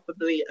 like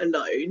properly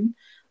alone.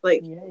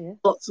 Like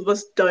lots of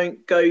us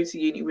don't go to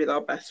uni with our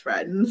best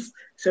friends,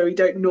 so we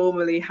don't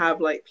normally have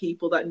like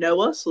people that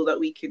know us or that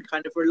we can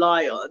kind of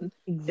rely on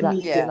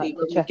immediately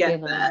when we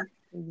get there.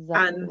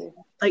 And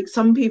like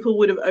some people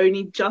would have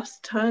only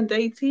just turned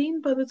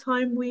 18 by the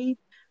time we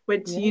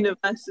went to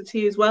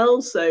university as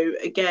well. So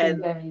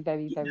again, very,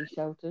 very, very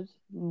sheltered.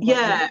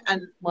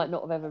 And might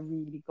not have ever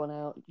really gone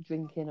out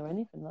drinking or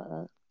anything like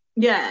that.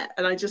 yeah,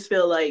 and I just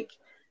feel like,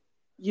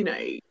 you know,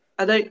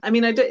 I don't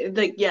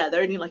like, yeah,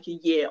 they're only like a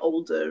year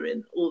older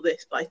in all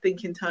this, but I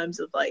think in terms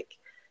of like,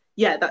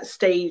 yeah, that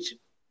stage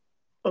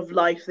of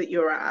life that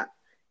you're at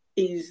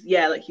is,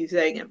 yeah, like you're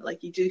saying,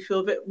 like you do feel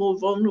a bit more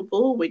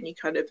vulnerable when you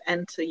kind of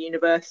enter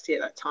university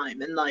at that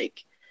time. And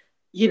like,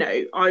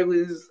 I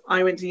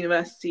went to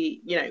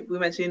university, we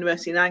went to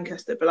university in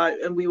Lancaster,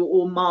 and we were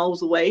all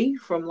miles away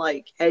from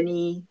like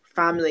any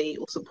family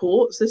or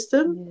support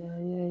system,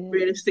 Yeah.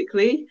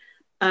 realistically.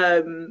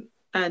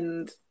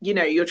 And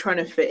you're trying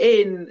to fit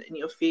in and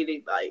you're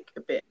feeling like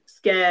a bit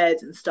scared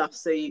and stuff.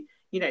 So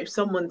if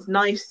someone's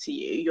nice to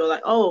you, you're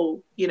like,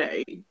 oh,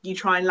 you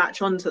try and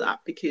latch onto that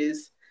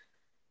because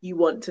you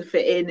want to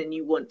fit in and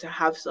you want to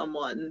have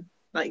someone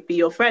like be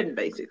your friend,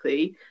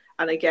 basically.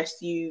 And I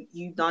guess you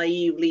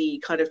naively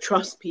kind of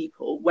trust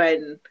people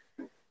when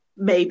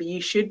maybe you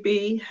should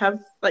be a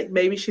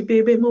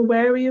bit more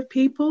wary of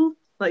people,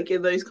 like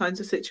in those kinds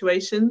of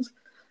situations.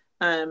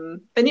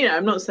 And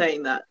I'm not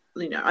saying that,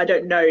 I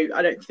don't know,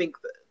 I don't think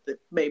that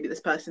maybe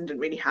this person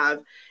didn't really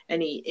have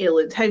any ill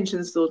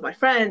intentions towards my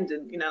friend,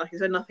 and like I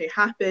said, nothing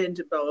happened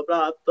and blah blah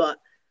blah. But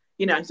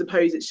I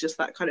suppose it's just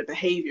that kind of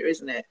behavior,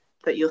 isn't it,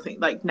 that you'll think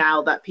like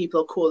now that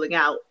people are calling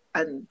out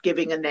and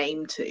giving a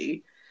name to,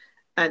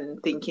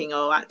 and thinking,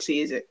 oh, actually,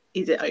 is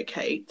it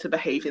okay to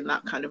behave in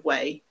that kind of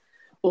way,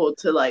 or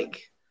to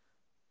like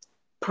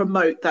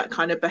promote that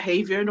kind of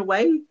behavior in a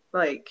way,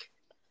 like.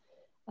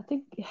 I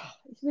think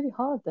it's really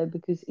hard though,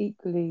 because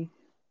equally,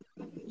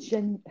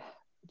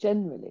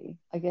 generally,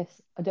 I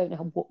guess I don't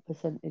know what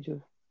percentage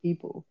of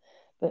people,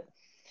 but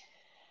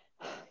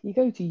you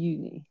go to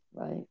uni,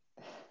 right?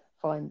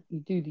 Fine, you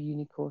do the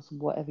uni course,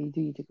 whatever, you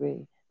do your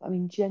degree. I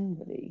mean,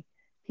 generally,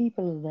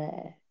 people are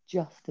there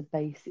just to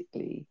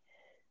basically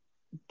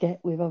get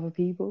with other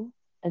people,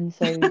 and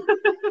so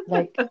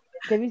like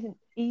there isn't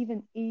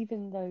even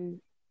though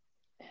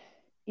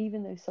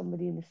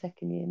somebody in the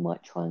second year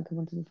might try and come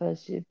onto the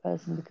first year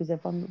person because they're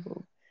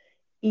vulnerable,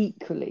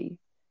 equally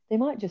they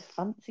might just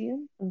fancy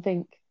them and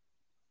think,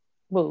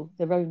 well,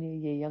 they're only a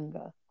year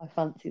younger, I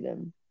fancy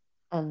them,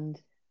 and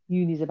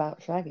uni's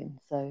about shagging,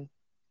 so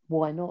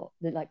why not?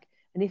 They're like,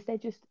 and if they're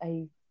just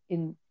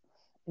in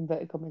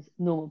inverted commas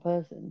normal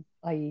person,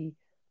 i.e.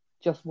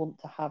 just want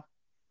to have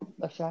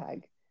a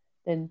shag,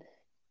 then,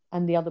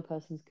 and the other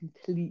person's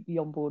completely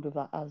on board with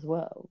that as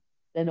well,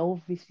 then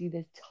obviously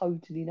there's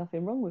totally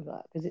nothing wrong with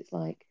that, because it's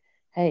like,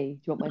 hey, do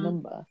you want my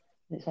number?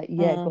 And it's like,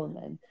 yeah, go on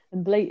then.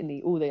 And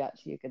blatantly, all they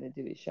actually are going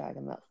to do is shag,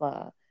 and that's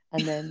that.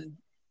 And then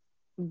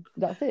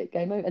that's it,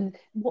 game over. And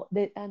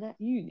at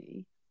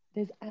uni,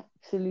 there's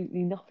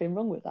absolutely nothing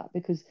wrong with that,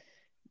 because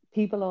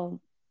people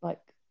aren't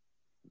like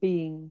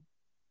being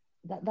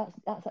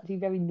that's actually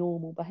very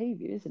normal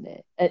behavior, isn't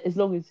it? As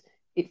long as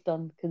it's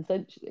done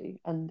consensually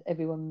and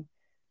everyone,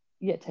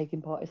 yeah,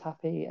 taking part is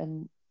happy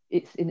and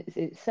it's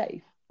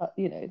safe.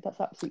 That's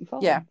absolutely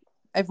fine. Yeah,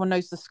 everyone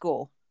knows the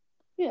score.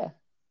 Yeah,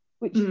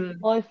 which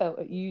I felt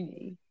at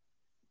uni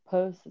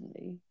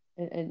personally,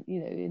 and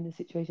in the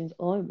situations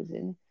I was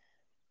in,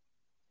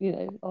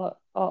 I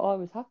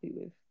was happy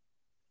with.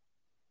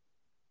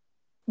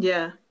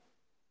 Yeah.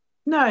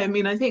 No, I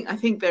mean, I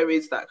think there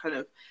is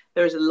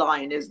there is a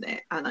line, isn't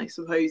it? And I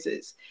suppose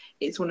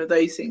it's one of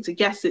those things. I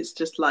guess it's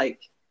just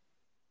like,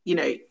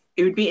 it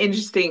would be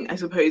interesting, I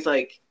suppose,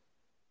 like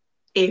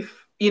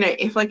if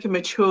like a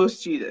mature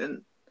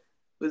student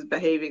was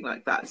behaving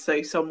like that.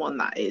 So someone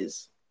that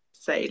is,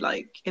 say,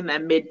 like in their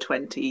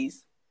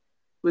mid-20s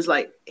was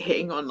like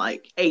hitting on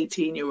like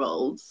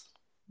 18-year-olds.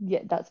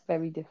 Yeah, that's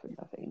very different,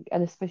 I think.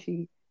 And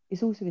especially,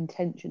 it's also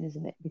intention,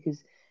 isn't it?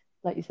 Because,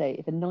 like you say,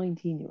 if a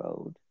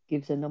 19-year-old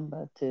gives a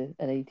number to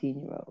an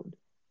 18-year-old,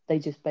 they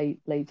just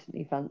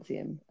blatantly fancy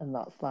him, and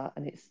that's that.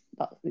 And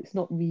it's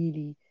not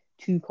really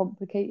too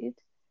complicated.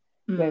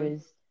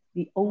 Whereas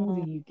the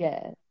older you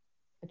get,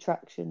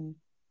 attraction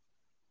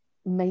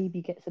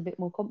maybe gets a bit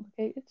more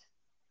complicated,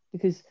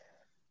 because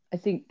I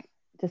think,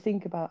 to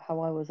think about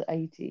how I was at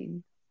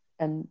 18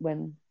 and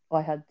when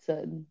I had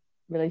certain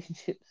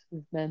relationships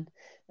with men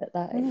at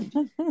that age,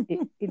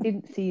 it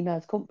didn't seem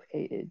as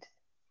complicated,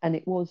 and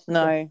it was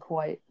just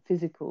quite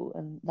physical,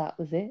 and that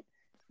was it.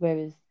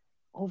 Whereas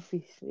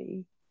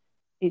obviously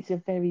it's a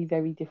very,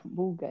 very different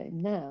ball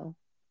game now,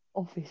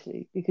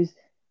 obviously, because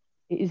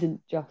it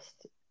isn't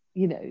just,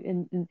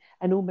 and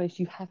almost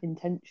you have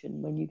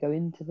intention when you go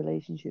into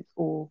relationships,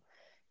 or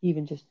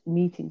even just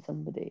meeting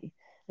somebody.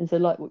 And so,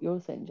 like what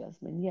you're saying,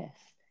 Jasmine, yes,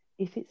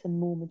 if it's a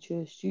more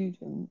mature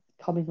student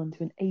coming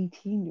onto an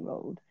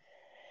 18-year-old,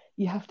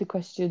 you have to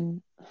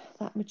question,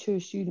 that mature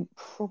student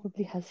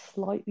probably has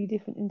slightly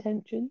different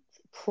intentions,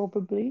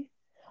 probably,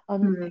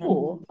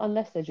 or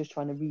unless they're just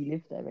trying to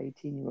relive their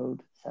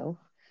 18-year-old self.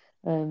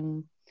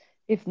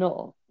 If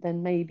not,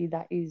 then maybe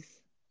that is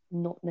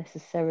not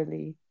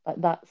necessarily,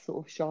 like, that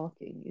sort of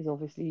sharking is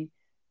obviously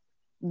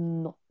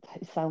not,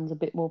 it sounds a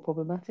bit more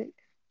problematic.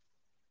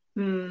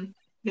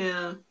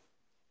 Yeah.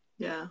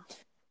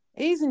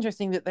 It is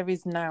interesting that there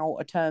is now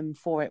a term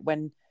for it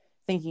when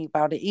thinking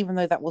about it, even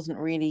though that wasn't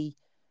really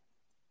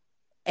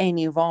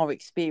any of our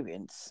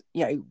experience,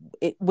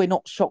 we're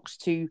not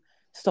shocked to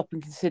stop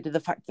and consider the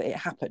fact that it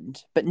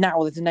happened. But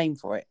now there's a name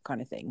for it,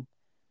 kind of thing.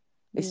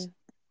 It's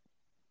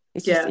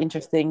just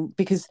interesting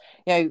because,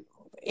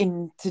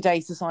 in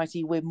today's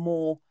society, we're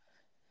more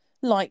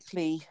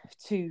likely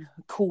to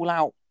call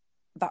out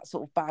that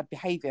sort of bad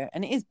behaviour,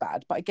 and it is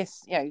bad. But I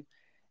guess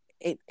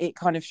it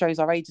kind of shows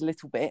our age a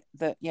little bit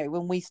that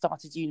when we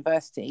started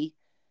university,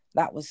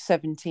 that was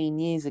 17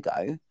 years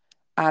ago,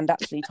 and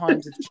actually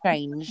times have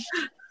changed.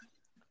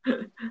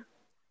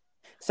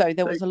 So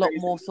there was a lot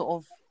more sort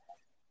of,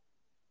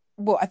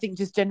 well, I think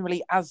just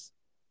generally as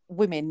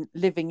women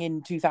living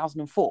in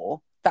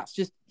 2004, that's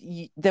just,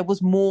 there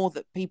was more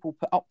that people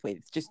put up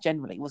with, just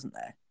generally, wasn't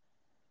there?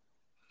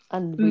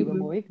 And we were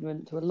more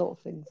ignorant to a lot of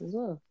things as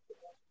well.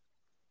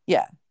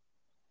 Yeah.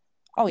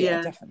 Oh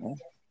yeah, definitely.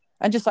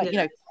 And just like,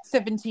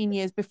 17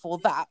 years before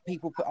that,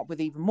 people put up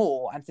with even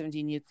more, and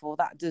 17 years before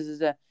that,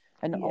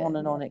 and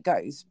on it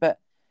goes. But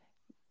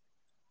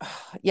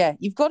yeah,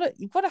 you've got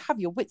to have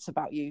your wits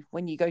about you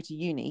when you go to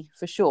uni,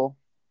 for sure.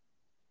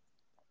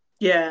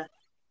 Yeah.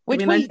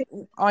 Which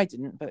I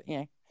didn't, but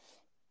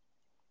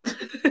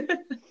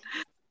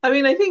I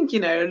mean, I think,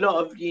 a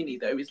lot of uni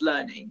though is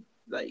learning.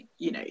 Like,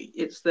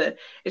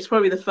 it's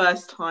probably the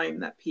first time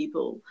that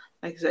people,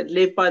 like I said,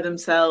 live by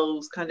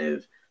themselves, kind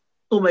of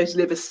almost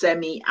live a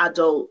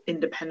semi-adult,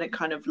 independent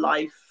kind of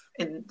life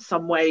in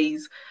some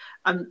ways.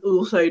 And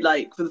also,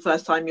 like, for the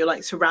first time, you're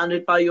like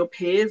surrounded by your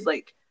peers,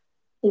 like,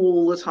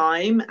 all the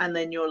time. And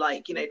then you're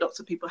like,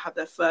 lots of people have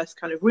their first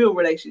kind of real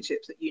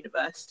relationships at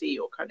university,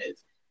 or kind of,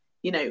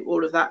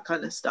 all of that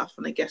kind of stuff.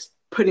 And I guess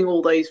putting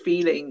all those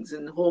feelings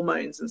and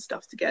hormones and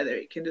stuff together,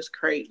 it can just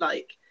create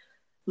like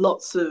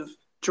lots of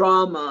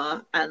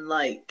drama and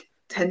like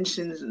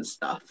tensions and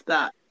stuff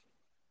that,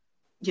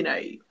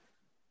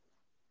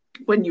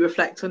 when you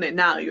reflect on it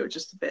now, you're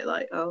just a bit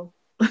like, oh,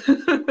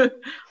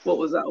 what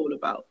was that all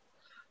about?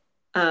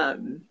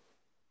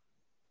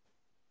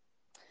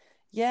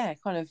 Yeah,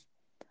 kind of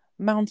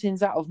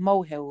mountains out of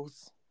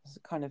molehills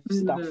kind of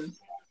stuff.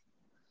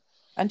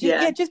 And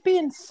just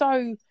being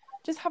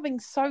just having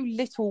so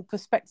little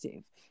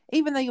perspective,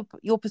 even though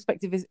your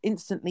perspective is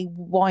instantly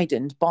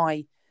widened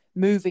by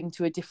moving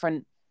to a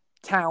different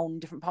town,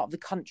 different part of the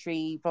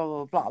country, blah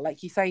blah blah.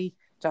 Like you say,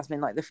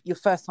 Jasmine, like your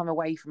first time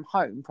away from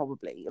home,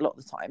 probably a lot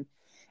of the time,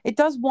 it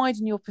does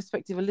widen your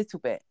perspective a little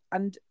bit.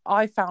 And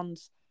I found,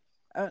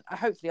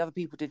 hopefully other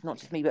people did, not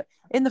just me, but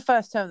in the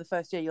first term, the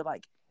first year, you're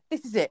like,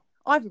 this is it,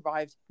 I've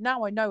arrived,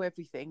 now I know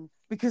everything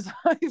because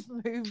I've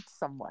moved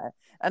somewhere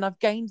and I've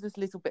gained this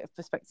little bit of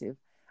perspective,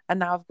 and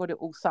now I've got it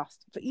all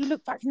sussed. But you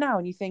look back now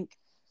and you think,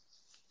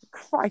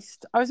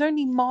 Christ, I was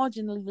only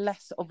marginally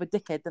less of a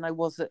dickhead than I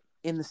was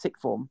in the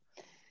sixth form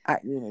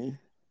at uni.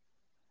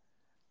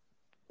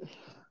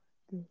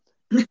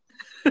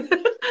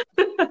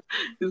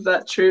 Is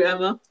that true,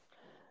 Emma?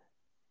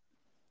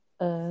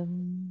 I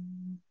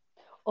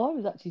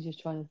was actually just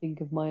trying to think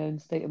of my own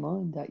state of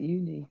mind at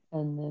uni,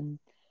 and then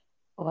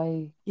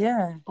I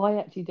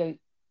actually don't.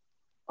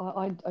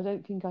 I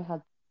don't think I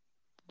had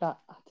that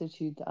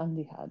attitude that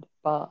Andy had,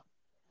 but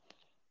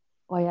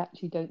I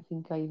actually don't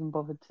think I even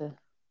bothered to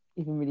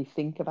even really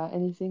think about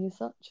anything as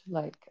such.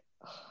 Like,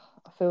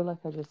 I feel like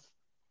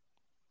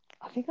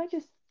I think I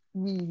just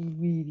really,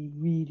 really,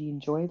 really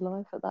enjoyed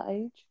life at that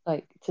age,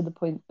 like to the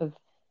point of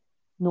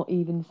not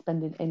even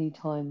spending any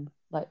time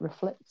like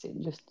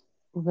reflecting, just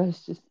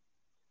almost just,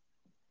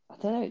 I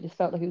don't know, it just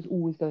felt like it was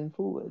always going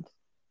forward.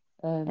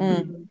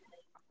 I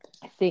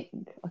think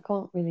I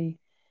can't really,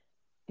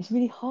 it's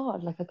really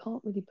hard, like I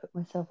can't really put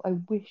myself,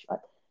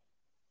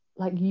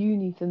 like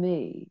uni for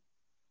me,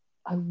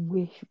 I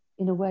wish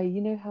in a way,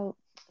 how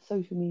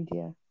social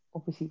media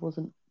obviously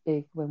wasn't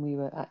big when we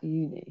were at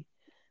uni.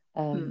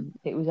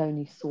 It was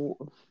only sort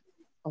of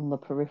on the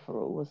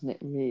peripheral, wasn't it,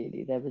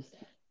 really? There was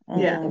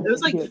it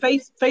was like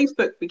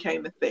Facebook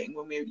became a thing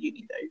when we were at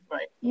uni though,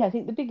 right? Yeah, I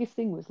think the biggest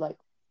thing was like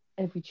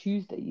every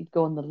Tuesday you'd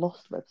go on the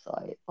Lost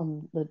website,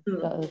 on the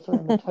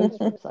on the Toast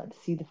website, to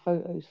see the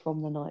photos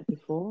from the night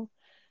before.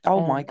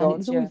 Oh my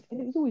god! And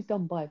it was always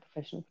done by a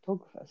professional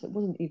photographer, so it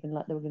wasn't even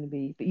like they were going to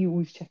be. But you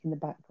always check in the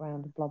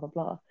background and blah blah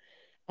blah.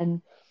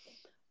 And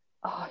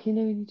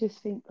you just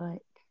think,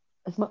 like,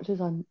 as much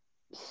as I'm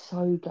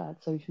so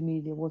glad social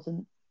media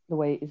wasn't the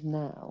way it is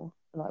now,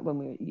 like when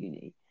we were at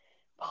uni,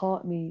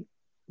 part of me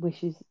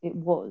wishes it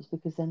was,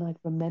 because then I'd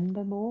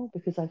remember more,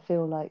 because I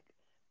feel like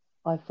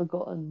I've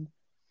forgotten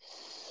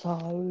so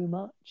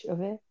much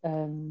of it,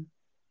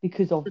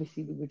 because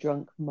obviously we were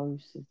drunk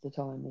most of the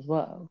time as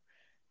well.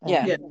 And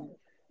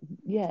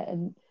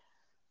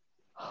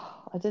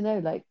I don't know,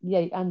 like,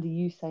 Andy,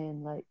 you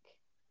saying like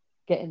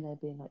getting there,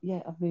 being like,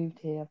 I've moved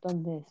here, I've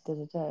done this, da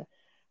da da.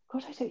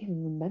 God, I don't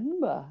even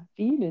remember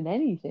feeling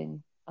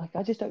anything. Like,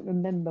 I just don't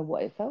remember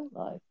what it felt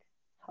like.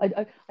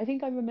 I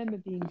think I remember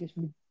being just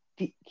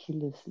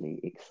ridiculously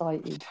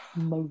excited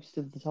most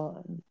of the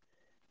time.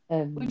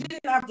 We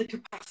didn't have the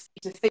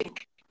capacity to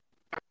think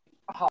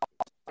hard,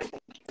 I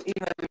think, even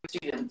though we were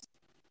students.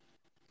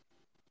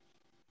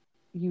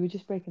 You were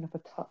just breaking up a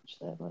touch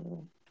there, by the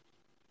way.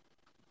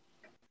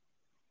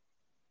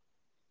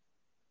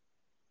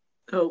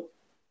 Oh,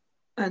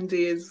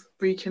 Andy is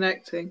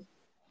reconnecting.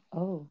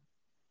 Oh,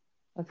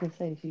 I was going to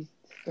say she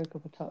broke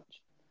up a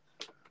touch.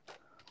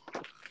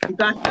 You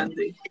back,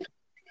 Andy?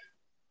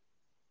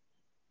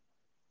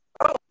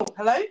 Oh,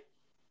 hello?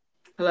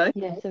 Hello?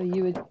 Yeah, so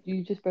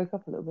you just broke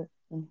up a little bit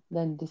and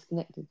then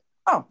disconnected.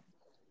 Oh.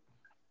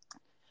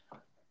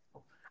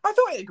 I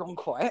thought it had gone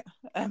quiet.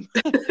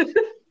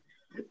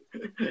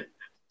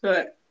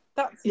 But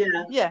That's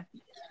yeah,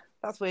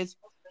 that's weird.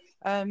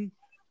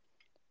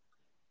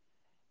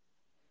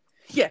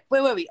 Yeah,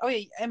 where were we? Oh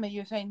yeah, Emma,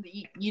 you were saying that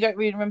you don't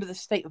really remember the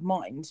state of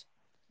mind,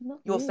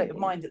 your state of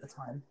mind at the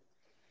time.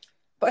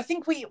 But I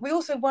think we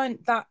also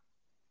weren't that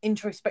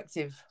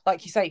introspective,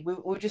 like you say. We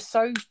were just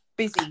so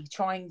busy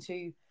trying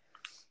to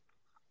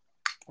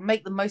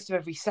make the most of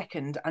every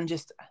second and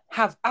just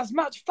have as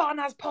much fun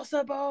as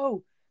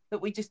possible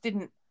that we just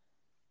didn't,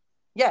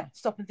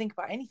 stop and think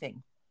about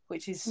anything.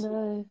 Which is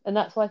no, and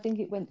that's why I think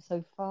it went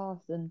so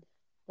fast. And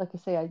like I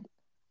say, I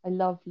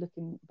love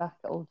looking back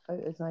at old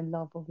photos, and I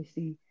love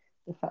obviously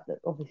the fact that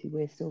obviously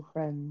we're still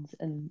friends,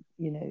 and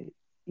you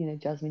know,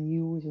 Jasmine,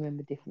 you always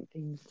remember different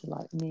things to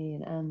like me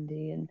and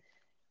Andy, and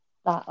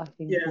that I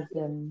think is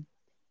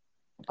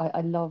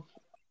I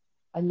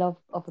love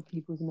other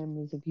people's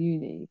memories of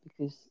uni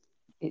because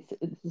it's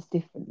just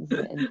different, isn't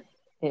it? And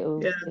it'll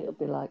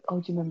be like,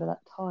 oh, do you remember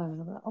that time?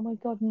 And I'm like, oh my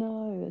god,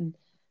 no. And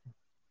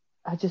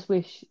I just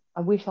wish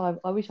I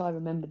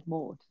remembered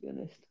more, to be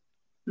honest.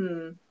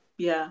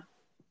 Yeah.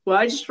 Well,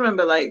 I just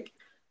remember like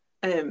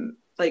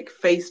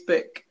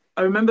Facebook.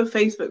 I remember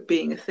Facebook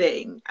being a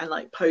thing, and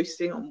like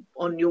posting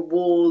on your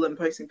wall and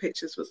posting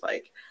pictures was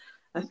like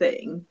a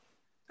thing.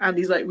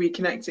 Andy's like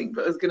reconnecting,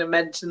 but I was going to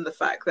mention the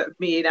fact that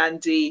me and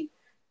Andy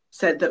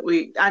said that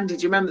Andy,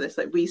 do you remember this?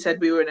 Like we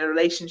said we were in a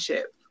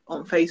relationship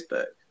on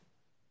Facebook.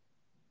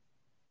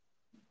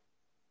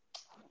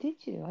 Did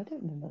you? I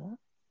don't remember that.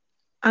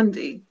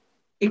 Andy,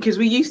 because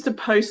we used to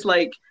post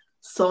like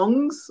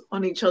songs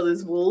on each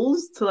other's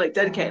walls to like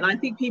dedicate, and I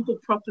think people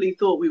properly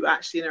thought we were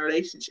actually in a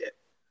relationship.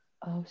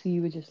 Oh, so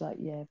you were just like,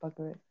 yeah,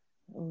 bugger it.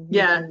 Oh,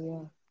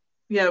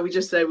 yeah. We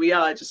just said we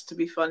are just to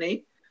be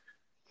funny.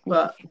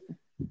 But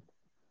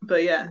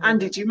yeah,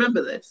 Andy, do you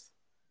remember this?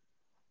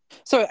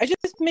 Sorry, I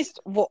just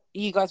missed what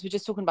you guys were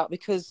just talking about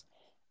because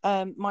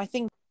my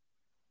thing.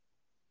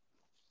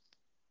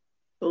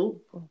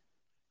 Oh,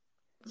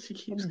 she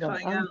keeps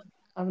cutting out.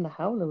 I'm having a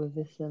howler with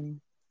this.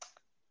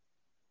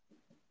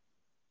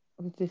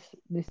 With this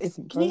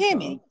different. Can you hear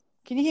me?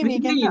 Can you hear me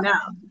again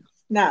now?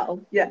 Now,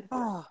 yeah.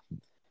 Oh.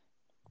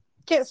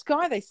 Get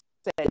Sky, they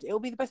said.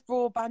 It'll be the best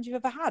broadband you've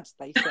ever had,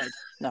 they said.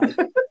 No.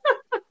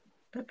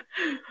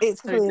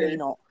 It's clearly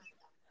not.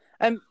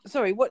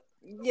 Sorry, what?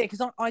 Yeah,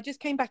 because I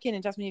just came back in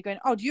and Jasmine, you're going,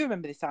 oh, do you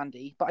remember this,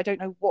 Andy? But I don't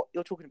know what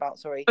you're talking about,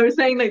 sorry. I was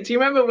saying, like, do you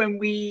remember when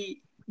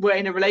we were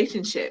in a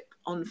relationship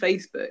on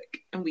Facebook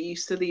and we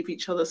used to leave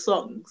each other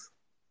songs?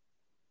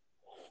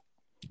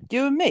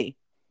 You and me?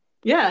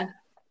 Yeah.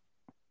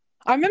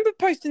 I remember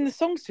posting the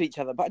songs to each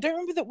other, but I don't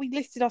remember that we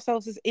listed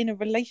ourselves as in a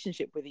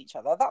relationship with each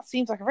other. That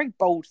seems like a very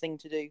bold thing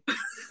to do.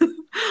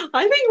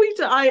 I think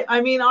I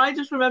mean, I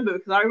just remember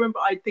because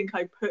I think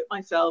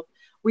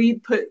we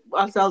put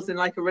ourselves in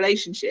like a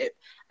relationship,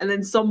 and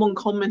then someone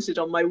commented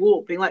on my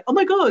wall being like, oh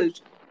my god,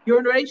 you're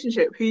in a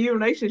relationship, who are you in a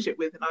relationship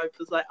with? And I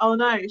was like, oh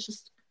no, it's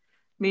just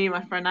me and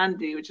my friend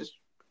Andy, we're just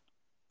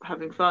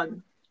having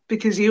fun.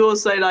 Because you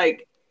also,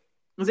 like,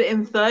 was it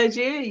in third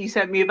year you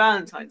sent me a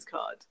Valentine's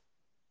card?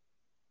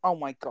 Oh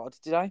my god,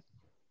 did I?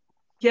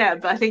 Yeah,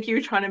 but I think you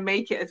were trying to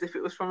make it as if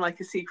it was from like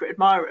a secret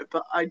admirer,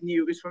 but I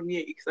knew it was from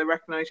you because I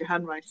recognised your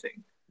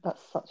handwriting. That's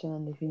such an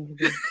Andy thing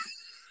to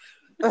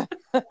do.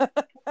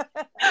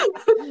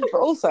 But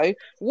also,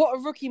 what a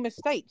rookie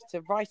mistake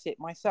to write it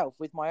myself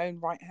with my own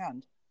right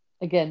hand.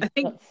 Again,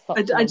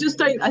 I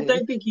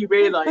don't think you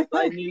realised that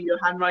I knew your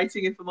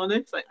handwriting. If I'm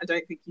honest, I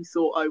don't think you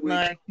thought I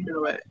would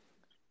know it.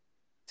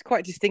 It's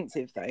quite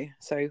distinctive though,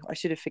 so I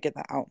should have figured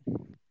that out.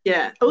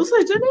 Yeah. Also,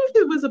 I don't know if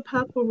there was a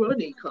Purple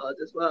Ronnie card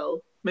as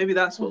well. Maybe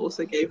that's what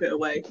also gave it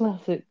away.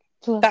 Classic.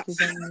 That's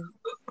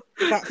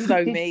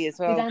so me as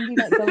well. Did Andy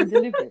like go and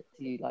deliver it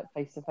to you, like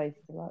face to face?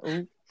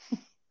 Like,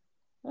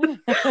 oh.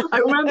 I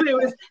remember it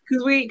was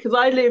because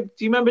I lived.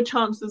 Do you remember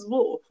Chancellor's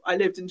Wharf? I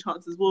lived in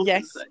Chancellor's Wharf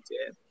in third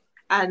year,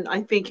 and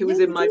I think it was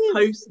in my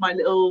post, my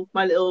little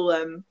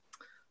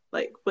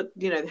like, what,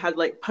 you know, they had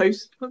like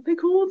post, what are they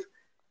called?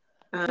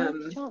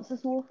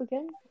 Chancellor's Wharf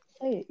again?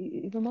 Say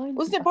it reminds me.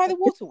 Wasn't it by the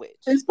Water Witch?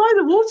 It was by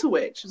the Water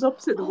Witch. It was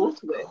opposite the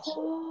Water Witch. Of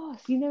course.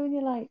 You know when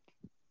you're like,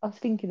 I was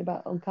thinking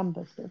about on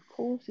campus, but of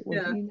course it was.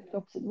 Yeah. You lived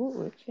opposite the Water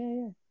Witch.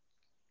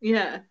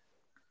 Yeah.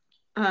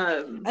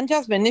 And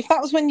Jasmine, if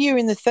that was when you were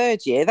in the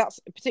third year, that's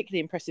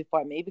particularly impressive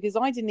by me because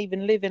I didn't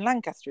even live in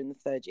Lancaster in the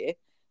third year.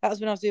 That was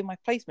when I was doing my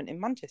placement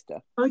in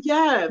Manchester. Oh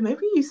yeah,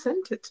 maybe you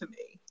sent it to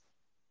me.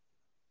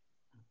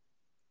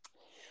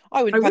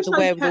 I wouldn't have had the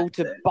wherewithal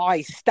to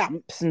buy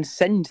stamps and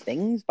send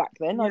things back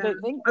then. Yeah. I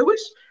don't think. I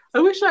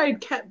wish I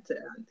had kept it,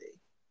 Andy.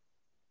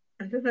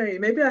 I don't know.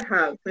 Maybe I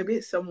have. Maybe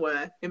it's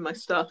somewhere in my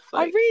stuff.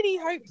 Like, I really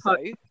hope so.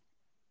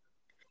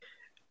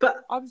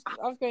 But I was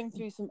going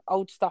through some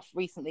old stuff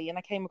recently, and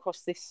I came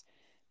across this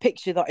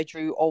picture that I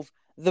drew of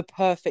the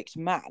perfect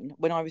man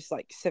when I was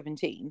like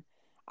 17,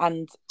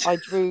 and I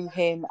drew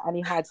him, and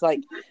he had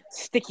like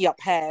sticky up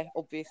hair,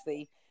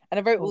 obviously, and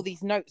I wrote all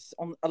these notes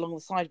on along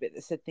the side of it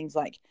that said things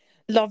like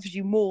 "loves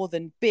you more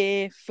than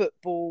beer,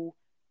 football,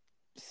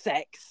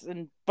 sex,"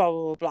 and blah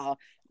blah blah.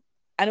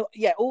 And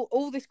yeah,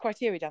 all this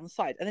criteria down the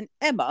side, and then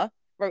Emma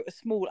wrote a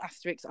small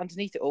asterisk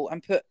underneath it all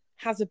and put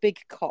 "has a big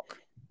cock"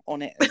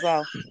 on it as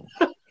well.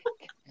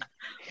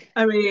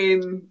 I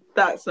mean,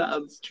 that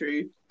sounds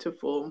true to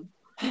form.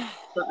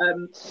 But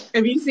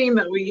have you seen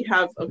that we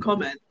have a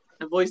comment,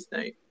 a voice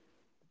note?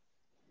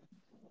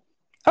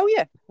 Oh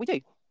yeah, we do.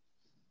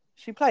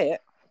 Should we play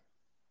it?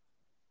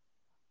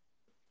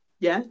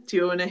 Yeah. Do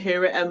you want to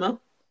hear it, Emma?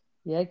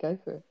 Yeah, go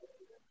for it.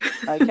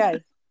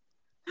 Okay.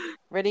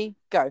 Ready?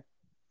 Go.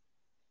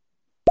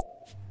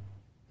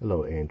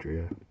 Hello,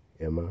 Andrea,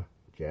 Emma,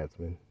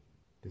 Jasmine.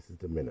 This is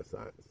the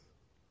Renaissance.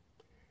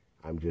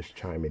 I'm just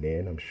chiming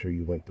in. I'm sure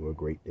you went through a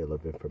great deal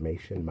of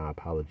information. My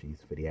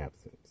apologies for the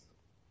absence.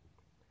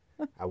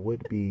 I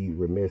would be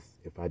remiss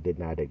if I did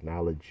not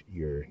acknowledge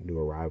your new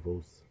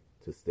arrivals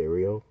to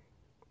Stereo.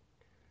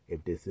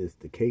 If this is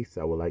the case,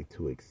 I would like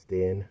to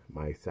extend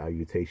my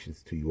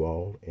salutations to you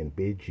all and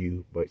bid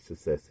you much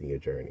success in your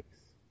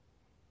journeys.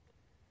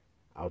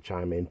 I'll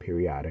chime in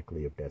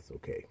periodically if that's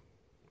okay.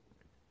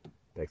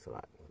 Thanks a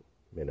lot.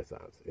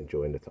 Renaissance.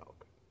 Enjoying the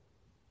talk.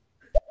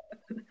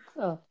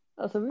 Oh,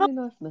 that's a really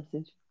nice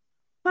message.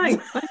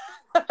 Thanks.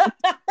 I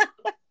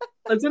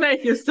don't know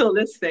if you're still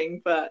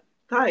listening, but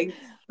thanks.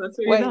 That's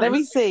really Wait, nice. let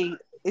me see.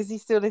 Is he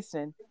still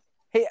listening?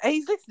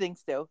 He's listening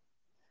still.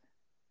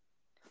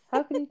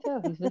 How can you tell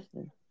who's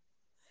listening?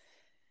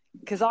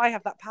 Because I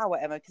have that power,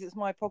 Emma, because it's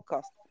my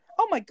podcast.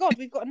 Oh my God,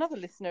 we've got another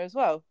listener as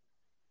well.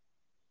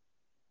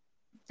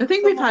 I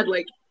think we've had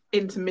like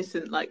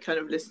intermittent like kind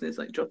of listeners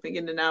like dropping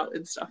in and out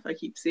and stuff. I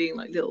keep seeing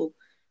like little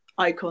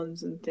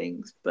icons and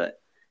things. But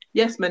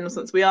yes,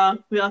 Renaissance, we are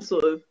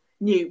sort of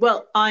new.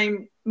 Well,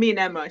 me and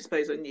Emma, I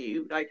suppose, are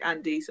new. Like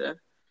Andy's a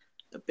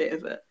bit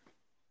of a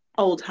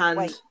old hand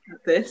at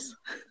this.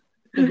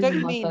 This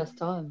is my first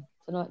time.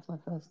 Tonight's my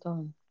first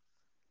time.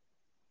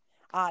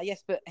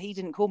 Yes, but he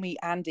didn't call me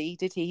Andy,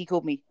 did he? He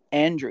called me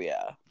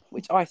Andrea,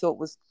 which I thought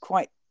was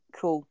quite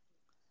cool.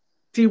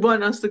 Do you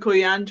want us to call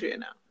you Andrea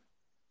now?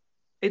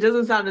 It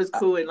doesn't sound as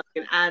cool in like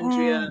an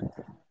Andrea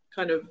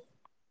kind of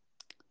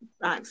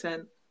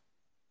accent.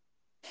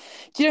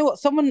 Do you know what?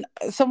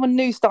 Someone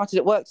new started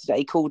at work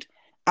today called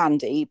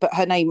Andy, but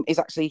her name is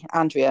actually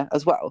Andrea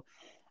as well.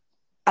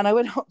 And I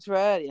went up to her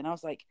earlier and I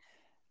was like,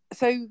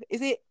 so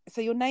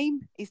your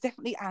name is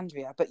definitely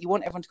Andrea, but you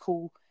want everyone to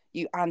call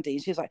you Andy?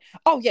 And she was like,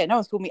 oh yeah, no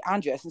one's called me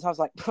Andrea since I was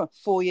like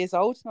 4 years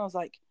old. And I was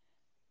like,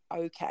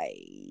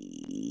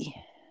 okay.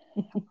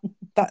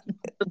 That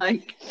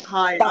like,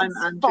 hi, I'm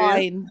Andrea.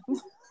 Fine.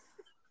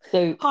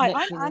 So hi,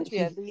 I'm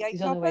Andrea.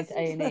 She's on her way to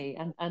A&E,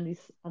 and Andy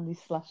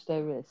slashed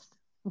her wrist.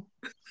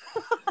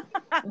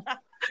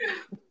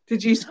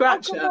 Did you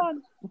scratch her,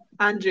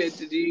 Andrea?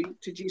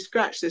 Did you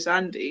scratch this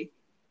Andy?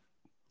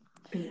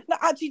 No,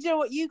 actually, do you know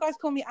what? You guys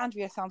call me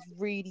Andrea sounds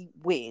really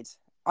weird.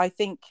 I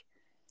think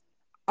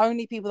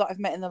only people that I've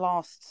met in the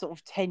last sort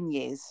of 10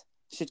 years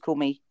should call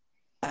me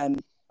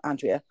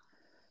Andrea.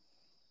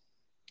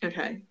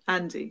 Okay,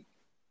 Andy.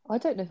 I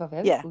don't know if I've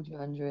ever called you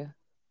Andrea.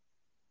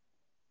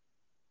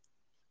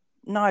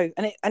 No,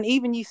 and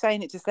even you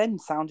saying it just then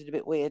sounded a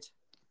bit weird.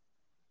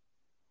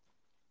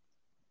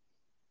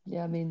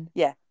 Yeah, I mean,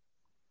 yeah,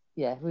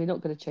 we're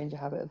not going to change a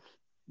habit of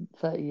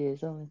 30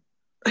 years, are we?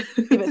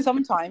 Yeah, but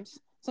sometimes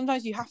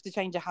you have to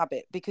change a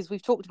habit, because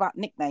we've talked about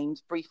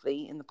nicknames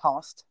briefly in the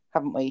past,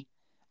 haven't we?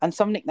 And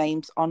some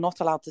nicknames are not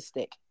allowed to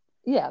stick.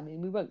 Yeah, I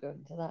mean, we won't go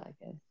into that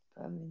again.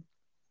 But, I mean,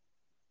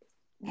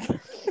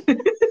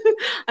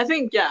 I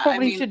think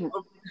probably shouldn't.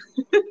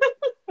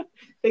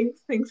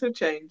 things have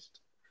changed.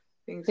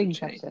 Things have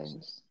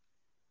changed.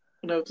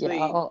 And obviously,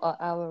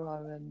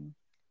 our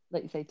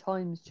like you say,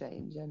 times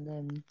change,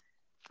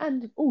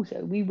 and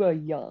also we were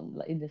young,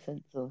 like in the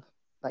sense of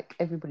like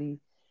everybody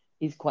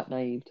is quite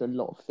naive to a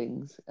lot of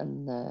things,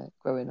 and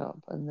growing up,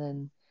 and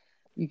then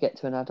you get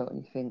to an adult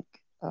and you think,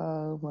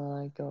 oh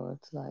my God,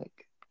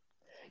 like,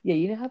 yeah,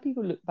 you know how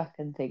people look back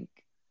and think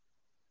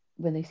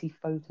when they see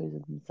photos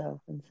of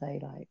themselves and say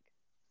like,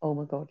 oh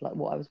my God, like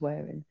what I was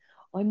wearing.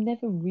 I'm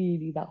never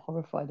really that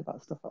horrified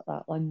about stuff like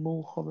that. I'm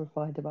more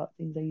horrified about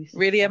things I used to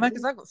really, Emma,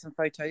 because I've got some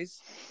photos.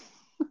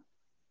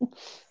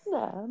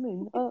 No, I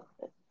mean,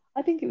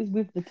 I think it was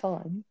with the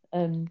time.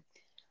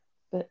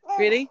 But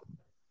really,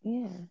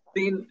 yeah.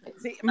 See,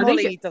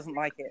 Molly doesn't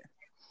like it.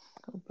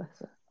 Oh, bless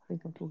her. I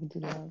think I'm talking too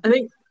loud. I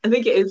think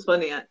it is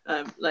funny,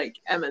 like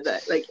Emma,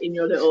 that like in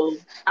your little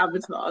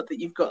avatar that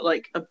you've got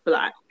like a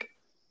black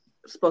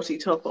spotty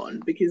top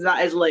on, because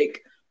that is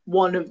like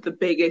one of the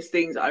biggest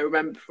things I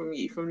remember from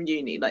you from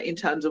uni, like in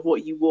terms of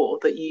what you wore,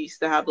 that you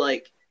used to have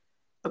like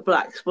a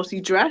black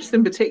spotty dress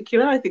in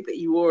particular. I think that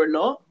you wore a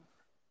lot.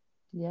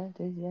 Yeah, I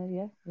did.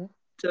 Yeah.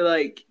 To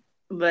like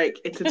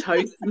into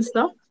toast and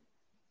stuff.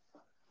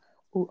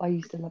 Oh, I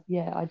used to love,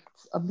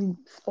 I mean,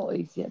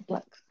 spotties,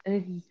 black,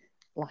 anything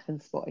black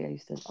and spotty. I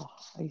used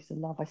to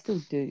love. I still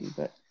do,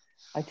 but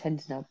I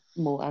tend to now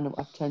more animal.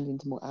 I've turned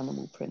into more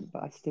animal print,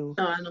 but I still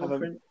animal have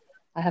print.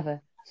 I have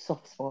a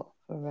soft spot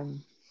for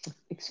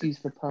excuse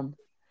the pun,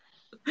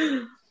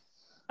 And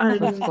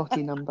for a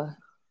spotty number.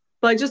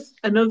 But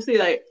and obviously,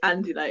 like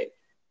Andy, like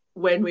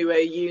when we were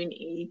at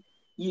uni,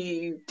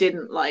 you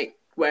didn't like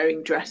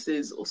wearing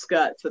dresses or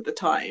skirts at the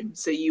time,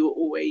 so you were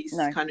always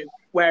No. kind of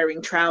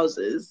wearing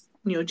trousers,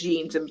 your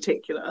jeans in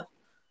particular,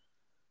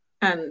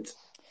 and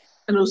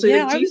also,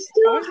 Yeah, like, I was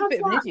a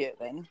bit of an idiot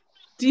then.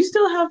 Do you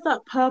still have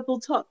that purple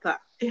top that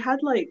it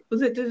had like?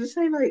 Did it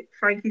say like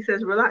Frankie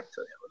says relax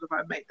on it, or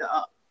have I made that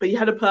up? But you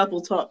had a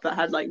purple top that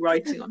had like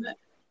writing on it.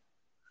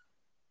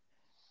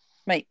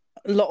 Mate,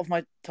 a lot of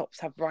my tops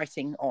have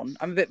writing on.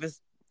 I'm a bit of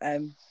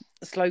a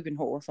slogan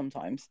whore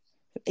sometimes.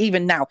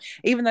 Even now,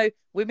 even though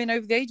women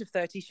over the age of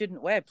 30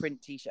 shouldn't wear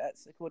print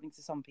t-shirts, according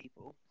to some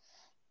people.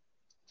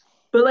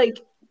 But like,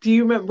 do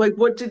you remember like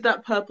what did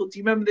that purple? Do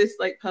you remember this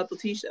like purple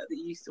t-shirt that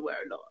you used to wear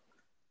a lot?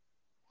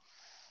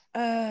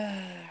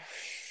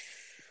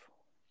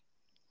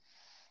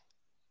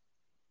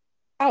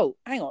 Oh,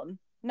 hang on.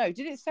 No,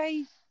 did it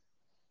say?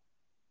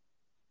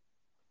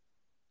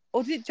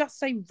 Or did it just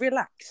say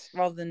relax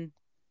rather than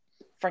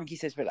Frankie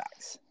says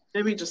relax?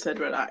 Maybe just said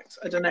relax.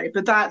 I don't know.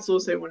 But that's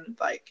also one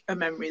like a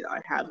memory that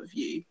I have of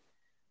you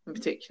in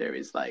particular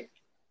is like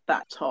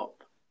that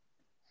top.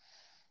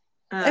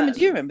 Emma,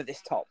 do you remember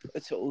this top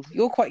at all?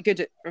 You're quite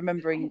good at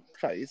remembering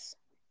clothes.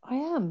 I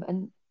am,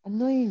 and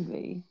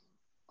annoyingly,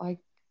 I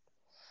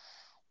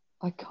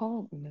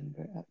can't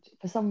remember it actually.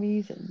 For some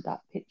reason,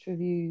 that picture of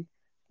you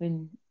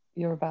when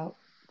you're about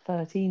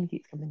 13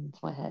 keeps coming into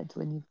my head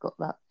when you've got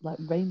that like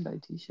rainbow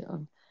t-shirt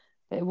on.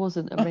 But it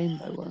wasn't a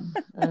rainbow one.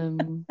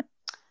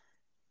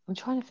 I'm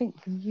trying to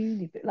think from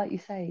uni, but like you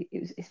say,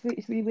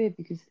 it's really weird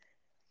because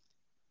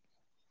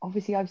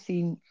obviously I've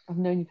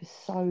known you for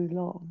so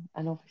long,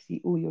 and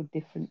obviously all your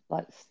different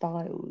like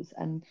styles,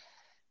 and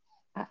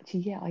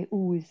actually, I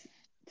always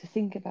to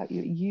think about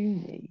you at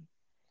uni.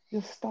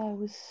 Your style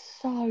was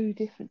so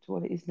different to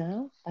what it is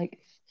now, like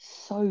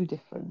so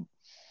different.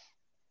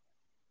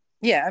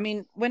 Yeah, I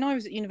mean, when I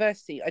was at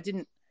university,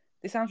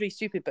 this sounds really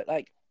stupid, but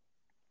like,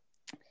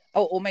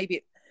 or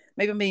maybe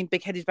I'm being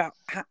big-headed about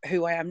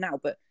who I am now,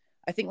 but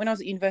I think when I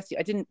was at university,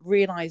 I didn't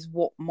realise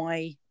what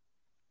my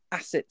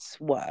assets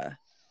were,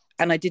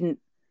 and I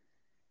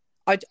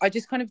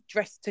just kind of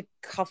dressed to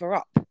cover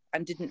up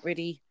and didn't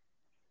really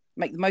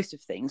make the most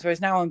of things,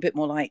 whereas now I'm a bit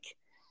more like,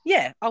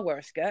 yeah, I'll wear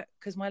a skirt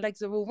because my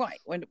legs are all right.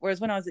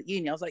 Whereas when I was at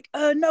uni, I was like,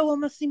 oh no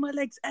one must see my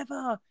legs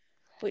ever,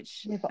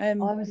 which I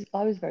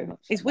was very much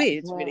it's like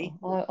weird, well. really.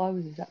 I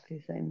was exactly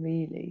the same,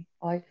 really.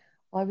 I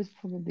was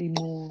probably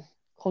more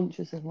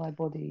conscious of my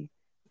body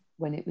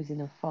when it was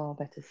in a far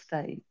better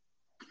state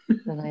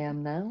than I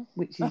am now,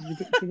 which is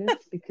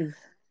ridiculous because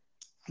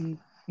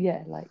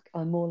like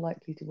I'm more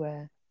likely to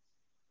wear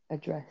a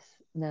dress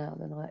now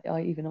than I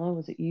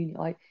was at uni.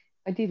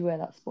 I did wear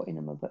that spotty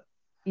number, but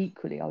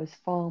equally I was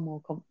far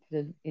more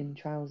confident in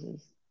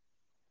trousers.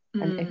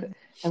 And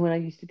when I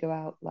used to go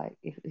out, like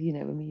if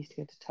when we used to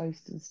go to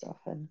Toast and stuff,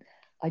 and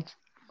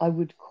I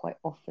would quite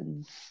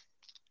often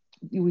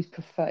always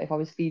prefer, if I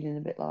was feeling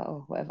a bit like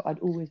whatever, I'd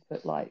always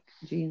put like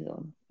jeans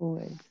on,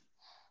 always.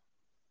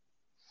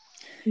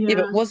 Yeah,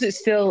 but was it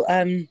still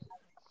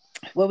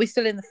were we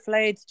still in the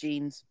flared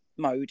jeans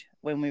mode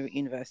when we were at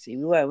university?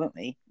 We were, weren't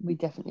we? We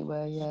definitely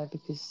were, yeah,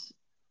 because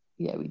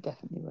we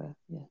definitely were,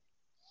 yeah.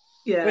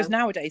 Whereas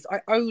nowadays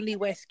I only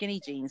wear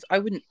skinny jeans. I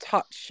wouldn't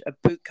touch a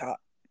boot cut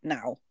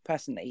now,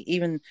 personally.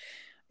 Even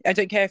I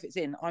don't care if it's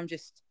in, I'm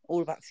just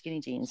all about skinny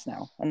jeans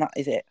now, and that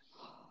is it.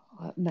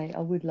 Mate,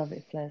 I would love it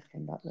if flares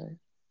came back though.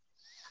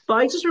 But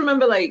I just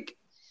remember like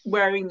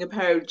wearing a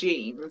pair of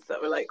jeans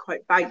that were like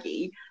quite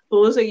baggy, but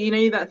also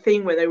that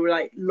thing where they were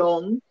like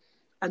long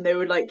and they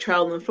would like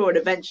trail on the floor, and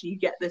eventually you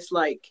get this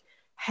like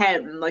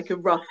hem, like a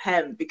rough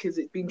hem, because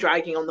it's been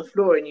dragging on the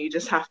floor, and you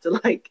just have to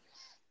like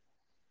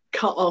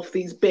cut off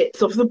these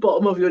bits off the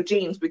bottom of your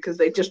jeans because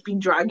they've just been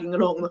dragging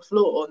along the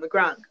floor on the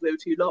ground because they were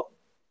too long.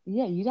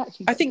 Yeah, you'd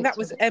actually. I think that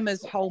was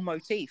Emma's whole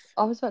motif.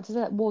 I was about to say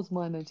that was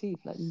my motif.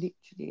 Like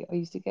literally, I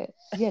used to get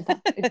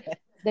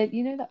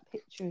that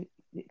picture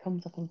that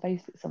comes up on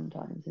Facebook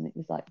sometimes, and it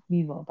was like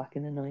meanwhile back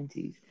in the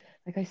 90s.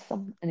 Like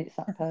and it's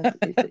that person.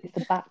 it's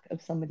the back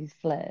of somebody's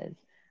flares,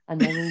 and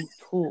they're all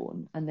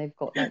torn, and they've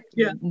got like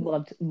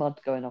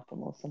mud going up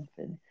them or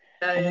something.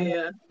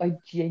 I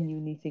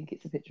genuinely think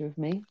it's a picture of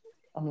me.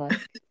 I'm like,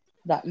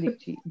 that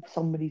literally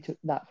somebody took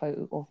that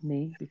photo of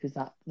me because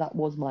that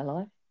was my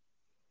life.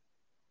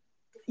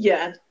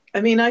 Yeah,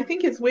 I mean, I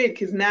think it's weird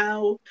because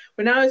now,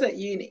 when I was at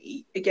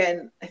uni,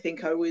 again, I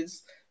think I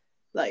was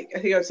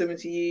similar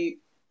to you,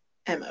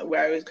 Emma,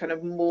 where I was kind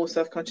of more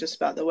self-conscious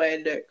about the way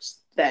it looks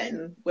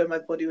then, when my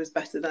body was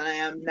better than I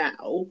am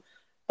now.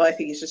 But I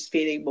think it's just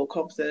feeling more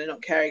confident and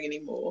not caring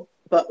anymore.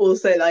 But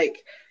also,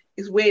 like,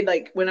 it's weird,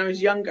 like, when I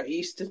was younger, I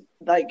used to,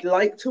 like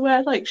to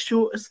wear, like,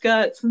 shorter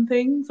skirts and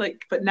things,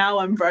 like, but now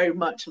I'm very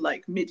much,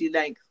 like, midi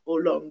length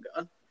or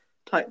longer.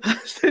 type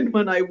person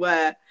when I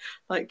wear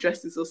like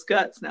dresses or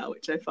skirts now,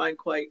 which I find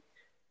quite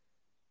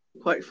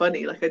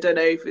funny. Like I don't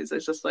know if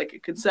it's just like a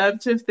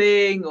conservative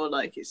thing or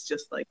like it's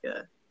just like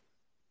a,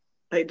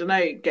 I don't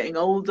know, getting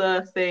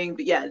older thing.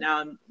 But yeah, now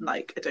I'm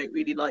like, I don't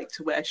really like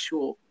to wear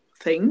short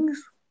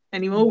things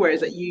anymore.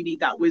 Whereas at uni,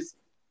 that was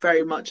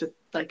very much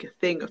like a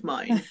thing of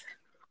mine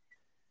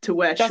to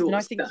wear Justin,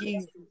 short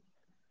skirts.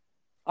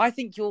 I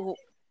think you're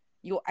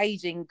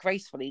aging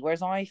gracefully,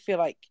 whereas I feel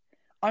like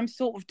I'm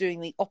sort of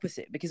doing the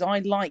opposite because I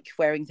like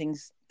wearing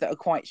things that are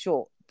quite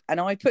short. And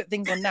I put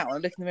things on now and I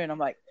look in the mirror and I'm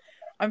like,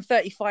 I'm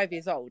 35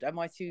 years old. Am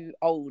I too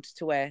old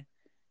to wear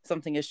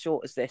something as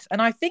short as this?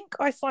 And I think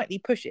I slightly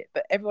push it,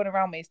 but everyone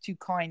around me is too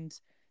kind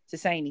to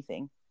say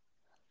anything.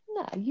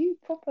 No, you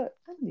proper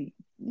Andy,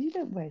 you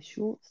don't wear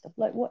short stuff.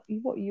 Like what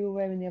you were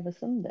wearing the other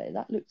Sunday,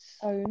 that looked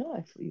so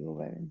nice what you were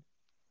wearing.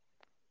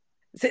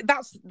 So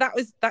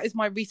that is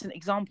my recent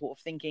example of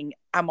thinking,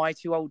 am I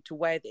too old to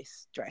wear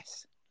this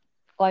dress?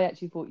 I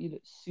actually thought you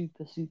looked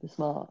super, super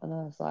smart, and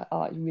I was like,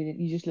 oh,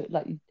 you just look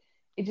like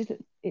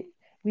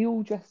we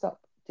all dressed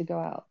up to go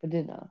out for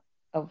dinner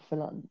or for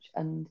lunch,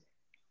 and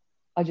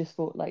I just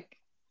thought like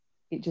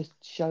it just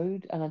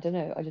showed, and I don't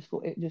know, I just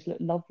thought it just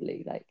looked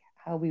lovely, like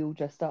how we all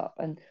dressed up,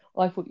 and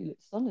I thought you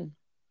looked stunning.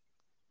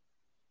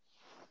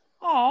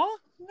 Oh,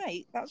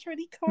 mate, that's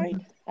really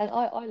kind. And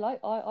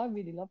I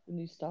really love the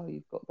new style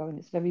you've got going.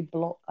 It's very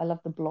block. I love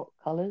the block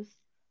colours.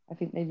 I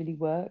think they really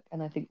work,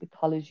 and I think the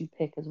colours you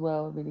pick as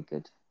well are really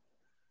good.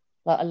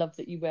 Like I love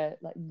that you wear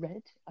like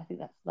red. I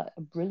think that's like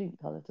a brilliant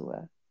colour to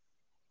wear.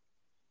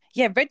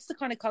 Yeah, red's the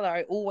kind of colour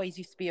I always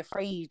used to be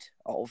afraid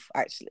of,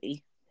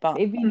 actually. But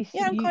it really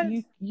yeah, I'm kind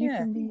of you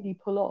can really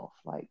pull off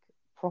like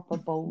proper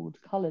bold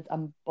colours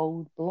and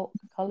bold block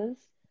colours.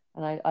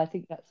 And I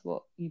think that's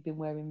what you've been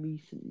wearing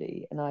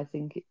recently. And I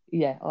think,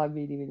 I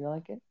really, really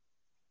like it.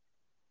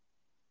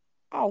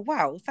 Oh,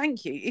 wow.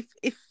 Thank you.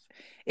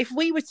 If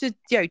we were to,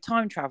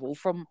 time travel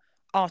from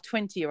our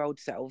 20-year-old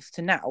selves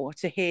to now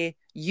to hear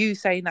you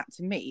saying that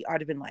to me,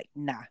 I'd have been like,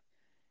 nah,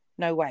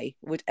 no way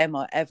would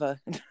Emma ever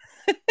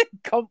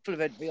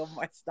compliment me on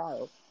my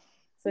style.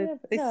 So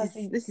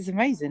this is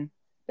amazing.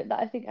 But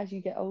I think as you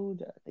get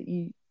older,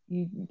 that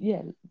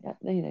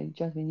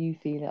Jasmine, you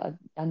feel it.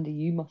 Andy,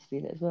 you must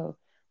feel it as well.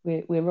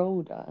 We're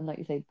older, and like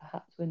you say,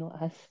 perhaps we're not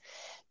as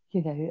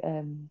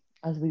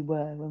as we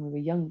were when we were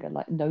younger.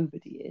 Like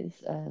nobody is,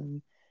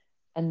 and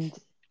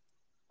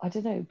I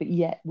don't know, but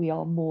yet we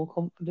are more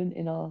confident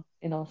in our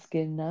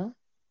skin now.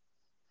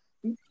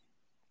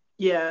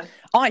 Yeah,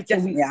 I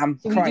definitely am.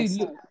 So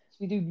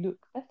we do look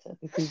better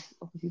because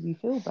obviously we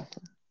feel better.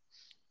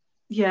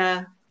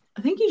 Yeah,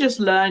 I think you just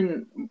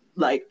learn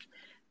like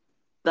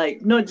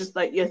not just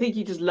like I think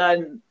you just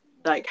learn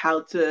like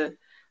how to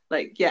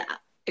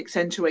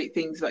accentuate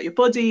things about your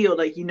body, or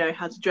like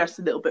how to dress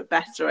a little bit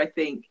better. I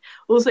think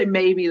also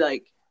maybe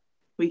like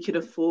we could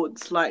afford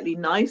slightly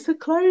nicer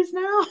clothes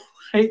now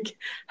like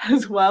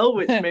as well,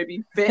 which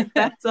maybe fit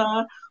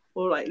better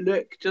or like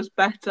look just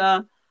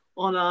better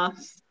on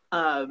us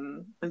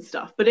and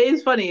stuff. But it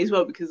is funny as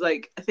well because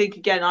like I think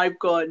again I've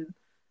gone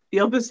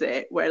the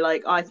opposite, where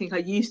like I think I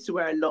used to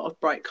wear a lot of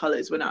bright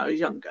colors when I was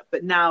younger,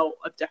 but now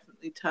I've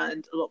definitely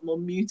turned a lot more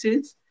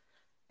muted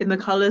in the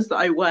colors that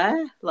I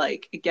wear.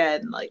 Like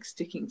again, like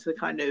sticking to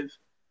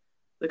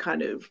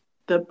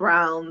the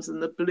browns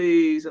and the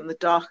blues and the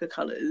darker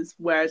colors.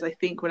 Whereas I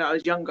think when I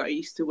was younger, I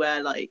used to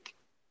wear like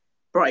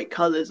bright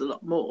colors a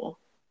lot more.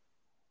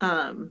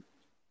 But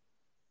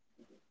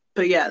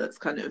yeah, that's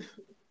kind of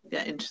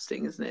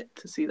interesting, isn't it,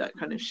 to see that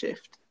kind of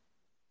shift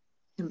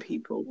in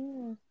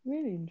people? Yeah,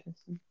 really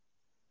interesting.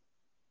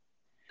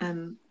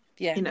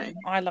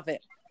 I love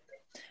it.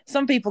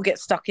 Some people get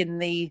stuck in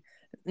the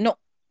not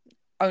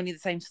only the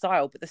same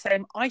style but the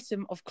same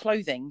item of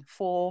clothing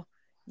for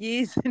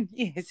years and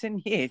years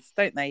and years,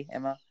 don't they,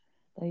 Emma?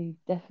 They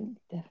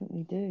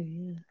definitely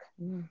do.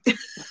 Yeah.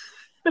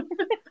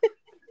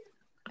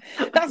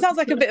 That sounds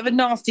like a bit of a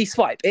nasty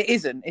swipe. It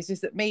isn't. It's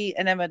just that me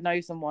and Emma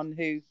know someone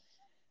who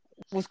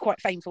was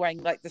quite famous for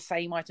wearing like the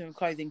same item of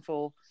clothing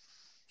for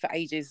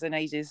ages and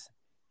ages,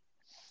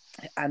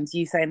 and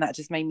you saying that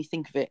just made me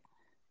think of it.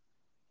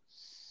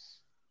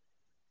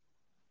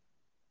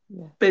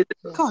 Yeah. But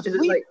is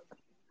it like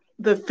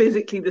the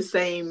physically the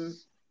same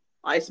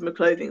item of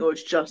clothing, or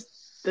it's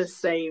just the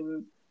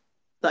same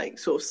like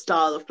sort of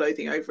style of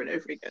clothing over and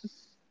over again?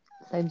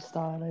 Same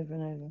style over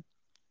and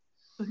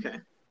over. Okay.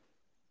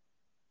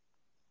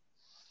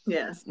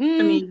 Yeah.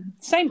 I mean,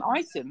 same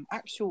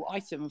actual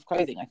item of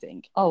clothing, I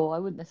think. Oh, I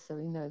wouldn't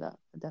necessarily know that,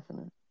 but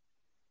definitely.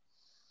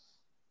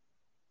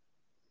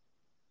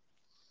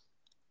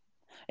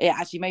 Yeah,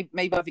 actually,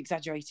 maybe I've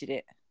exaggerated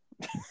it.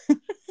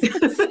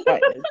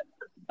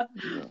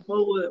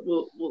 Well,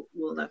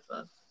 we'll never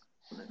know.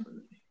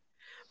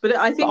 But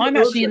I think I'm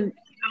actually in.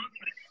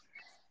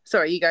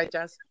 Sorry, you go,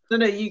 Jazz.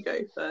 No, you go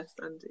first,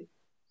 Andy.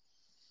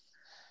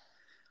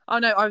 Oh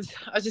no, I was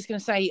just going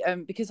to say,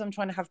 because I'm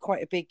trying to have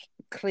quite a big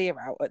clear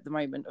out at the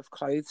moment of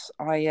clothes.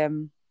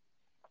 I'm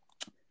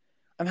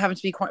I'm having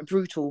to be quite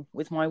brutal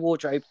with my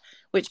wardrobe,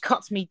 which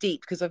cuts me deep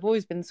because I've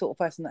always been the sort of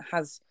person that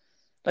has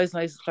loads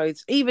and loads of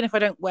clothes. Even if I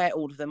don't wear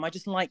all of them, I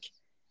just like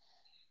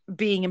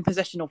being in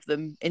possession of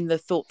them in the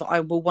thought that I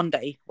will one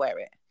day wear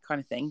it,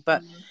 kind of thing.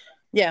 But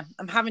yeah,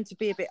 I'm having to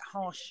be a bit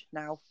harsh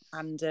now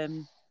and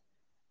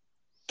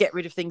get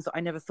rid of things that I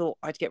never thought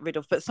I'd get rid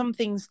of. But some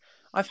things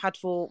I've had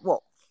for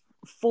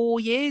 4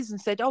 years and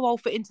said, oh, I'll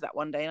fit into that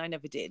one day, and I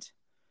never did.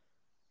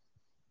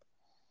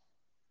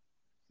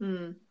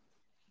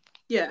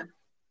 Yeah.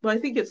 Well, I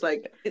think it's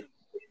like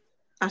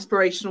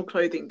aspirational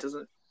clothing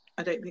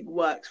I don't think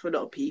works for a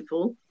lot of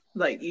people.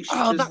 Like you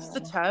should that's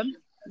the term.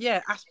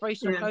 Yeah,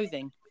 aspirational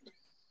clothing.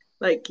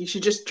 Like you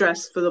should just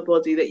dress for the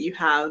body that you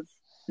have,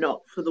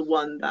 not for the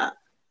one that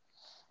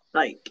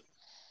like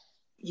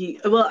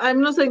well,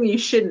 I'm not saying you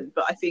shouldn't,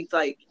 but I think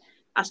like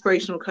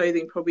aspirational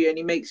clothing probably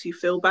only makes you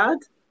feel bad.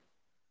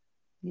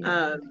 Yeah,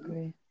 I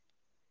agree.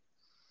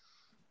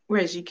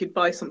 Whereas you could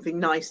buy something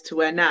nice to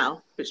wear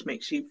now, which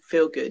makes you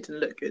feel good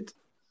and look good.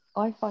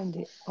 I find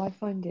it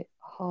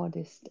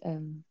hardest.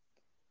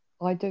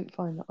 I don't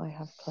find that I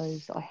have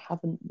clothes that I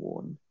haven't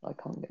worn that I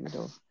can't get rid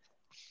of.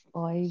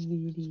 I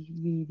really,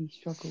 really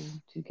struggle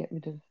to get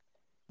rid of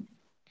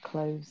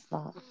clothes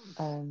that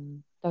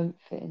don't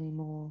fit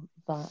anymore,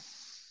 that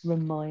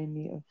remind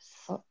me of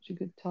such a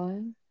good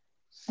time.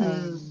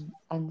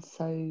 And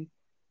so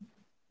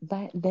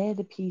they're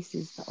the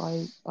pieces that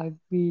I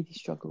really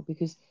struggle,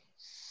 because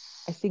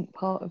I think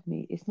part of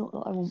me, it's not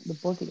that I want the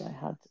body I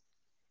had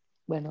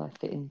when I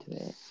fit into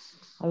it.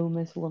 I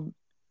almost want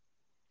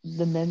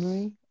the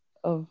memory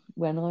of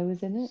when I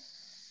was in it.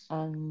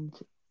 And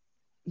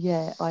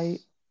yeah, I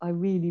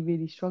really,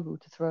 really struggle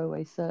to throw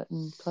away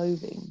certain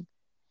clothing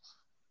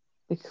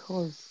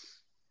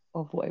because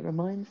of what it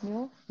reminds me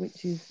of,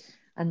 which is,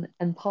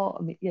 and part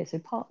of me, so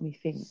part of me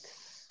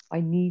thinks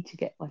I need to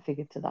get my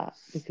figure to that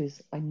because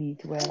I need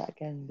to wear that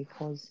again,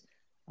 because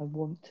I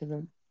want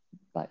to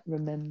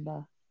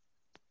remember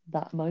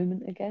that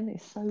moment again.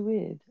 It's so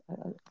weird.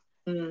 I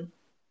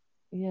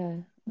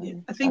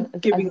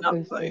think giving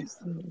up clothes.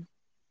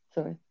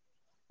 Sorry.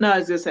 No, I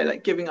was gonna say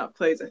like giving up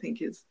clothes. I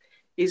think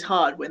is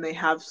hard when they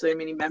have so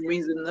many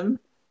memories in them.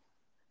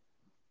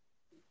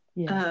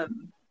 Yeah.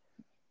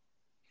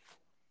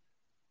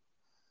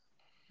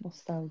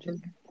 Nostalgic.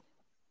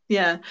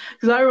 Yeah,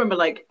 because I remember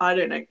I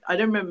don't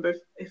remember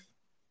if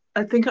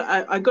I think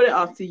I got it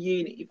after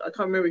uni, but I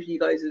can't remember if you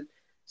guys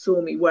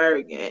saw me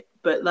wearing it.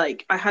 But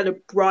like I had a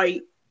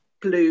bright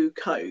blue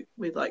coat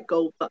with like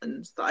gold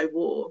buttons that I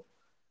wore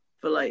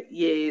for like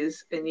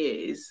years and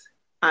years,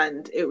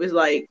 and it was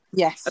like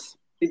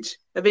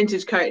a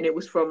vintage coat, and it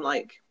was from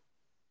like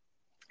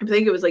I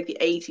think it was like the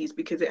 80s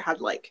because it had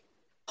like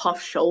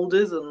puff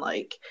shoulders and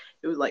like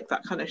it was like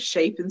that kind of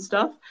shape and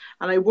stuff,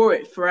 and I wore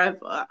it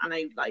forever. And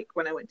I like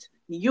when I went to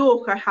New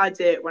York I had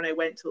it, when I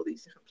went to all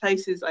these different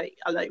places I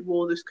like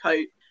wore this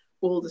coat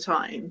all the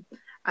time.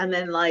 And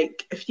then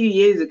like a few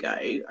years ago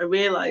I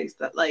realized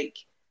that like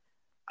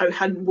I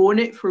hadn't worn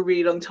it for a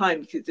really long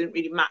time because it didn't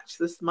really match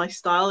my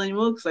style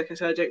anymore, because like I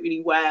said, I don't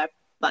really wear,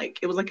 like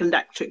it was like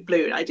electric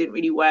blue and I didn't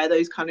really wear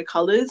those kind of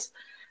colors.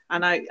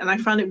 And I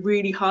found it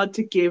really hard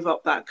to give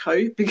up that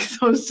coat because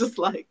I was just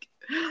like,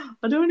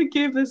 I don't want to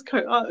give this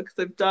coat up because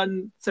I've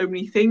done so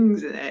many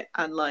things in it,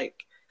 and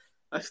like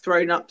I've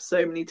thrown up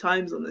so many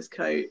times on this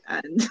coat,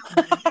 and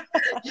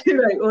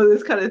all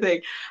this kind of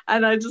thing.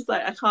 And I just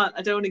like I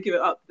don't want to give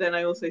it up. Then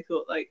I also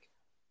thought like,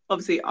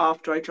 obviously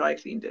after I dry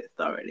cleaned it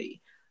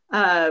thoroughly,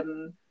 I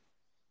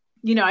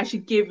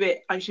should give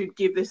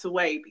this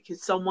away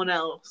because someone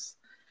else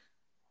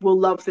will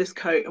love this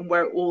coat and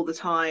wear it all the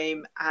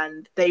time,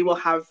 and they will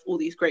have all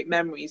these great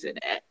memories in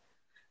it.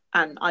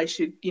 And I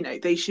should,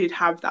 they should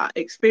have that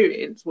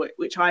experience,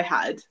 which I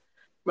had,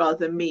 rather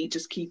than me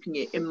just keeping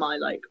it in my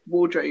like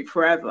wardrobe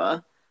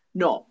forever,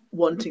 not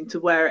wanting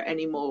to wear it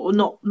anymore, or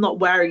not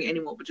wearing it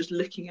anymore, but just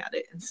looking at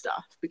it and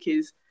stuff.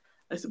 Because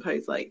I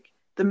suppose like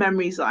the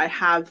memories that I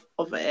have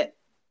of it,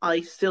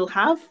 I still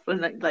have,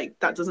 and like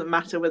that doesn't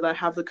matter whether I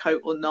have the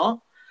coat or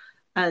not.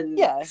 And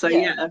so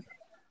I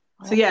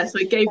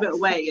gave it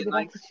away. Such a good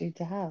attitude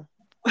to have.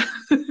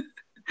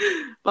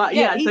 But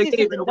so I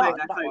gave it away.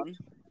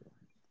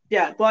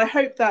 Yeah, well, I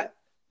hope that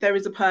there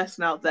is a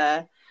person out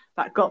there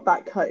that got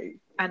that coat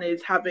and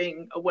is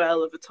having a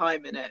whale of a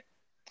time in it.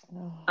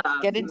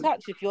 Get in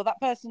touch if you're that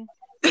person.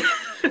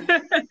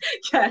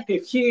 Yeah,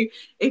 if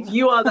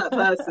you are that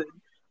person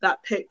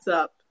that picked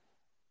up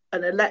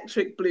an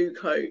electric blue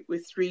coat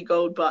with 3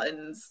 gold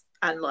buttons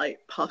and like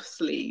puff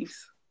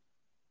sleeves.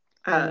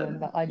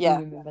 I do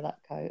remember that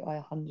coat. I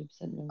 100%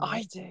 remember.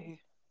 I do.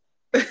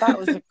 That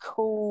was a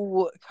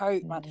cool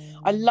coat, man.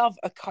 I love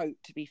a coat,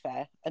 to be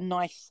fair. A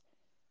nice,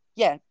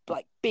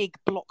 like big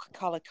block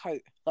colour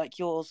coat like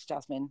yours,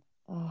 Jasmine.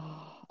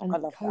 And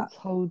coats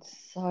hold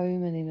so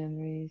many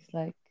memories.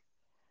 Like,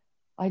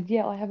 I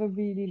have a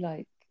really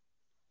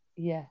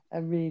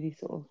a really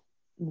sort of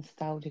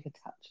nostalgic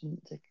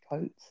attachment to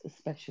coats,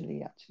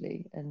 especially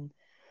actually. And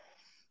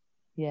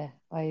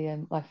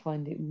I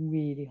find it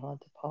really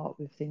hard to part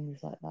with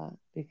things like that,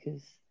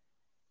 because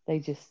they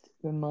just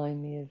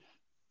remind me of,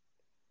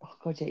 oh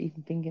God, yeah,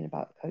 even thinking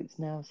about coats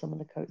now, some of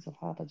the coats I've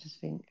had, I just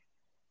think,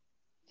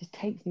 just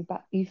takes me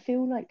back. You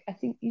feel like, I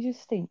think you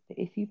just think that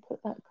if you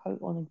put that coat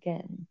on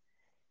again,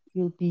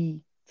 you'll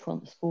be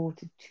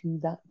transported to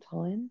that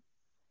time.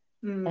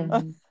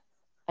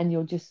 And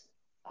you're just,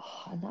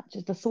 and that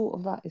just, the thought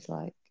of that is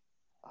like,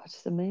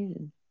 just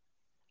amazing.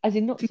 As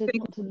in, not to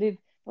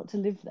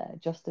live there,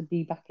 just to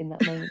be back in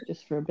that moment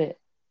just for a bit.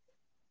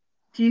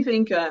 Do you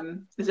think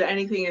is there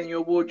anything in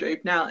your wardrobe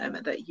now,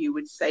 Emma, that you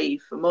would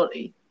save for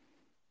Molly?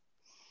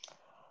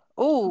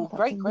 Oh,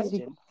 great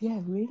question.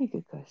 Really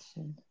good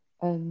question.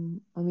 I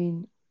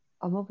mean,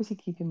 I'm obviously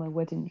keeping my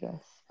wedding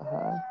dress for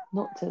her,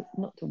 not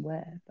to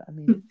wear, but I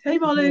mean, hey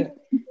Molly,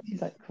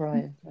 she's like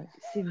crying, like,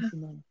 seriously,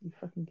 Mum, you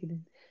fucking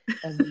kidding?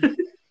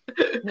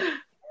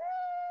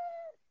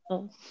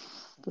 Oh,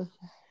 bless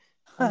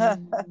her.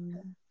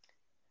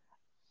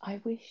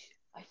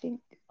 I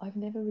think I've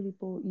never really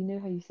bought, you know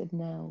how you said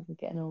now we're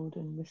getting older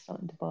and we're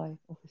starting to buy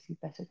obviously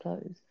better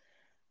clothes.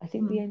 I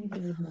think the only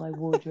thing with my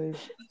wardrobe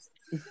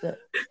is that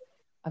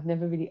I've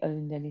never really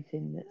owned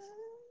anything that's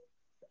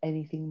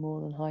anything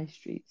more than high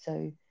street.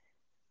 So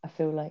I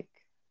feel like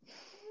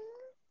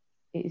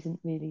it isn't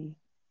really,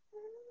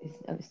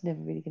 it's never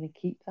really going to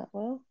keep that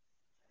well.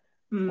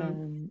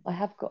 I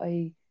have got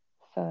a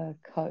fur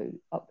coat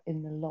up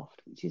in the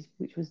loft,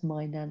 which was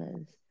my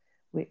nana's,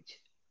 which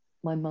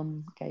my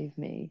mum gave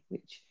me,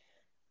 which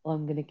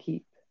I'm going to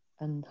keep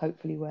and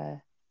hopefully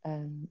wear,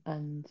 and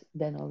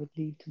then I would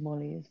leave to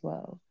Molly as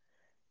well.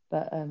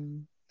 But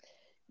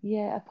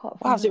yeah, apart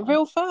from wow, is it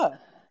real fur?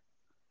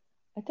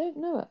 I don't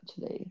know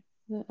actually.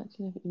 I don't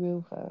actually know if it's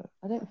real fur.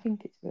 I don't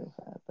think it's real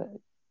fur, but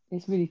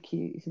it's really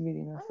cute. It's a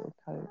really nice little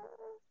coat.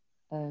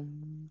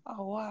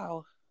 Oh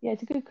wow. Yeah,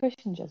 it's a good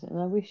question, Jasmine.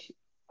 And I wish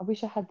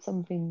I had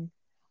something.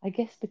 I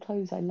guess the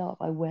clothes I love,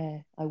 I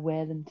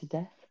wear them to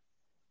death.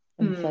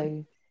 And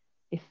so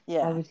if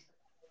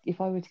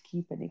I were to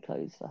keep any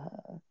clothes for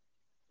her,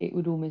 it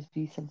would almost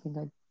be something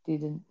I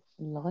didn't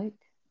like.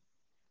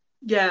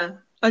 Yeah,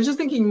 I was just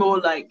thinking more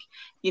like,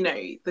 you know,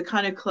 the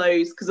kind of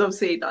clothes, because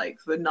obviously like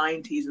the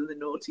 90s and the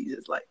noughties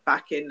is like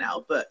back in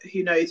now, but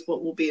who knows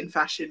what will be in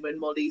fashion when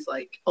Molly's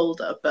like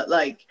older. But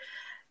like,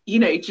 you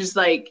know, just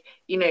like,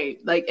 you know,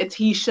 like a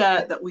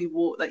t-shirt that we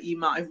wore that you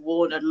might have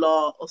worn a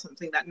lot or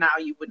something that now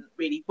you wouldn't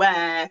really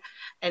wear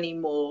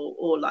anymore,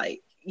 or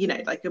like, you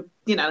know, like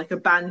a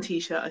band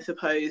t-shirt, I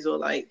suppose, or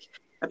like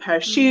a pair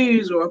of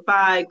shoes or a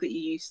bag that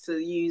you used to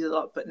use a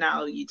lot, but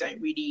now you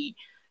don't really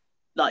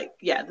like,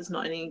 there's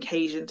not any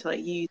occasion to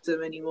like use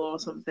them anymore or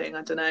something.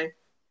 I don't know.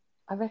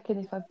 I reckon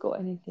if I've got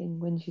anything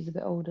when she's a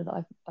bit older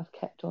that I've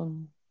kept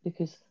on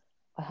because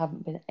I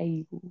haven't been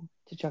able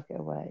to chuck it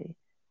away,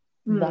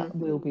 that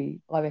will be,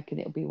 I reckon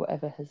it'll be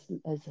whatever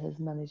has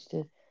managed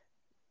to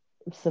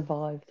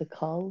survive the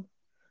cull,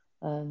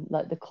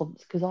 like the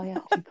cons, because I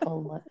actually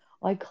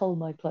cull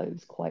my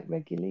clothes quite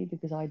regularly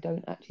because I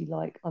don't actually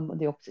like, I'm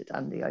the opposite to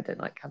Andy. I don't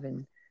like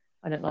having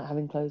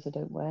clothes I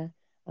don't wear,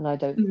 and I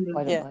don't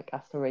like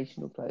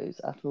aspirational clothes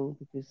at all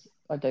because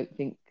I don't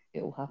think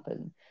it'll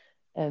happen.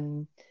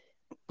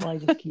 I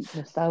just keep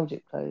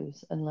nostalgic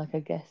clothes, and like I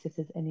guess if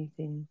there's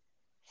anything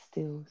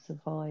still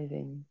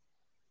surviving,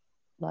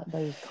 like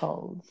those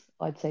culls,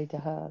 I'd say to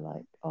her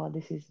like, oh,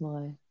 this is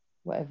my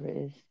whatever it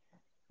is,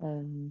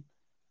 and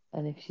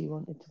if she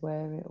wanted to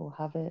wear it or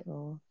have it,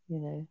 or you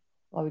know,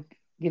 I would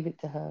give it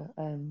to her.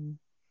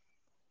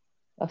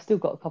 I've still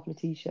got a couple of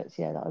t-shirts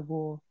that I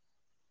wore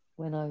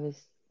when I was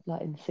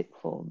like in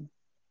sixth form,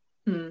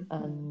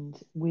 and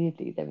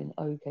weirdly they're in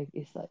okay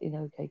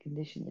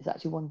condition. It's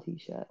actually one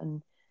t-shirt,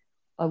 and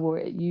I wore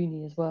it at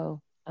uni as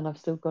well, and I've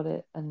still got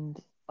it, and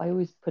I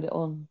always put it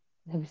on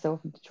every so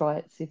often to try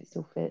it, see if it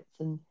still fits,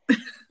 and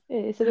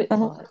it's a bit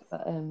tight,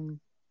 but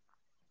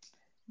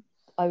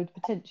I would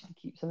potentially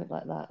keep something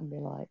like that and be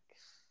like,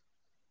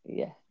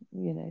 yeah,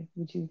 you know,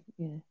 would you,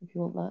 if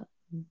you want that?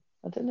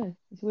 I don't know.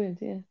 It's weird,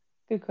 yeah.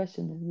 Good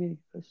question, though. Really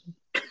good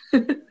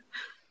question.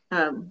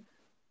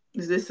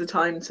 Is this the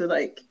time to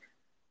like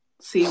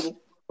see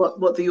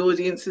what the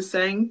audience is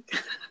saying?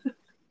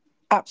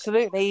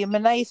 Absolutely.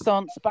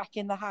 Renaissance back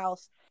in the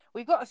house.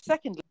 We've got a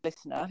second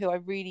listener who I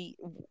really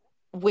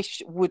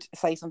wish would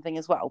say something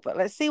as well, but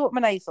let's see what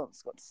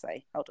Renaissance got to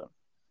say. Hold on.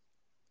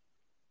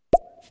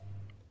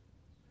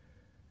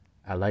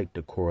 I like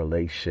the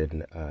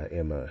correlation,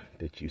 Emma,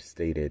 that you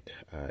stated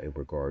in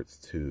regards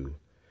to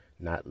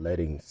not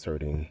letting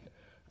certain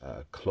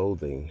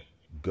clothing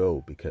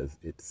go because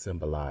it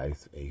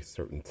symbolized a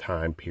certain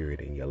time period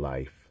in your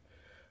life.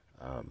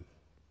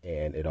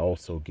 And it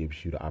also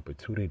gives you the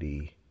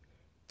opportunity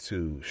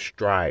to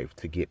strive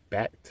to get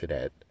back to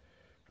that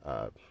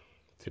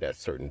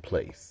certain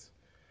place.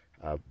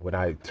 When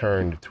I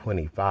turned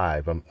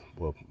 25, I'm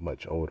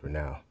much older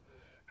now.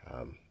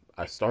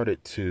 I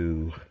started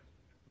to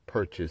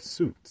purchase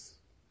suits,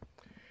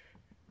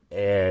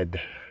 and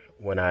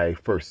when I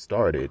first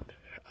started,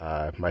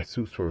 my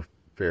suits were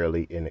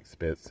fairly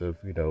inexpensive,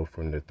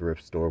 from the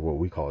thrift store, what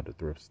we called the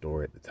thrift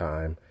store at the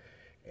time,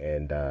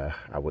 And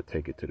I would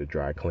take it to the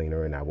dry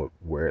cleaner and I would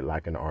wear it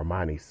like an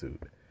Armani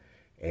suit.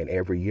 And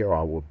every year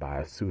I would buy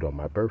a suit on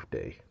my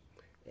birthday.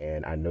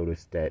 And I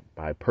noticed that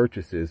my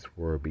purchases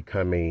were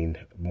becoming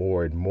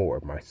more and more.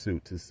 My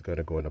suits, this is going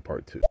to go into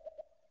part 2.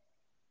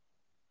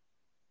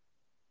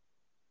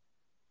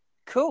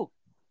 Cool.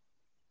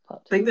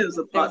 Part I think two. there was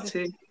a part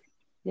 2.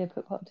 Yeah,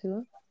 put part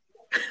 2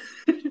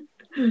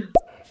 on.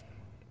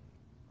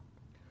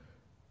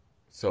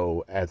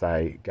 So as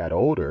I got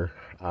older,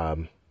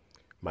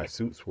 my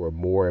suits were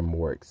more and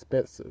more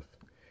expensive.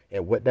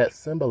 And what that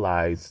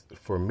symbolized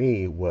for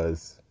me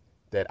was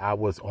that I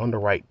was on the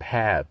right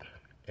path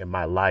in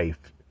my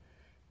life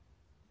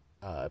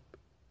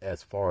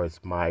as far as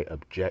my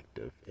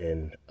objective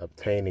in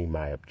obtaining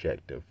my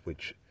objective,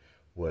 which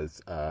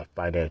was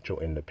financial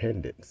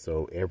independence.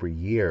 So every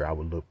year I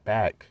would look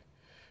back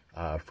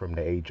from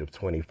the age of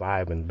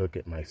 25 and look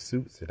at my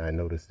suits, and I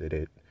noticed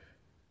that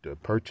the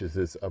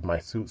purchases of my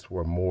suits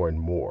were more and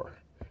more.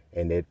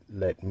 And it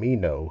let me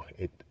know,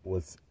 it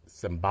was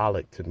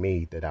symbolic to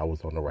me that I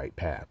was on the right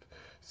path.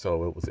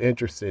 So it was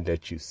interesting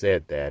that you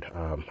said that.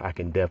 I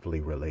can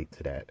definitely relate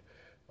to that.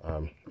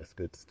 That's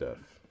good stuff.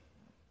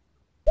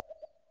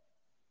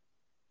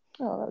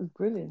 Oh, that was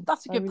brilliant.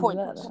 That's a good point,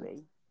 like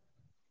actually.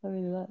 I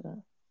really like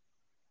that.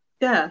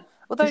 Yeah.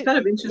 Although, it's kind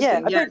of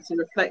interesting, yeah, to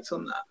reflect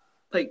on that.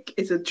 Like,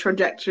 it's a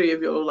trajectory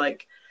of your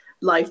like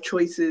life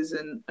choices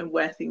and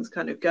where things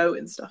kind of go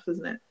and stuff,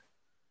 isn't it?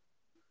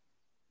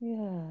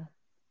 Yeah.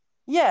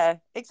 Yeah,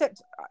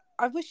 except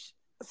I wish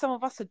some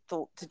of us had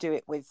thought to do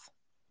it with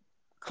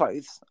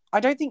clothes.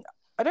 I don't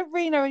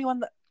really know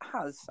anyone that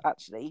has,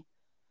 actually.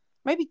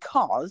 Maybe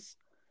cars.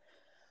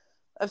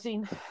 I've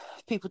seen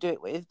people do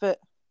it with, but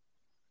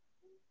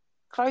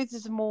clothes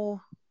is a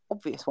more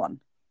obvious one.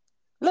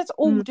 Let's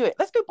all do it.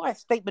 Let's go buy a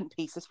statement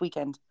piece this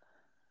weekend.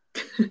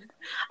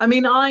 I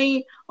mean,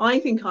 I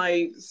think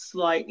I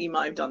slightly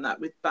might have done that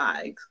with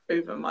bags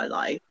over my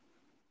life,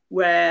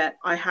 where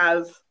I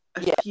have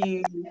a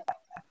few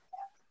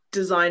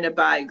designer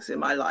bags in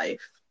my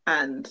life,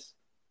 and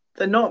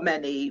they're not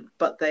many,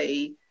 but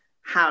they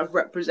have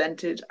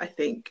represented, I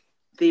think,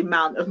 the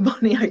amount of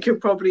money I could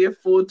probably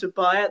afford to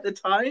buy at the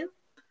time.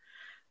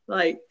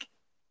 Like,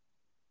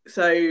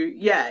 so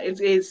yeah, it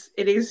is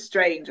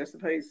strange, I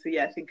suppose,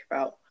 to think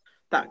about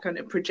that kind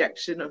of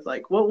projection of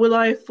like, what will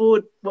I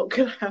afford? What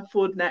could I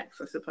afford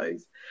next, I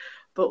suppose?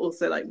 But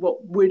also like,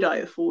 what would I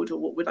afford or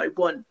what would I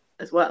want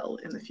as well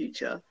in the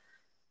future?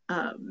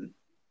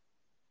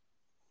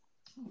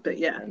 But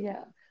yeah.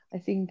 Yeah, I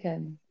think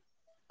I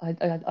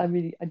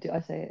really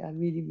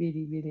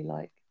really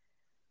like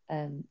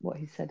what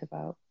he said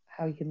about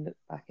how he can look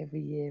back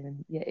every year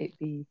and it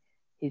be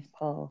his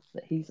path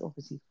that he's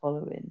obviously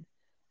following,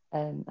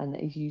 and that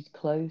he's used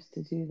clothes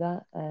to do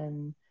that.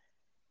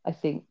 I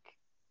think,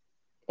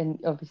 and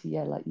obviously,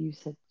 like you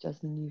said,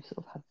 Jasmine, you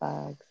sort of had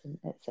bags and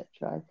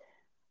etc.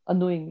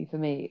 Annoyingly for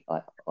me,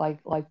 I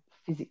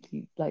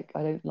physically, like,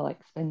 I don't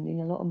like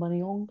spending a lot of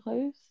money on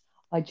clothes.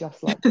 I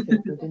just like to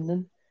feel good in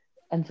them.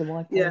 And so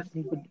I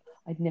personally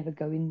I'd never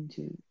go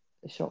into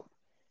a shop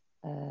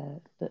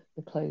that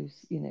the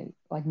clothes,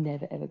 I'd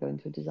never ever go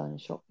into a designer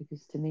shop,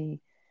 because to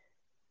me,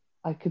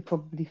 I could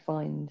probably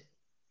find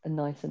a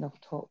nice enough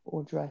top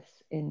or dress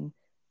in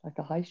like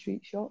a high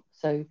street shop.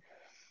 So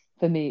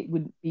for me, it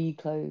wouldn't be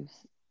clothes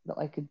that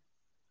I could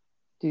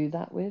do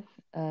that with.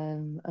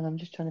 And I'm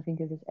just trying to think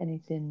if there's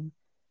anything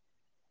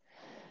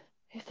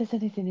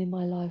in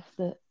my life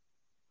that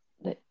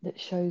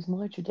shows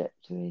my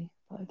trajectory,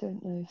 but I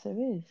don't know if there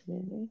is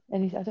really. I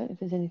don't know if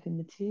there's anything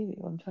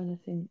material. I'm trying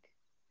to think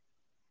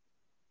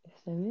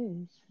if there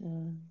is.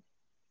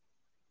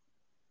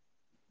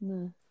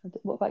 No.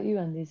 What about you,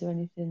 Andy? Is there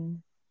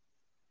anything?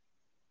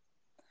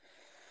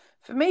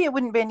 For me, it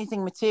wouldn't be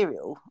anything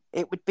material.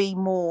 It would be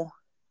more,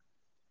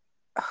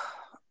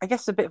 I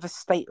guess, a bit of a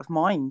state of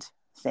mind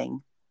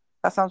thing.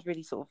 That sounds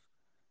really sort of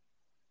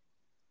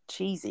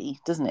cheesy,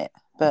 doesn't it?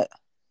 But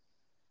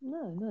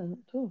No, not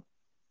at all.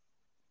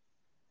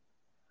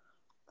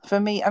 For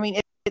me, I mean,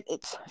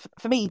 it's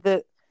for me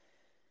the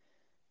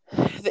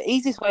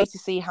easiest way to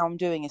see how I'm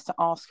doing is to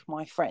ask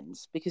my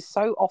friends, because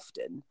so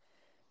often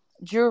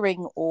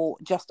during or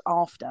just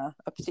after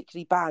a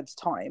particularly bad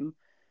time,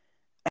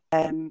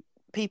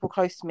 people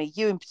close to me,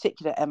 you in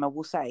particular, Emma,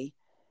 will say,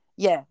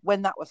 yeah,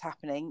 when that was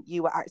happening,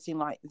 you were acting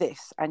like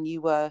this and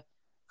you were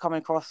coming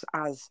across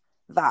as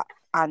that.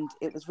 And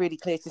it was really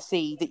clear to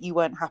see that you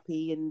weren't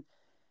happy and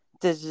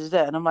da, da,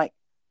 da. And I'm like,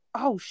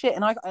 oh shit.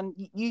 And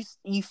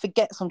you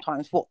forget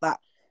sometimes what that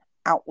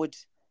outward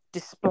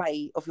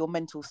display of your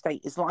mental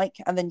state is like.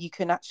 And then you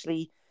can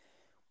actually,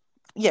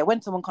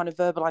 when someone kind of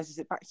verbalizes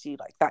it back to you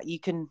like that, you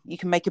can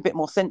make a bit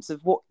more sense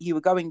of what you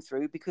were going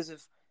through because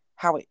of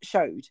how it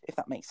showed, if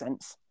that makes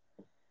sense.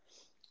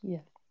 Yeah.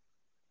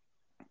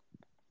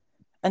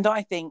 And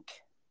I think,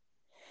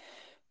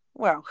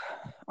 well,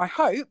 I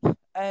hope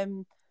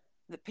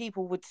that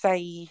people would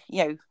say,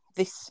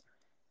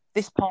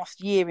 this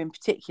past year in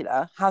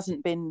particular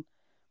hasn't been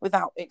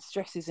without its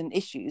stresses and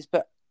issues,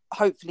 but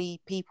hopefully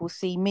people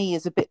see me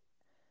as a bit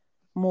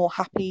more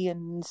happy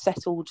and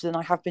settled than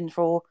I have been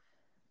for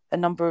a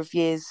number of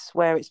years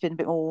where it's been a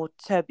bit more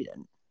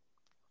turbulent.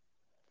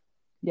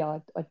 Yeah,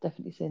 I'd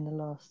definitely say in the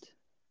last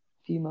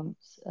few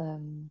months,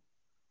 you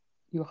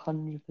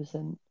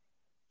 100%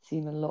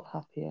 seem a lot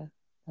happier,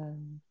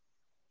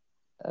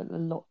 a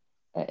lot,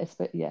 a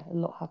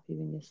lot happier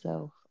in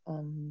yourself,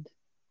 and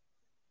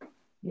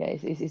yeah,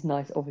 it's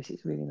nice. Obviously,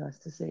 it's really nice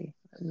to see.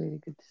 Really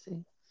good to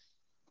see.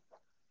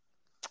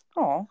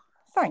 Oh,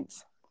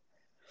 thanks.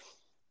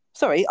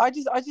 Sorry, I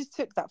just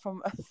took that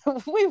from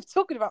we were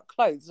talking about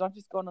clothes, and I've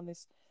just gone on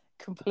this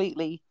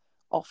completely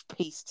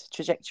off-piste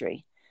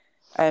trajectory.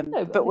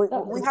 No, but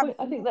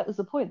I think that was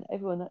the point. That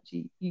everyone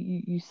actually,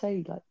 you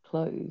say like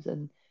clothes,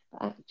 and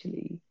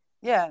actually,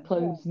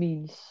 clothes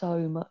mean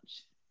so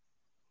much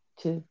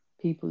to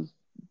people's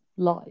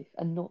life,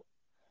 and not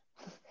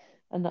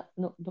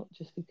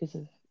just because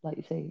of, like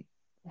you say,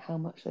 how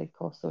much they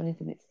cost or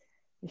anything.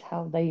 It's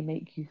how they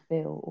make you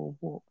feel, or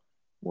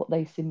what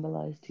they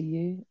symbolize to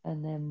you.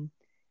 And then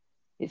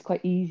it's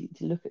quite easy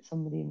to look at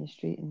somebody in the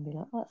street and be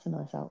like, oh, that's a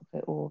nice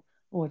outfit, or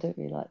I don't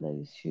really like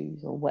those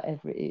shoes, or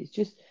whatever it is.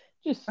 Just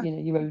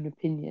your own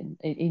opinion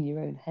in your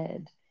own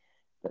head.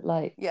 But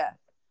like,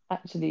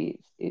 actually,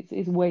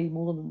 it's way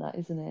more than that,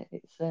 isn't it?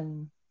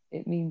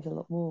 It means a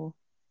lot more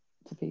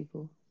to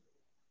people.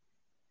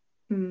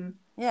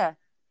 Yeah.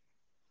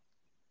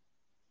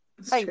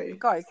 That's true.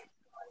 Guys,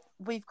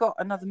 we've got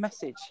another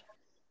message.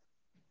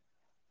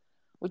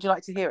 Would you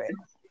like to hear it?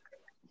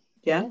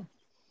 Yeah.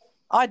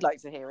 I'd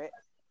like to hear it.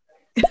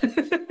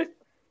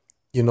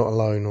 You're not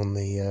alone on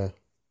the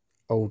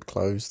old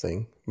clothes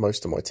thing.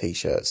 Most of my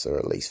t-shirts are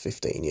at least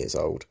 15 years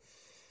old.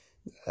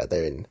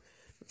 They're in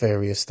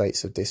various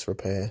states of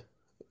disrepair.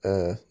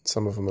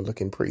 Some of them are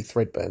looking pretty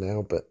threadbare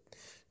now, but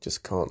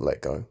just can't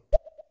let go.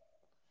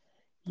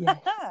 Yes.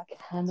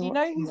 Do you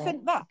know who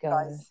sent that,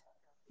 guys?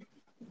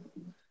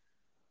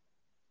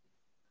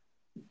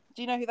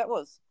 Do you know who that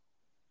was?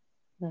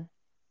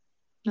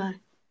 No.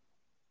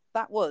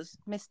 That was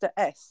Mr.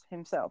 S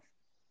himself.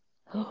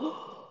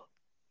 Oh.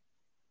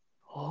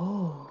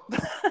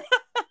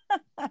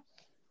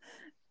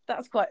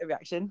 That's quite a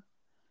reaction.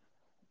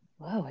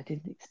 Wow, I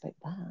didn't expect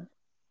that.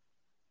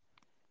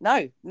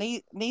 No,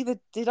 neither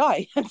did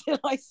I until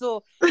I saw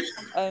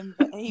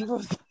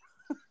that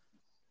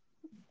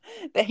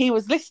he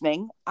was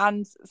listening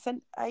and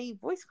sent a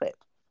voice clip.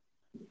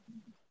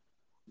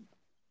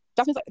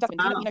 Jasmine's like, Jasmine,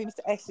 do you know who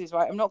Mr. S is,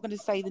 right? I'm not going to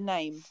say the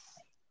name.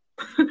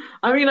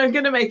 I mean, I'm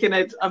going to make an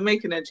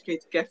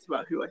educated guess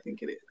about who I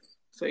think it is.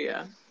 So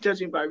yeah,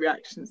 judging by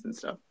reactions and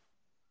stuff.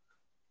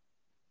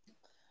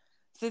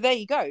 So there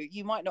you go.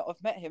 You might not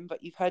have met him,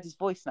 but you've heard his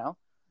voice now.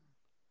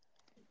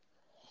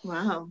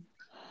 Wow.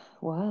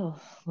 Well,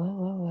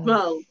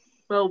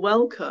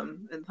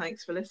 welcome and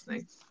thanks for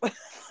listening.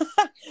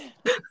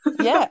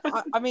 Yeah,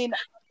 I mean,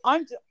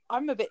 I'm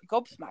a bit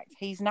gobsmacked.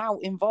 He's now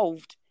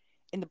involved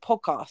in the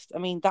podcast. I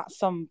mean, that's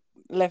some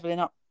leveling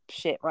up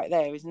shit right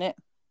there, isn't it?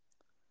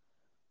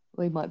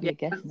 Well, he might be a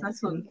guest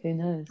next week. Who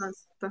knows?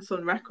 That's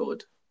on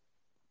record.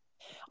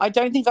 I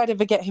don't think I'd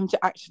ever get him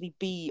to actually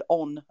be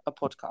on a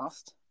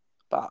podcast,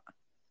 but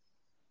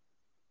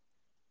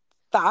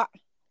that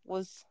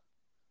was.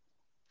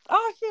 Oh,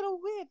 I feel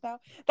all weird now.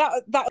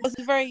 That was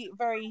a very,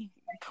 very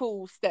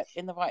cool step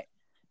in the right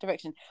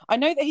direction. I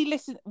know that he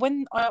listened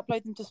when I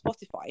upload them to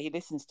Spotify. He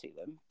listens to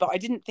them, but I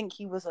didn't think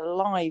he was a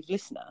live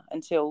listener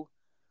until,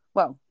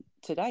 well,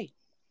 today.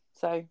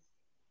 So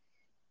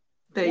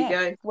there you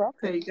go. Well,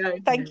 there you go.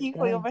 Thank you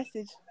for your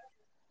message.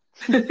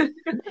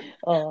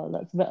 Oh,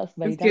 that's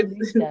made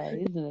this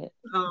day, isn't it?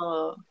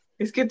 Oh,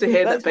 it's good to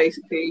hear that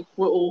basically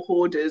we're all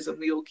hoarders and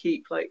we all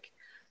keep like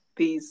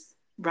these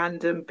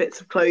random bits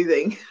of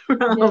clothing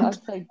around. Yeah,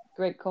 I'd say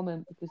great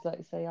comment, because like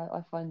I say,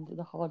 I find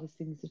the hardest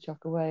things to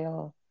chuck away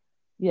are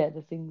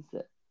the things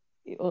that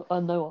I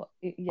know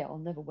I'll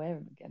never wear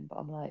them again, but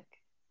I'm like,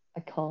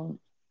 I can't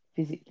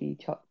physically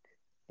chuck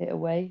it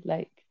away.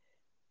 Like,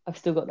 I've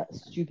still got that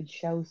stupid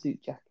shell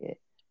suit jacket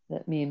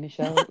that me and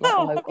Michelle I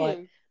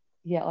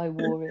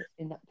wore it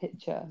in that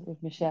picture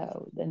with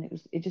Michelle. Then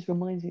it just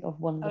reminds me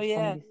of one of the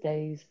funniest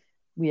days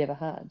we ever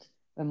had,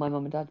 when my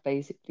mum and dad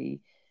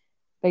basically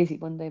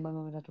one day my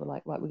mum and dad were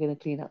like, right, we're going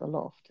to clean out the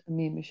loft, and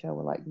me and Michelle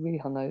were like really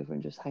hungover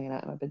and just hanging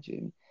out in my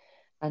bedroom,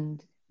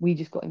 and we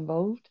just got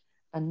involved,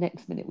 and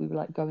next minute we were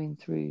like going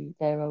through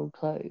their old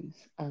clothes,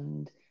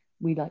 and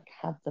we like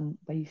had them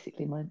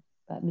basically.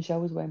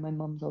 Michelle was wearing my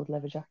mum's old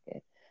leather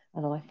jacket,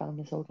 and I found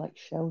this old like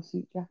shell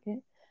suit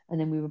jacket, and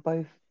then we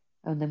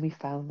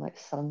found like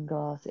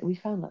sunglasses, we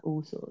found like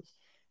all sorts,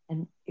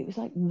 and it was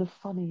like the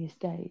funniest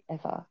day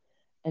ever.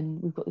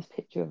 And we've got this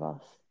picture of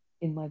us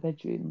in my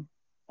bedroom,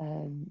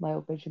 my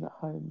old bedroom at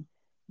home,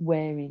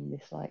 wearing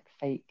this like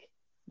fake,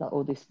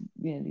 or this,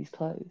 these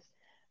clothes,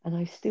 and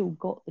I still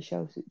got the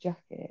shell suit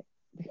jacket,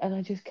 and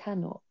I just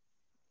cannot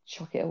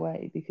chuck it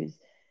away, because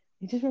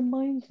it just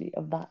reminds me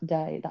of that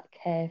day, that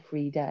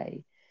carefree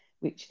day,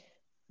 which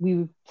we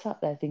were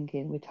sat there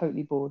thinking we're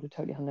totally bored, we're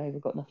totally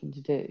hungover, got nothing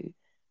to do,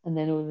 and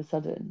then all of a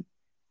sudden,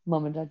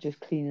 mum and dad just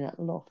cleaning out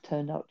the loft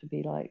turned out to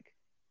be like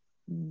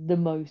the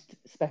most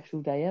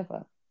special day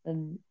ever.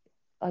 And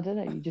I don't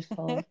know, you just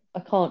can't. I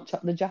can't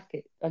chuck the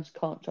jacket. I just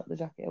can't chuck the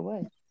jacket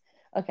away.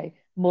 Okay,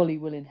 Molly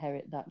will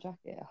inherit that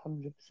jacket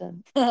 100%.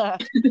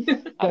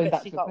 Going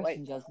back to your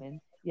question, Jasmine,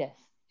 yes,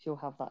 she'll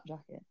have that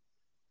jacket.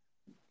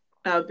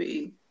 That would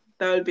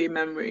be a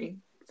memory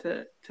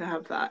to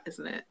have that,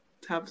 isn't it?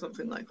 To have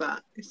something like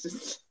that. It's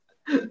just,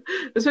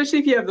 especially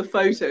if you have the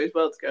photo as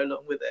well to go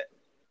along with it.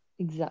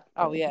 Exactly.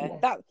 Oh yeah,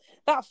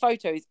 that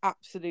photo is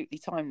absolutely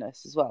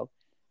timeless as well.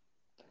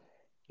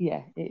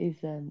 Yeah, it is.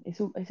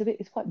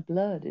 It's quite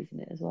blurred,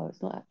 isn't it? As well,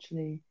 it's not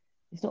particularly.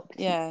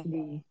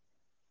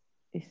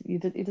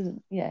 It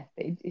doesn't. Yeah,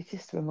 but it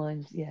just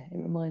reminds. Yeah, it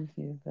reminds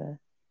me of.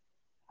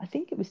 I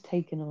think it was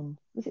taken on.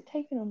 Was it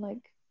taken on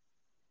like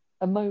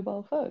a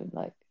mobile phone,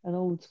 like an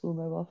old school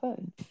mobile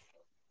phone?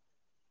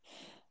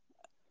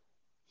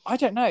 I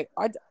don't know.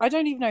 I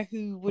don't even know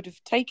who would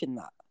have taken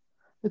that.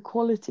 The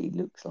quality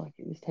looks like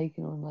it was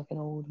taken on like an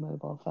old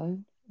mobile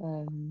phone.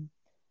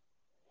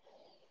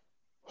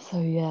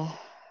 So yeah,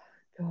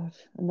 God,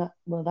 and that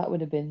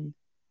would have been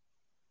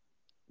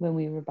when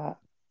we were about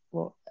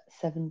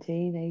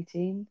 17,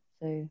 18.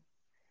 So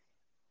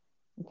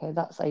okay,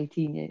 that's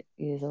 18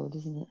 years old,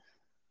 isn't it?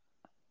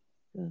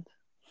 Good.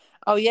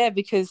 Oh yeah,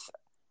 because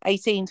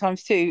 18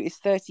 times 2 is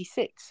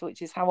 36,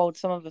 which is how old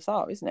some of us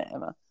are, isn't it,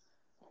 Emma?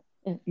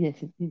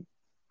 Yes.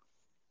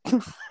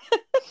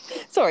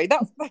 Sorry,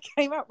 that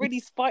came out really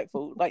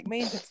spiteful. Like,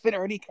 me and Jasmine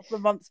are only a couple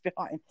of months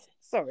behind.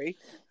 Sorry.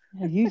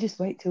 Yeah, you just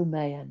wait till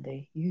May,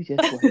 Andy. You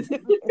just wait.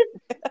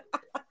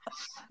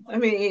 I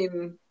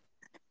mean,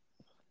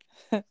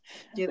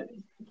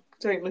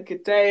 don't look a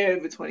day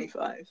over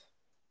 25.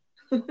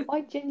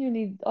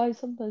 I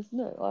sometimes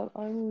no.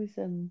 I'm always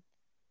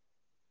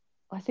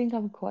I think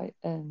I'm quite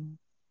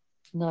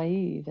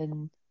naive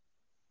and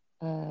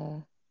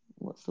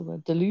what's the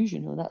word?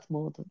 Delusional. That's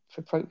more the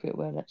appropriate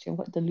word, actually. I'm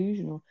quite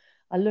delusional.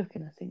 I look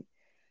and I think,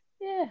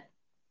 yeah,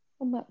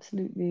 I'm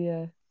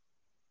absolutely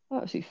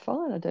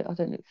fine. I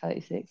don't look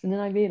 36. And then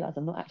I realise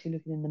I'm not actually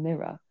looking in the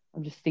mirror.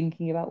 I'm just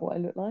thinking about what I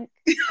look like.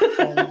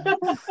 Emma.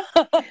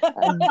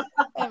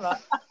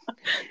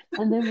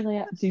 And then when I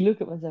actually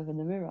look at myself in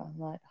the mirror, I'm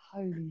like,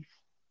 holy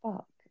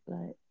fuck.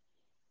 Like,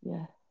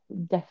 yeah,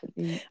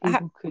 definitely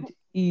people could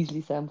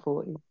easily say I'm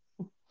 40.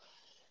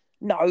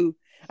 No,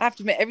 I have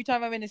to admit, every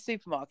time I'm in a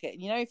supermarket,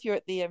 if you're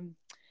at the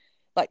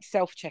like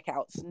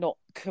self-checkouts, not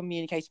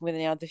communicating with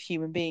any other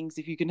human beings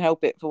if you can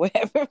help it for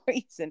whatever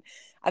reason,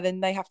 and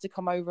then they have to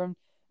come over and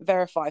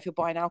verify if you're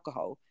buying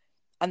alcohol,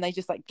 and they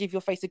just like give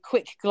your face a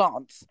quick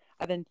glance,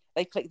 and then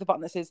they click the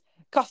button that says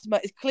customer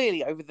is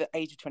clearly over the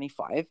age of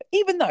 25,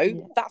 even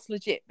though that's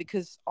legit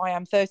because I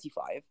am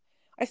 35.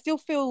 I still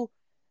feel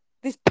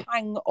this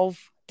pang of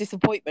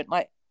disappointment,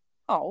 like,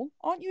 oh,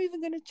 aren't you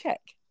even going to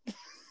check?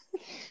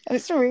 And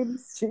it's really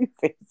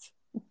stupid.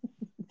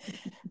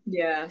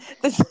 Yeah.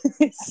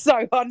 It's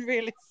so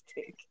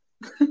unrealistic.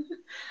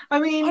 I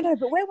mean, I know,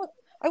 but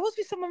I was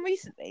with someone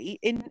recently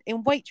in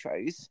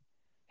Waitrose.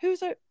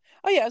 Who's I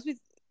was with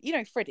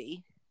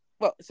Freddie.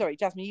 Well, sorry,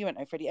 Jasmine, you don't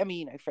know Freddie. Emma,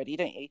 you know Freddie,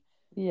 don't you?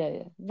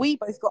 Yeah. We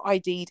both got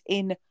ID'd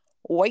in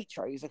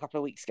Waitrose a couple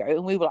of weeks ago,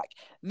 and we were like,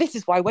 "This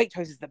is why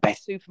Waitrose is the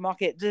best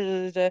supermarket."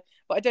 But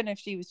I don't know if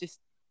she was just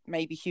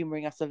maybe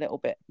humouring us a little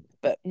bit.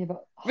 But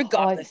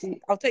regardless,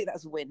 I'll take that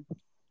as a win.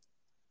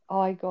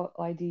 I got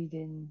ID'd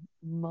in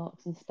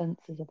Marks and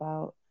Spencer's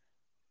about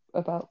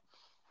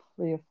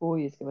 3 or 4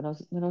 years ago when I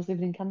was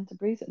living in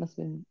Canterbury. So it must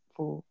have been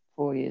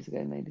four years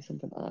ago, maybe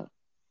something like that.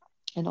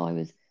 And I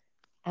was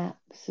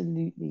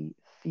absolutely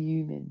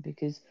fuming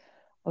because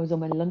I was on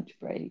my lunch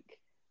break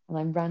and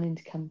I ran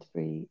into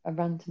Canterbury. I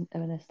ran to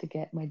M&S to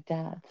get my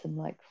dad some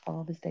like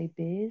Father's Day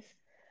beers.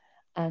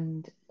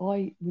 And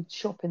I would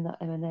shop in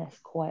that M&S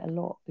quite a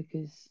lot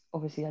because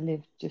obviously I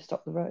lived just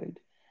up the road.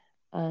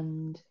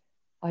 And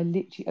I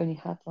literally only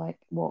had like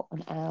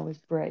an hour's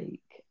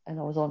break, and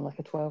I was on like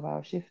a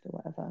 12-hour shift or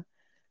whatever.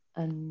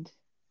 And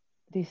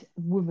this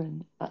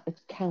woman at the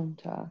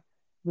counter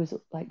was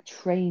like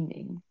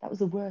training. That was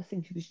the worst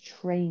thing. She was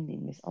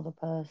training this other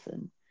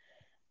person,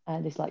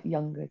 this like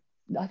younger.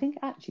 I think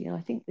actually, and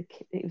I think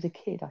it was a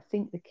kid. I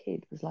think the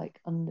kid was like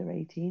under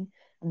 18,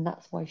 and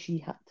that's why she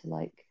had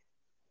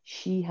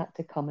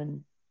to come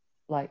and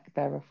like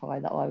verify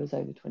that I was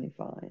over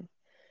 25.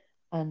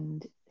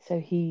 And so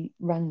he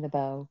rang the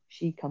bell,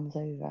 she comes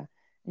over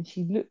and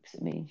she looks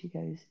at me and she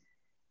goes,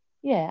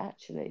 yeah,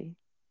 actually,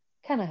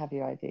 can I have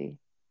your ID?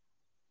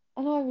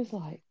 And I was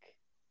like,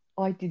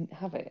 I didn't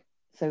have it.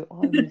 So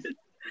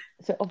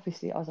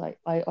obviously I was like,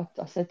 I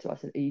said to her, I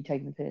said, are you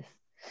taking the piss?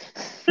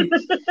 Which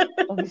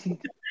obviously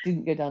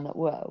didn't go down that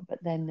well.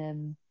 But then,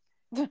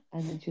 and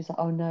then she was like,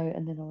 oh no.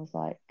 And then I was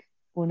like,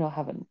 well, no, I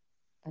haven't.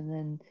 And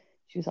then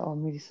she was like, oh,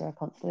 I'm really sorry, I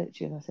can't sell it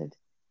to you. And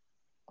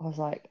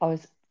I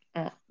was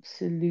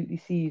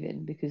absolutely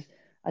seething because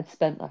I'd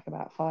spent like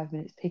about 5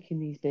 minutes picking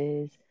these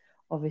beers.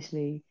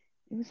 Obviously,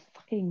 it was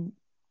fucking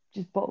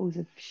just bottles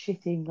of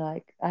shitting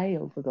like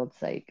ale, for God's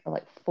sake,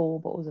 like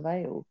 4 bottles of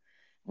ale.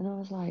 And I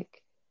was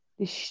like,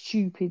 this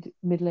stupid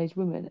middle-aged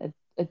woman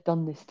had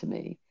done this to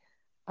me.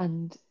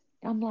 And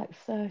I'm like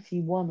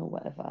 31 or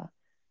whatever.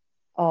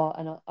 Oh,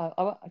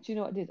 and do you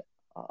know what I did?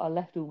 I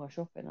left all my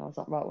shopping. I was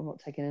like, right, we're not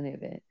taking any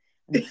of it,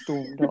 and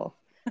stormed off.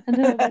 And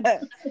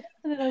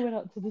then I went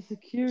up to the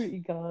security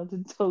guard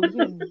and told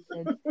him.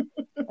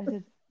 I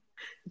said,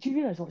 do you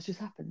realise what's just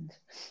happened?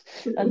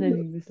 And then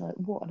he was like,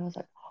 what? And I was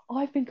like,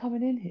 I've been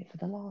coming in here for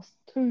the last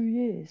 2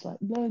 years, like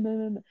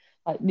no,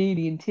 like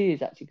nearly in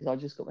tears actually, because I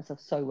just got myself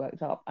so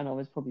worked up and I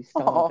was probably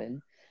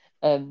starving.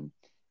 And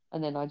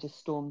then I just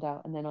stormed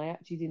out, and then I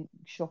actually didn't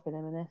shop in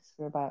M&S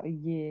for about a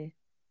year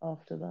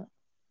after that.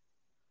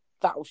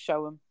 That'll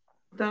show them.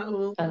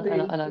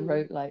 And I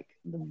wrote like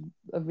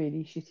a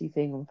really shitty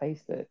thing on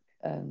Facebook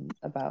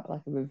about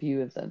like a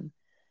review of them.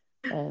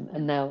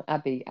 And now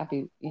Abby,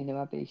 you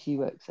know Abby, she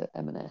works at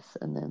M&S,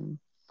 and then,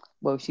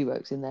 well, she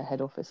works in their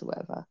head office or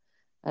whatever.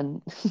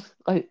 And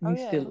I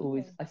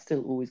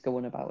still always go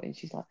on about it. And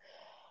she's like,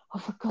 "Oh,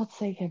 for God's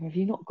sake, Emma, have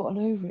you not gotten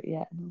over it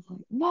yet?" And I was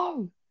like,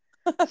 "No."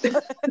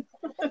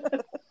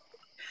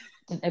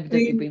 And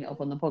evidently bring it up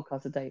on the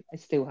podcast today. I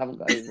still haven't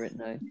got over it.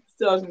 No,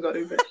 still hasn't got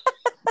over it.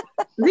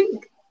 I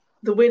think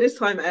the weirdest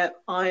time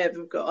I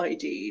ever got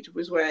ID'd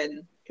was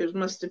when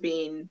must have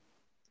been,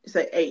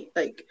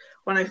 like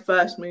when I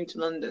first moved to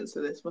London.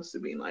 So this must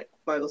have been like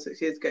 5 or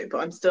 6 years ago.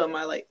 But I'm still in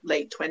my like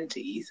late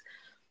 20s,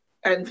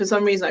 and for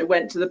some reason I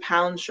went to the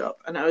pound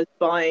shop and I was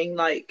buying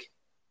like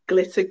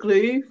glitter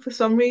glue for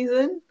some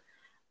reason,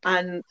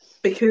 and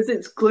because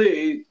it's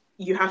glue,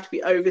 you have to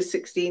be over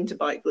 16 to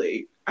buy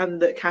glue.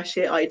 And the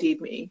cashier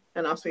ID'd me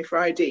and asked me for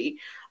ID,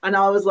 and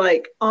I was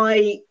like,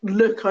 I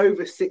look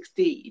over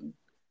 16.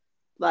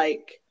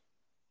 Like,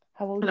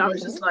 how old? And I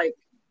was just like,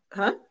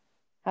 huh?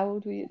 How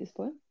old were you at this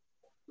point?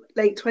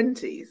 Late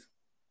 20s.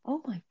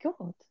 Oh my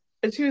God.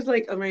 And she was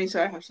like, I'm really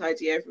sorry, I have to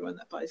ID everyone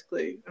that buys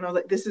glue. And I was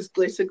like, this is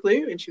glitter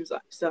glue. And she was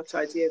like, I still have to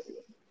ID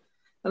everyone.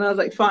 And I was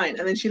like, fine.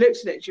 And then she looked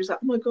at it and she was like,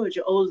 oh my God,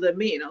 you're older than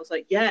me. And I was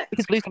like, yeah.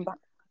 Because glue's coming back.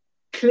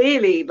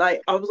 Clearly,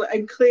 like, I was like,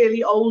 I'm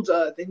clearly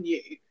older than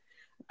you.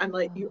 And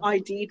like, you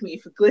ID'd me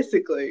for glitter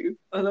glue.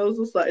 And I was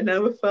just like, I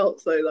never felt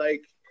so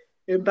like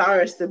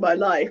embarrassed in my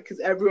life, because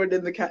everyone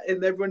in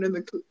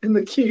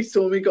the queue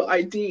saw me got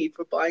ID'd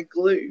for buying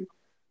glue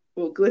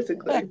or glitter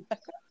glue.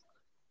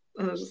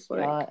 I was just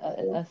like,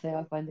 I say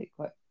I find it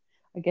quite.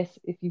 I guess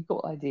if you've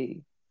got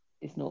ID,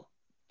 it's not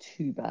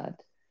too bad.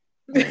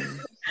 But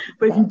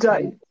if you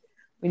don't,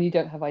 when you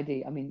don't have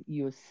ID, I mean,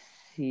 you're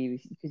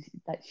serious, because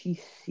that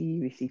she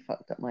seriously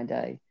fucked up my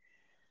day.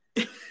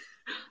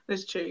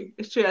 It's true.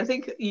 It's true. I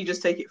think you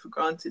just take it for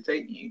granted,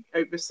 don't you?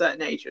 Over a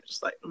certain age, you're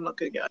just like, I'm not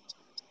going to get.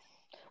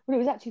 Well, it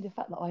was actually the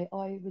fact that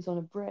I was on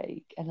a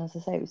break, and as I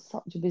say, it was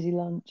such a busy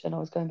lunch, and I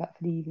was going back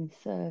for the evening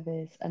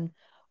service, and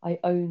I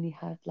only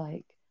had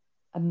like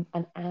an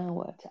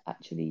hour to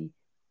actually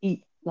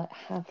eat, like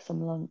have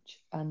some lunch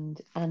and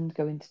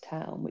go into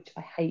town, which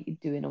I hated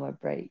doing on my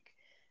break.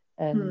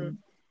 And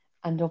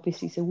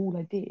obviously, so all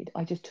I did,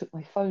 I just took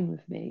my phone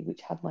with me,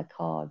 which had my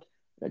card,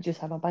 that just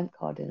had my bank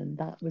card in, and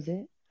that was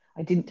it.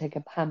 I didn't take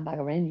a handbag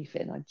or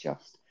anything. I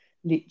just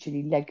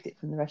literally legged it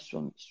from the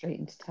restaurant straight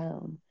into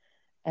town.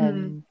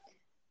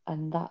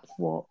 And that's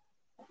what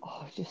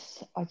I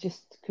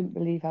just couldn't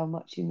believe how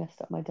much you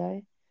messed up my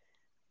day.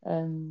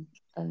 And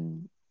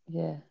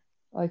yeah,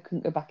 I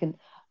couldn't go back, and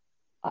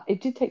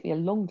it did take me a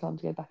long time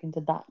to go back into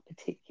that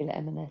particular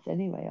M&S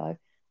anyway.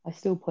 I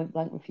still point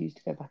blank refuse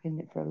to go back in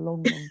it for a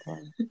long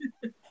time.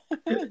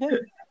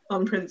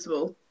 On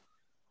principle.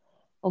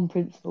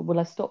 Well,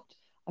 I stopped.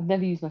 I've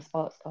never used my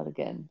Sparks card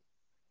again,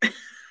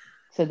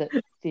 so that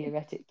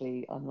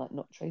theoretically I'm like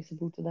not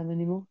traceable to them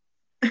anymore.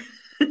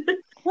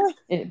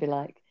 It'd be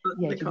like,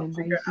 yeah, do you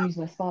remember I used to use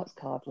my Sparks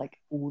card like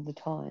all the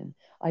time?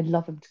 I'd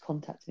love them to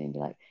contact me and be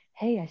like,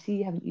 hey, I see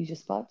you haven't used your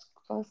Sparks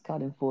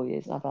card in 4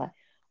 years. And I'd be like,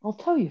 I'll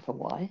tell you for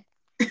why.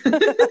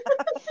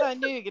 I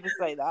knew you were going to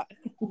say that.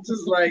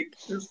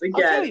 Just again.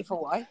 I'll tell you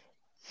for why.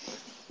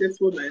 This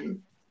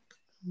woman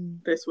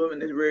has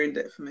ruined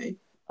it for me.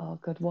 Oh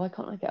God, why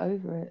can't I get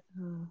over it?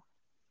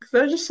 Because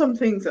there are just some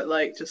things that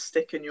like just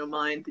stick in your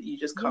mind that you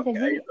just can't get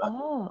over.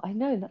 Oh, I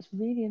know, that's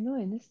really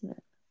annoying, isn't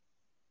it?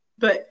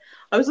 But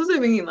I was also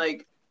thinking,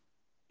 like,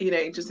 you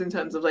know, just in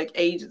terms of like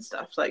age and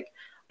stuff, like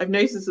I've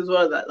noticed as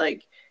well that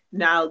like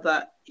now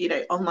that, you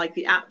know, on like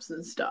the apps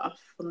and stuff,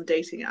 on the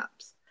dating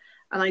apps,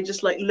 and I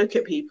just like look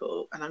at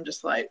people and I'm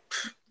just like,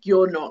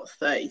 you're not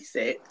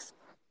 36.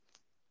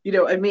 You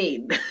know what I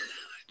mean?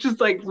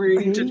 Just like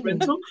really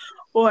judgmental.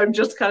 Or I'm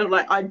just kind of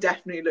like, I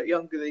definitely look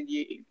younger than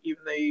you,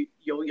 even though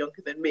you're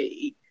younger than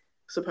me,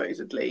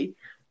 supposedly.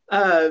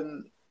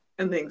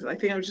 And things. And I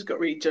think I've just got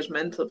really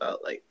judgmental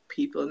about like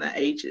people and their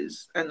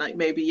ages. And like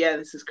maybe, yeah,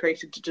 this has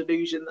created a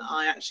delusion that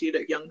I actually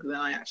look younger than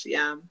I actually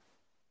am.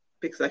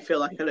 Because I feel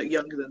like I look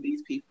younger than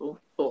these people.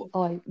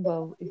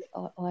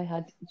 I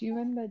had. Do you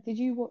remember? Did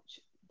you watch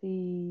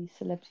the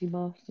Celebrity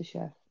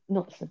MasterChef?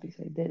 Not Celebrity,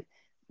 sorry, the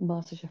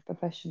MasterChef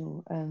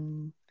Professional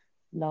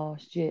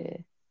last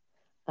year.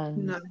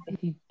 And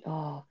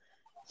no.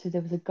 So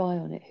there was a guy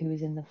on it who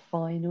was in the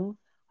final.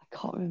 I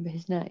can't remember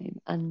his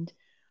name, and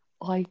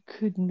I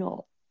could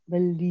not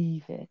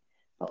believe it.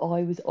 but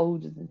I was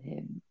older than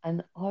him,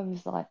 and I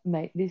was like,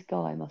 mate, this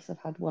guy must have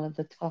had one of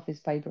the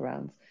toughest paper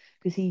rounds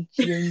because he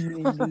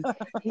genuinely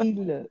he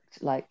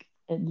looked like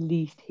at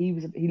least he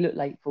looked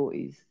late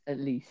 40s at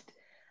least,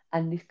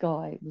 and this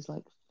guy was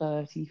like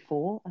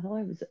 34, and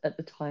I was at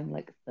the time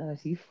like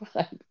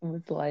 35, and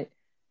was like,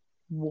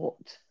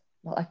 what?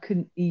 Like, I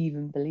couldn't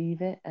even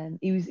believe it, and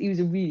he was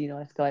a really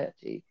nice guy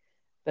actually,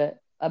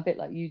 but a bit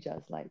like you,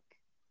 Jazz, like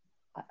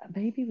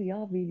maybe we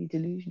are really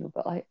delusional,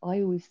 but I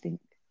always think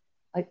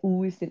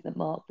that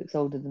Mark looks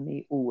older than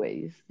me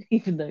always,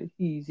 even though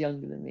he's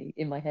younger than me.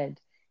 In my head,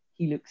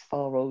 he looks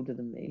far older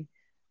than me.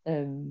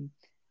 And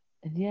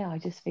yeah, I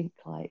just think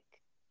like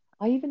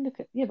I look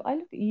at you,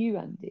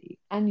 Andy,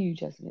 and you,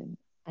 Jasmine,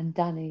 and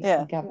Danny Yeah.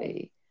 and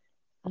Gabby,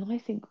 and I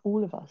think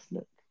all of us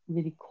look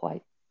really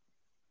quite.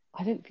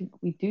 I don't think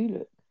we do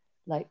look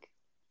like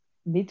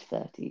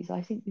mid-30s.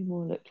 I think we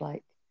more look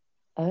like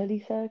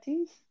early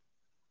 30s.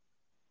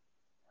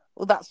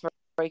 Well, that's very,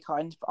 very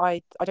kind. But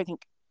I don't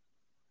think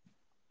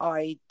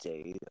I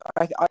do.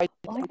 I I do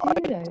though.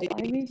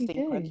 I really think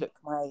I do. look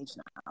my age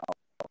now.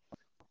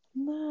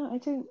 No, I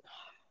don't.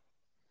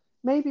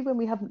 Maybe when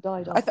we haven't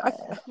dyed our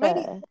hair.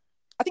 Maybe Fair.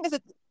 I think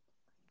there's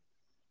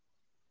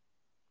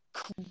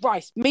a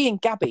Christ. Me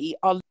and Gabby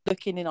are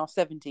looking in our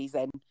 70s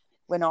then,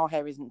 when our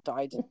hair isn't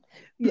dyed.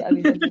 Yeah, I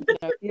mean,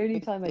 the only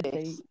time I'd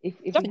say if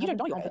Jasmine, we you don't haven't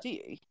dye your had hair, do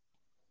you?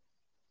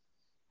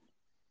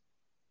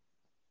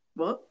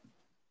 What?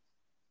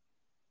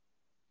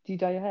 Do you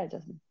dye your hair,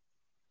 Jasmine?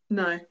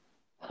 No.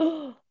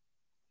 You're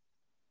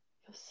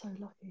so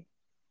lucky.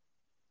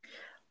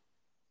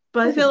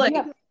 But I feel like you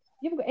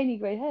haven't got any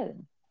grey hair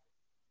then.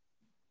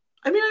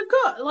 I mean, I've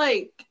got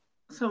like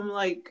some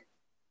like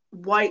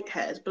white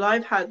hairs, but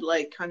I've had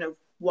like kind of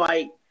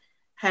white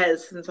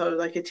hairs since I was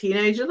like a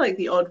teenager, like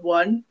the odd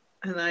one,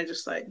 and then I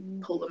just like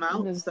pull them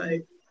out. So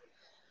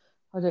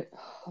I've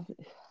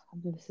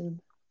never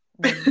seen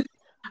them.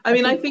 I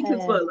mean, I think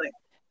as well, like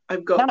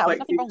I've got No, quite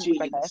there's nothing wrong good with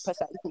grey hair genes. per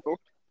se, people.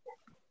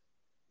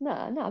 No,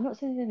 I'm not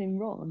saying anything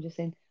wrong. I'm just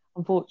saying,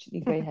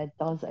 unfortunately, grey hair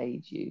does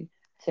age you.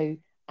 So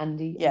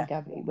Andy Yeah. and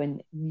Gabby,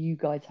 when you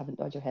guys haven't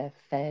dyed your hair,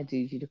 fair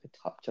dues, you look a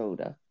touch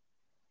older.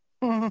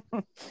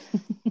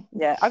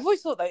 Yeah, I've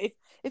always thought though,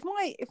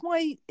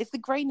 if the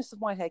greyness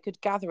of my hair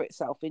could gather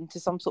itself into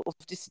some sort of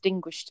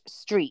distinguished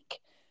streak,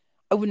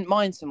 I wouldn't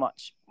mind so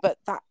much. But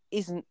that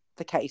isn't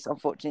the case,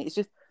 unfortunately. It's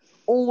just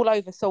all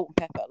over salt and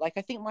pepper. Like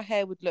I think my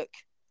hair would look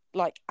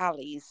like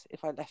Ali's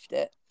if I left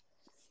it.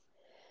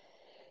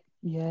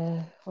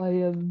 Yeah,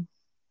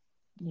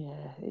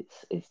 yeah,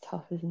 it's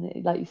tough, isn't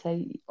it? Like you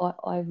say,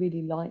 I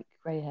really like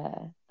grey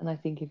hair, and I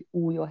think if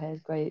all your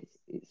hair's grey,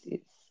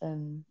 it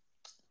can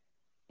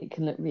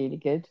look really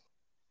good.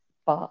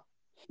 But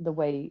the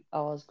way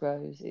ours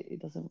grows, it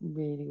doesn't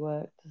really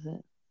work, does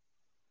it?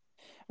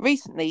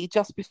 Recently,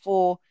 just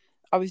before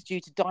I was due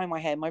to dye my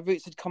hair, my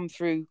roots had come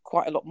through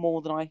quite a lot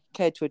more than I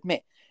cared to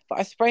admit. But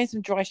I sprayed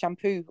some dry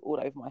shampoo all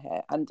over my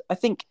hair, and I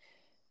think,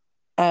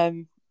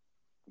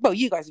 well,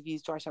 you guys have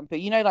used dry shampoo.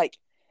 You know, like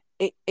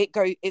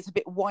it's a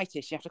bit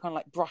whitish. You have to kind of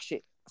like brush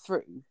it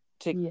through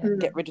to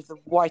get rid of the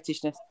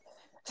whitishness.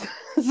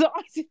 So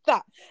I did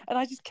that, and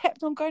I just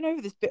kept on going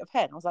over this bit of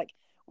hair. And I was like,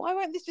 why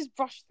won't this just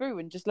brush through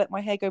and just let my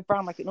hair go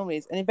brown like it normally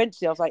is? And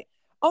eventually, I was like,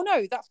 oh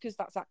no, that's because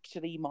that's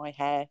actually my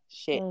hair.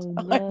 Shit, Oh,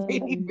 I no.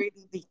 really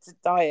need to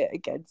dye it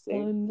again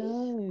soon. Oh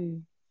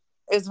no!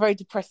 It was a very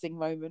depressing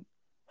moment.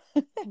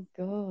 Oh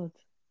God!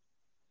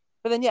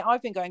 But then, yeah,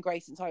 I've been going grey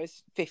since I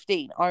was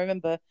 15. I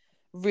remember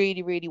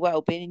really, really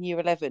well being in year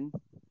 11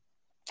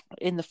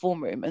 in the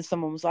form room, and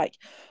someone was like,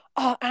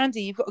 "Oh,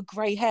 Andy, you've got a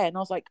grey hair," and I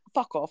was like,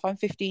 "Fuck off! I'm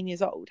 15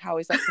 years old. How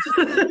is that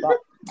possible?"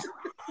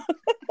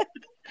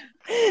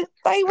 But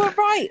they were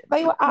right.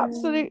 They were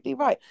absolutely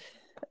right.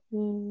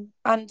 And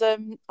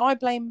I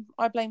blame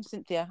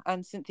Cynthia,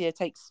 and Cynthia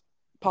takes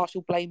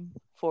partial blame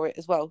for it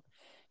as well.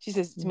 She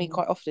says it to me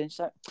quite often. She's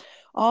like,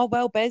 "Oh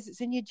well, Bez,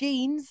 it's in your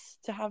genes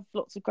to have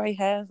lots of grey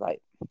hair." I was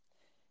like,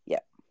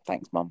 "Yeah,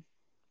 thanks, Mum."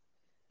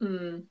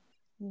 Oh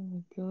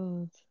my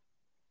God!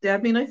 Yeah, I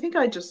mean, I think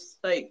I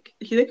just like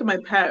if you look at my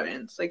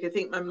parents, like I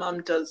think my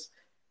mum does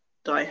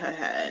dye her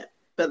hair,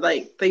 but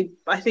like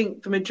I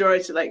think the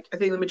majority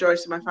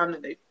of my family,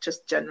 they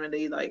just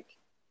generally like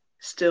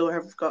still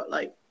have got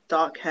like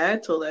dark hair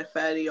till they're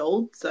fairly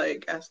old. So I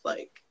guess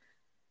like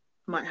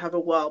I might have a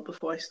while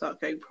before I start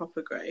going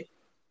proper grey.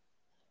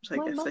 Which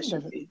I guess I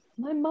should be.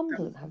 My mum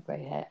doesn't have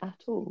grey hair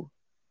at all.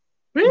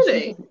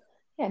 Really?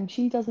 And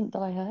she doesn't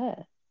dye her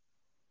hair.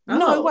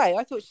 No way!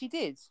 I thought she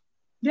did.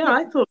 Yeah,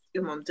 I thought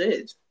your mum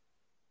did.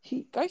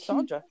 Go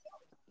Sandra.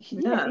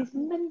 Yeah, it's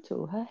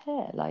mental. Her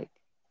hair, like,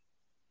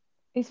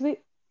 it's a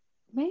bit.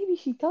 Maybe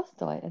she does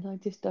dye it, and I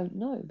just don't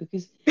know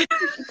because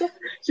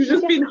she's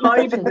just been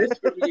hiding this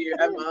from you,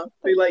 Emma,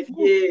 for like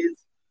years.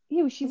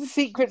 Yeah,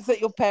 secrets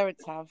that your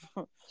parents have.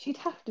 She'd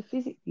have to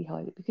physically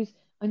hide it because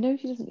I know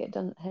she doesn't get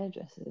done at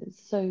hairdressers.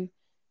 So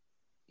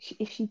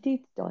if she did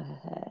dye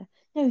her hair,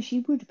 no, she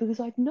would because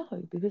I'd know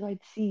because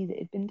I'd see that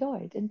it'd been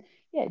dyed. And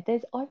yeah,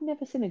 I've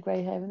never seen a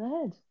grey hair in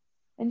her head,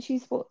 and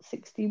she's what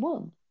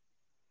 61.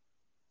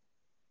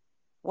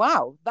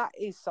 Wow, that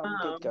is some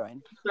good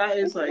going. That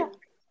is like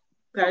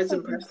that is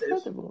That's impressive.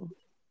 incredible.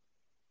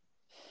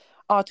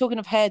 Oh, talking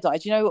of hair dye,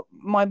 do you know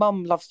my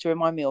mum loves to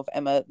remind me of,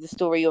 Emma, the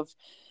story of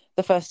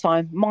the first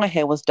time my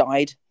hair was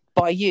dyed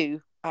by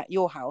you at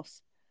your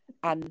house,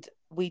 and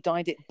we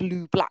dyed it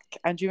blue black.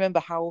 And do you remember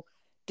how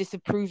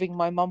disapproving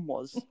my mum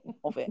was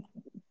of it?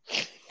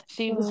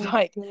 She was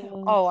like,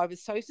 God. "Oh, I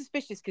was so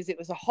suspicious because it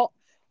was a hot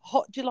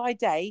July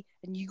day,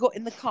 and you got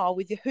in the car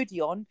with your hoodie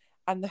on,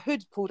 and the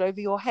hood pulled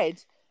over your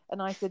head." And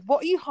I said,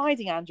 "What are you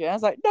hiding, Andrew?" And I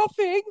was like,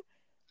 "Nothing."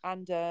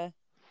 And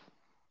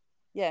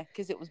yeah,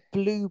 because it was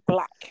blue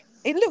black.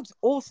 It looked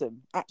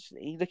awesome,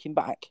 actually, looking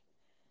back.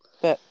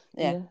 But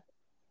yeah,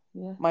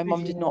 my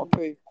mum did not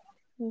approve.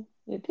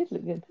 It did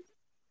look good.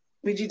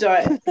 Would you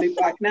dye it blue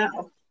black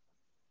now?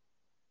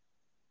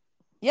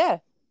 Yeah,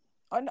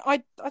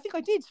 I think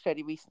I did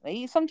fairly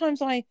recently.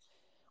 Sometimes I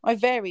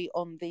vary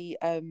on the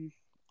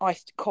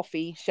iced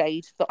coffee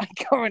shade that I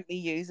currently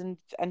use,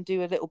 and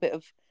do a little bit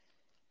of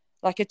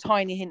like a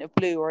tiny hint of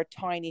blue or a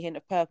tiny hint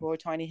of purple or a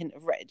tiny hint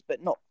of red,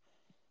 but not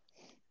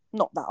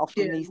that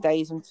often these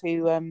days. I'm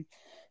too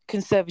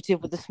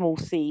conservative with a small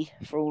C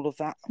for all of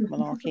that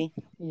malarkey.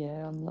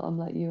 Yeah, I'm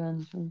like you,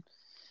 Andrew.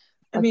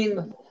 I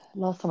mean,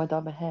 last time I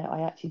dyed my hair,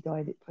 I actually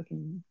dyed it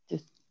fucking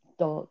just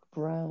dark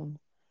brown,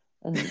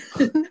 and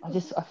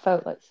I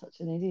felt like such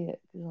an idiot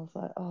because I was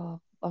like,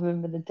 oh, I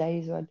remember the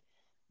days where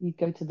you'd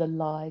go to the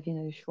live,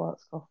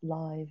 Schwarzkopf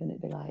live, and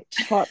it'd be like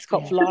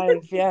Schwarzkopf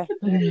live, yeah,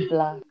 blue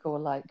black or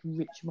like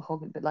rich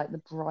mahogany, but like the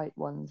bright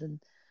ones. And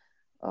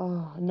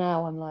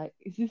now I'm like,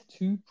 is this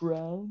too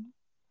brown?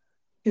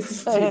 This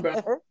is too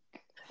brown.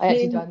 I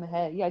actually dyed my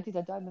hair. Yeah, I did.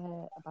 I dyed my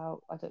hair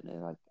about, I don't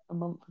know, like a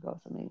month ago or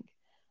something,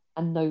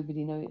 and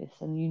nobody noticed.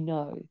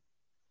 And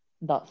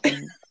that's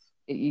when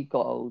you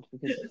got old,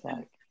 because it's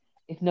like,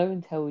 if no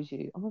one tells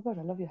you, oh my God,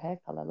 I love your hair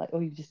colour, like,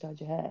 oh, you've just dyed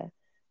your hair,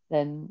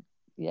 then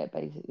yeah,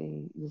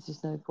 basically there's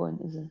just no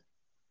point, is there?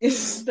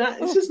 It's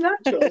just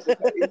natural, I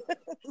suppose.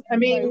 I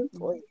mean,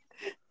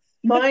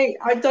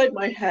 I've dyed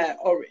my hair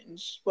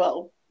orange.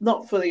 Well,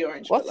 not fully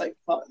orange, but like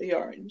partly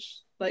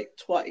orange, like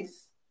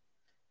twice.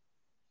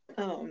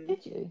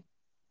 Did you?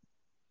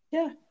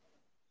 Yeah.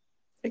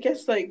 I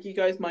guess like you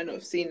guys might not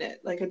have seen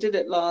it. Like I did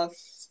it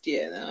last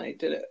year, and then I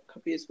did it a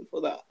couple of years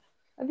before that.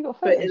 Have you got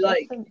photos? But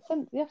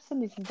you have to send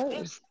me some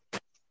photos.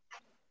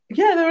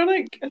 Yeah, they were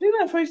like, I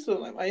think I posted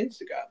on like my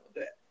Instagram of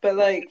it. But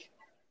like,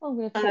 I'm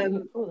gonna totally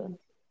look for them.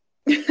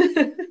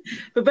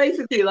 But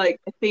basically, like,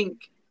 I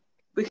think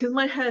because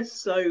my hair's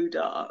so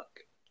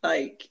dark,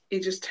 like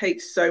it just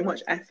takes so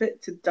much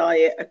effort to dye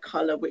it a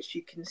color which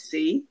you can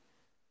see.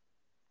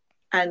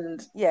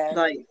 And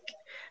like,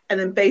 and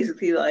then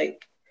basically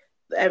like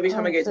every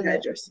time I go to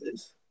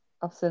hairdressers,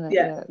 I've seen it.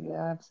 Yeah,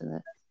 I've seen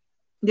it.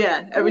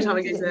 Yeah, every time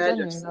I go to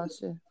hairdressers.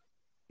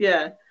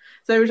 Yeah,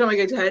 so every time I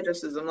go to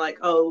hairdressers, I'm like,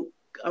 oh,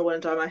 I want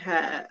to dye my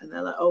hair, and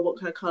they're like, oh, what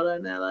kind of color?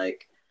 And they're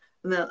like,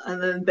 and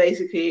then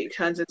basically it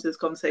turns into this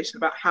conversation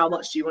about how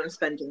much do you want to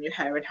spend on your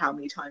hair and how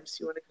many times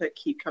do you want to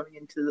keep coming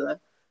into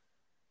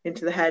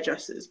the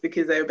hairdressers,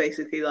 because they were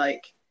basically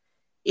like,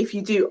 if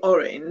you do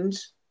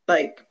orange,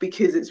 like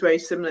because it's very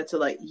similar to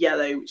like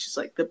yellow, which is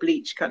like the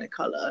bleach kind of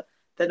color,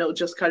 then it'll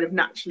just kind of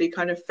naturally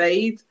kind of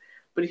fade.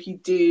 But if you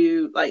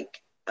do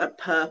like a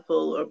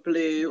purple or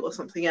blue or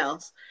something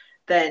else,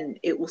 then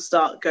it will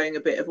start going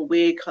a bit of a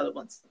weird color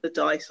once the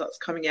dye starts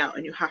coming out,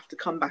 and you have to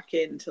come back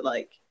in to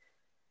like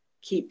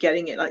keep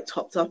getting it like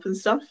topped up and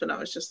stuff. And I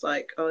was just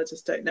like, oh, I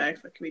just don't know if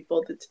I can be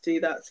bothered to do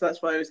that. So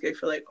that's why I always go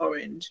for like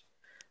orange.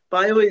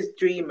 But I always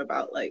dream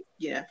about like,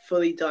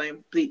 fully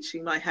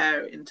bleaching my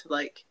hair into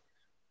like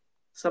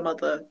some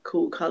other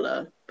cool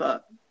color,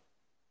 but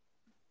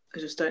I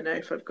just don't know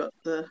if I've got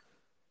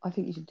I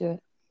think you should do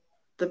it.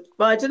 But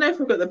I don't know if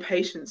I've got the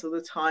patience or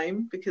the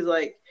time, because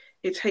like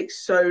it takes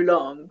so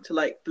long to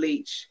like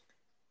bleach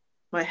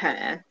my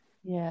hair.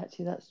 Yeah,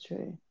 actually, that's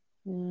true.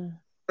 Yeah.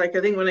 Like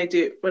I think when I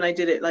did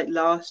it like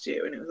last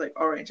year when it was like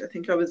orange, I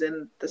think I was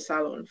in the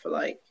salon for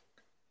like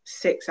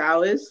 6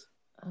 hours.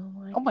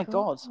 Oh my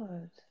God.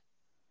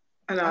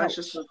 And I was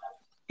just like,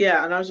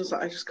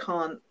 I just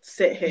can't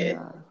sit here.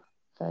 No.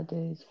 Fair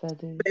dues.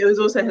 But it was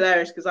also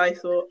hilarious because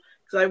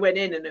I went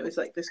in and it was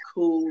like this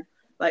cool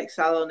like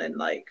salon in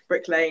like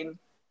Brick Lane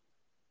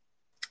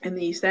in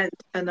the East End,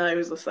 and I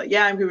was just like,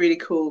 yeah, I'm really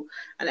cool,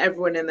 and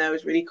everyone in there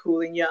was really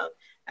cool and young,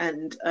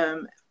 and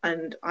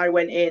I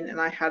went in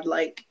and I had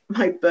like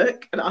my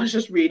book, and I was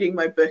just reading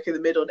my book in the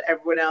middle, and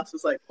everyone else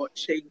was like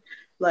watching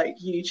like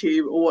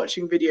YouTube or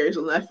watching videos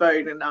on their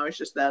phone, and I was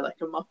just there like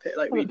a muppet,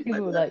 like reading my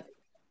book. Like,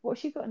 what's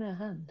she got in her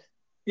hand?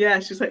 Yeah,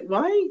 she's like,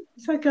 why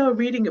is that girl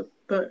reading a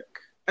book?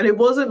 And it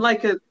wasn't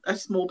like a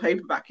small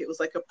paperback, it was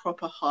like a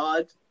proper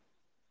hard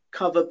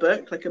cover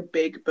book, like a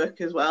big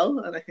book as well.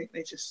 And I think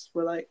they just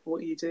were like,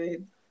 what are you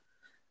doing?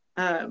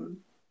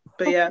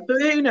 But yeah, but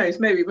who knows,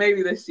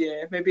 maybe this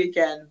year, maybe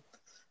again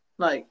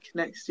like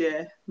next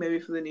year, maybe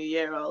for the new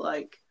year,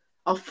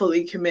 I'll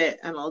fully commit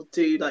and I'll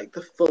do like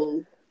the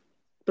full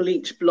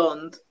bleach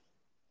blonde.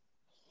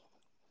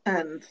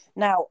 And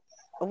now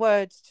a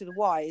word to the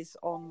wise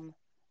on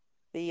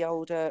the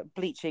old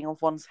bleaching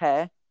of one's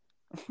hair.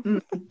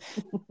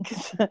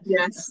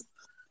 Yes.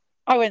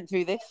 I went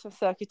through this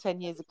circa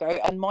 10 years ago,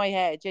 and my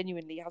hair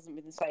genuinely hasn't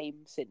been the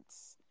same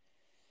since.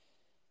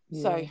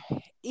 Yeah. So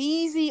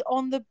easy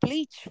on the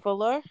bleach,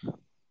 Fuller.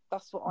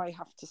 That's what I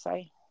have to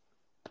say.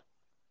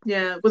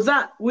 Yeah. Was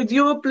that with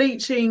your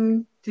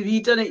bleaching? Have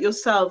you done it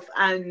yourself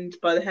and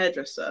by the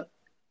hairdresser?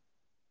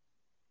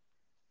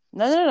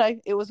 No.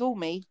 It was all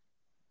me.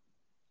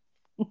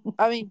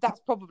 I mean, that's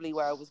probably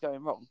where I was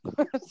going wrong,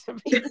 to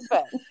be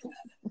fair.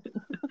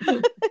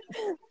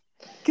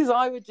 Because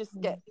I would just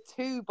get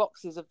 2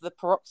 boxes of the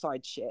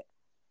peroxide shit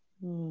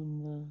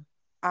and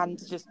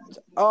just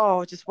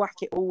whack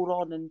it all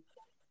on. And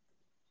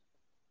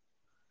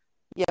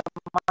yeah,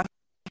 my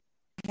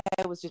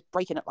hair was just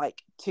breaking at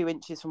like 2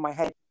 inches from my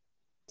head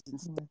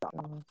and stuff.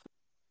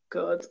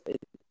 God.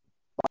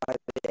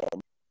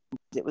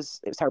 It was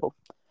terrible.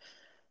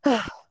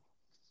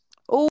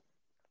 Oh,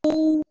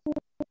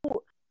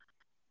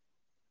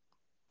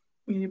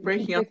 You're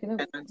breaking up. Yeah.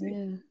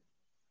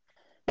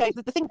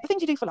 The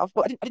things you do for love.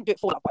 Well, I didn't do it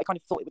for love, but I kind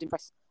of thought it would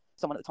impress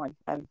someone at the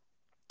time,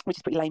 which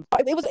is pretty lame.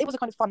 But it was a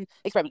kind of fun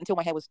experiment until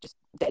my hair was just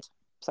dead.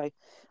 So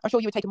I'm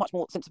sure you would take a much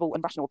more sensible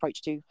and rational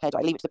approach to hair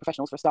dye. Leave it to the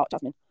professionals for a start,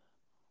 Jasmine.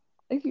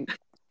 Are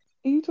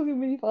you talking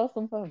really fast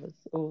on purpose,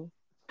 or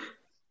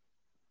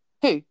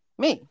Who?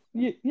 Me?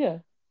 Yeah.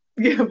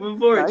 Yeah,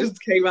 before No. it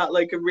just came out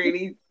like a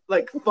really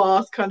like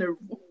fast kind of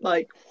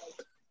like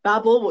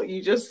babble. What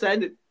you just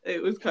said,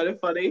 it was kind of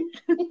funny.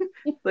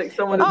 Like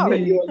someone had put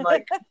you on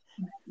like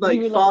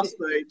You were fast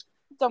mode.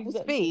 Double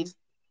Exactly. speed.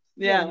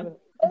 Yeah. No.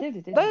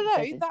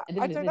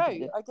 I don't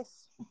know. I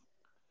guess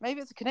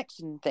maybe it's a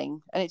connection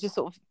thing, and it just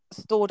sort of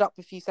stored up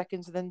a few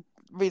seconds and then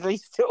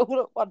released it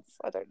all at once.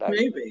 I don't know.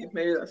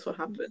 Maybe that's what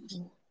happened.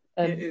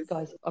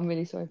 Guys, I'm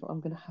really sorry, but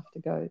I'm gonna have to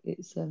go.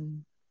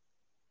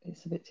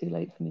 It's a bit too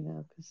late for me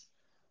now because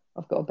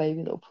I've got a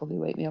baby that'll probably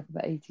wake me up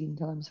about 18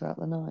 times throughout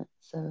the night.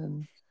 So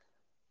I'm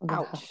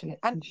gonna have to get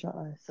some shut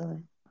eye.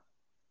 Sorry.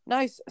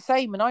 No,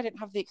 same. And I don't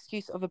have the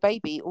excuse of a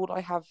baby. All I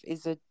have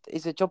is a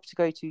job to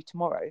go to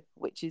tomorrow,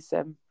 which is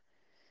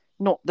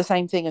not the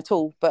same thing at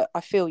all. But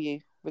I feel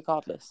you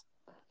regardless.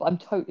 But I'm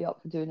totally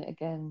up for doing it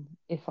again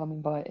if I'm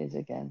invited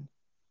again.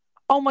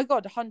 Oh my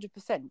God,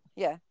 100%.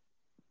 Yeah,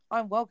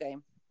 I'm well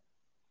game.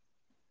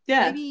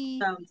 Yeah, maybe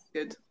sounds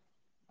good.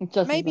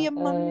 Maybe a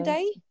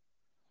Monday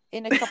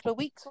in a couple of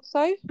weeks or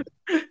so.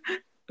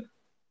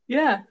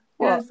 Yeah.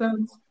 What? Yeah,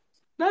 sounds.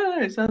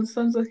 No, it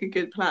sounds like a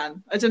good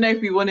plan. I don't know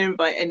if we want to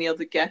invite any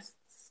other guests,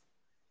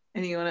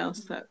 anyone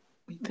else that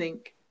we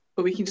think,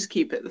 but we can just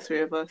keep it the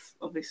 3 of us,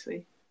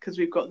 obviously, because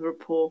we've got the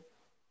rapport.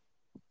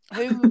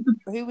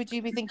 Who would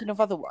you be thinking of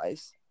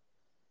otherwise?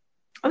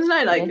 I don't know,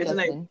 I don't Justin,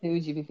 know. Who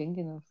would you be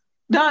thinking of?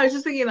 No, I was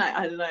just thinking,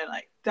 I don't know,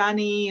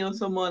 Danny or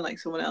someone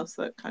else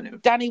that kind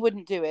of. Danny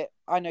wouldn't do it.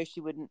 I know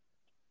she wouldn't.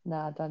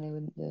 Nah, Danny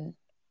wouldn't do it.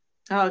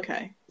 Oh,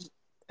 okay.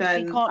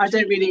 Then I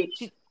don't really.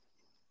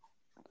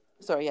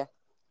 Sorry, yeah.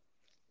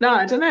 No,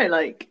 I don't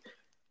know.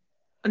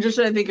 I'm just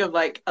trying to think of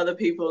other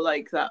people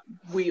that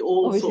we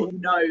all sort of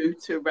know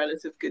to a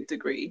relative good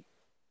degree.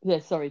 Yeah,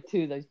 sorry,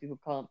 2 of those people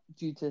can't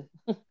due to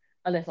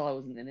unless I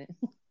wasn't in it.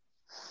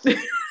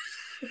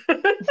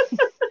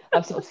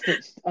 I've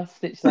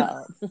stitched that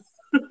up.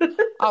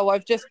 Oh,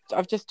 I've just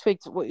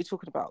twigged what you're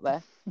talking about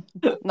there.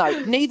 No,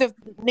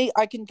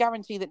 I can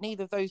guarantee that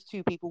neither of those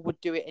 2 people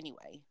would do it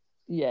anyway.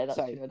 Yeah, that's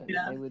true. I don't think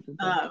they would.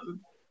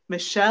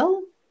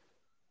 Michelle?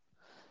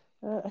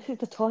 I think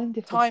the time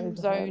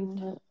difference. Time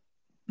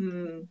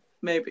zone.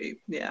 Maybe.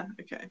 Yeah.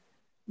 Okay.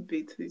 It'd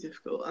be too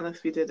difficult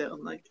unless we did it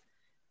on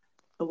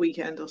a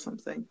weekend or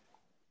something.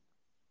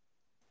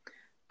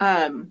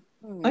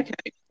 Okay.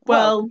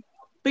 Well,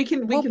 we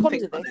can think on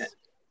it.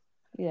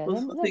 Yeah, we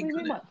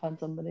might find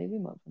somebody.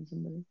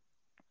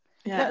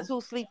 Yeah. Let's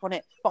all sleep on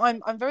it. But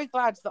I'm very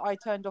glad that I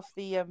turned off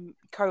the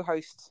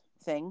co-host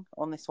thing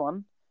on this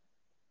one,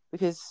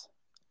 because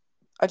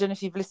I don't know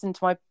if you've listened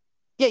to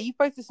you've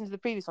both listened to the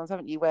previous ones,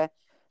 haven't you, where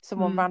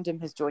someone random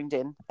has joined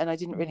in, and I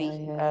didn't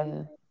really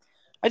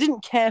I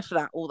didn't care for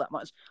that all that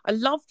much. I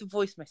love the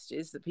voice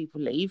messages that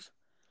people leave.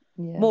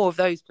 Yeah. More of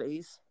those,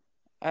 please.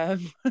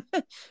 But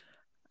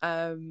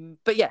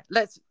yeah,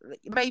 let's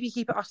maybe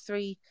keep it us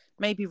 3,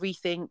 maybe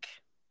rethink.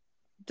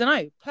 Don't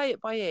know, play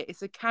it by ear.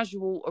 It's a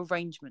casual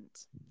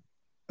arrangement.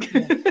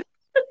 Yeah.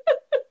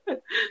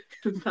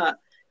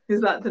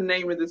 Is that the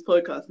name of this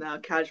podcast now?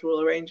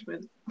 Casual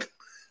arrangement?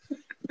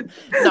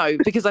 No,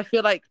 because I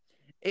feel like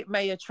it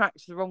may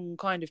attract the wrong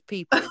kind of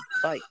people.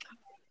 Like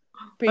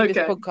previous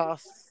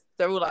podcasts,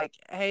 they're all like,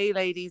 "Hey,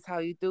 ladies, how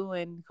you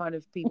doing?" kind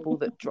of people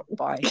that drop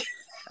by.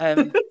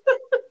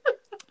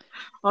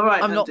 All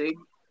right, I'm not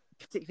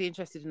particularly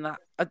interested in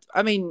that.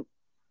 I mean,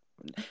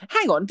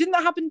 hang on, didn't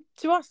that happen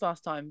to us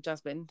last time,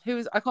 Jasmine? I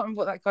can't remember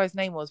what that guy's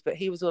name was, but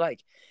he was all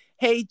like,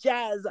 "Hey,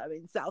 Jazz, I'm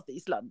in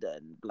Southeast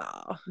London,"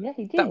 blah. Yeah,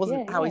 he did. That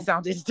wasn't how he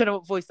sounded. I don't know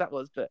what voice that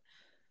was, but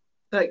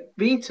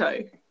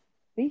Vito.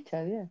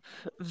 Vito, yeah.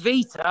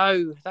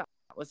 Vito, that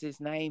was his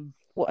name.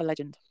 What a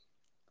legend.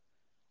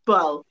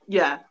 Well,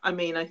 yeah, I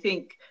mean, I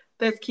think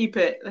let's keep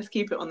it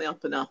on the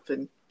up and up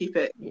and keep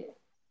it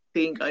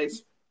clean,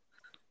 guys.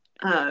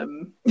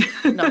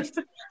 Nice.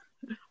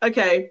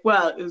 Okay,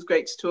 well, it was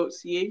great to talk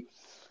to you.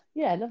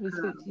 Yeah, lovely to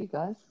speak to you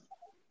guys.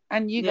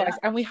 And you guys,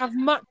 and we have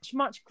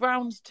much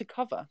ground to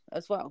cover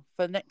as well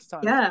for next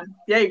time. Yeah,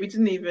 we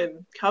didn't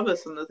even cover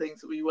some of the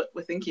things that we were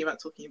thinking about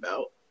talking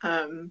about.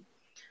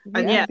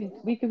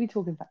 We could be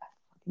talking for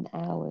fucking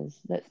hours.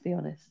 Let's be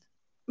honest.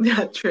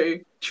 Yeah,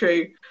 true.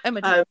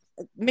 Emma,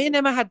 me and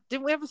Emma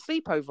didn't we have a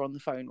sleepover on the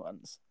phone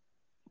once?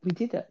 We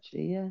did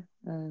actually, yeah.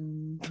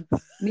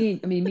 Me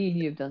and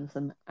you have done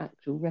some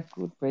actual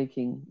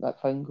record-breaking like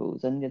phone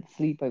calls, and the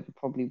sleepover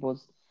probably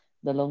was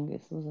the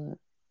longest, wasn't it?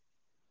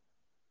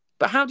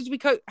 But how did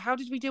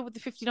we deal with the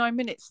 59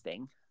 minutes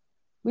thing?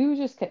 We were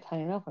just kept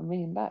hanging up and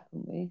ringing back,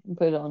 didn't we? And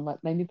put it on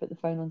maybe put the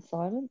phone on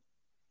silent.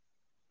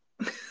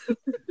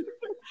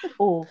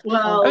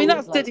 I mean,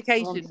 that's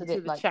dedication to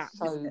the chat.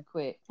 So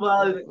quick.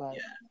 Well,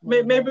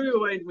 maybe we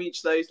won't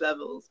reach those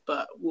levels,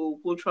 but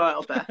we'll try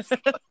our best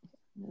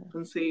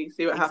and see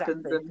what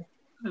happens.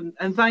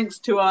 And thanks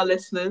to our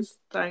listeners.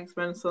 Thanks,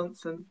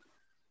 Renaissance and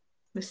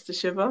Mr.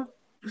 Shiva.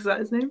 Is that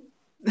his name?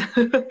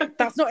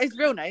 That's not his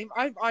real name.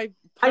 I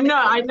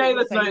know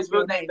that's not his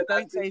real name, but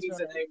that's his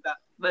username.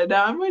 No,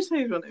 I'm going to say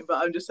his real name,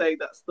 but I'm just saying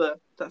that's the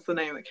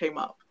name that came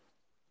up.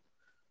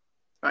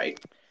 Right.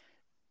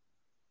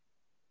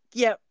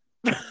 Yep.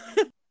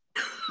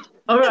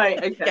 All right.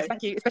 Okay. Yes,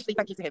 thank you. Especially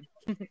thank you to him.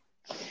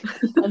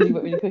 And you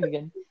went really quick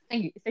again.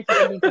 Thank you.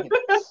 Especially thank you to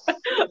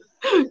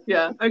him.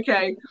 Yeah.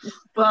 Okay.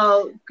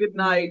 Well, good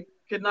night.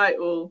 Good night,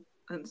 all,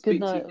 and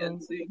speak to you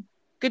again soon.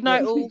 Good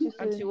night, all,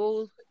 and to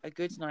all a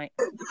good night.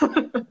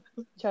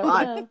 Ciao.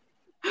 Bye.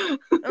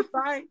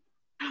 Bye.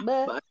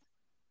 Bye.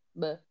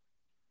 Bye.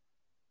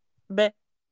 Bye.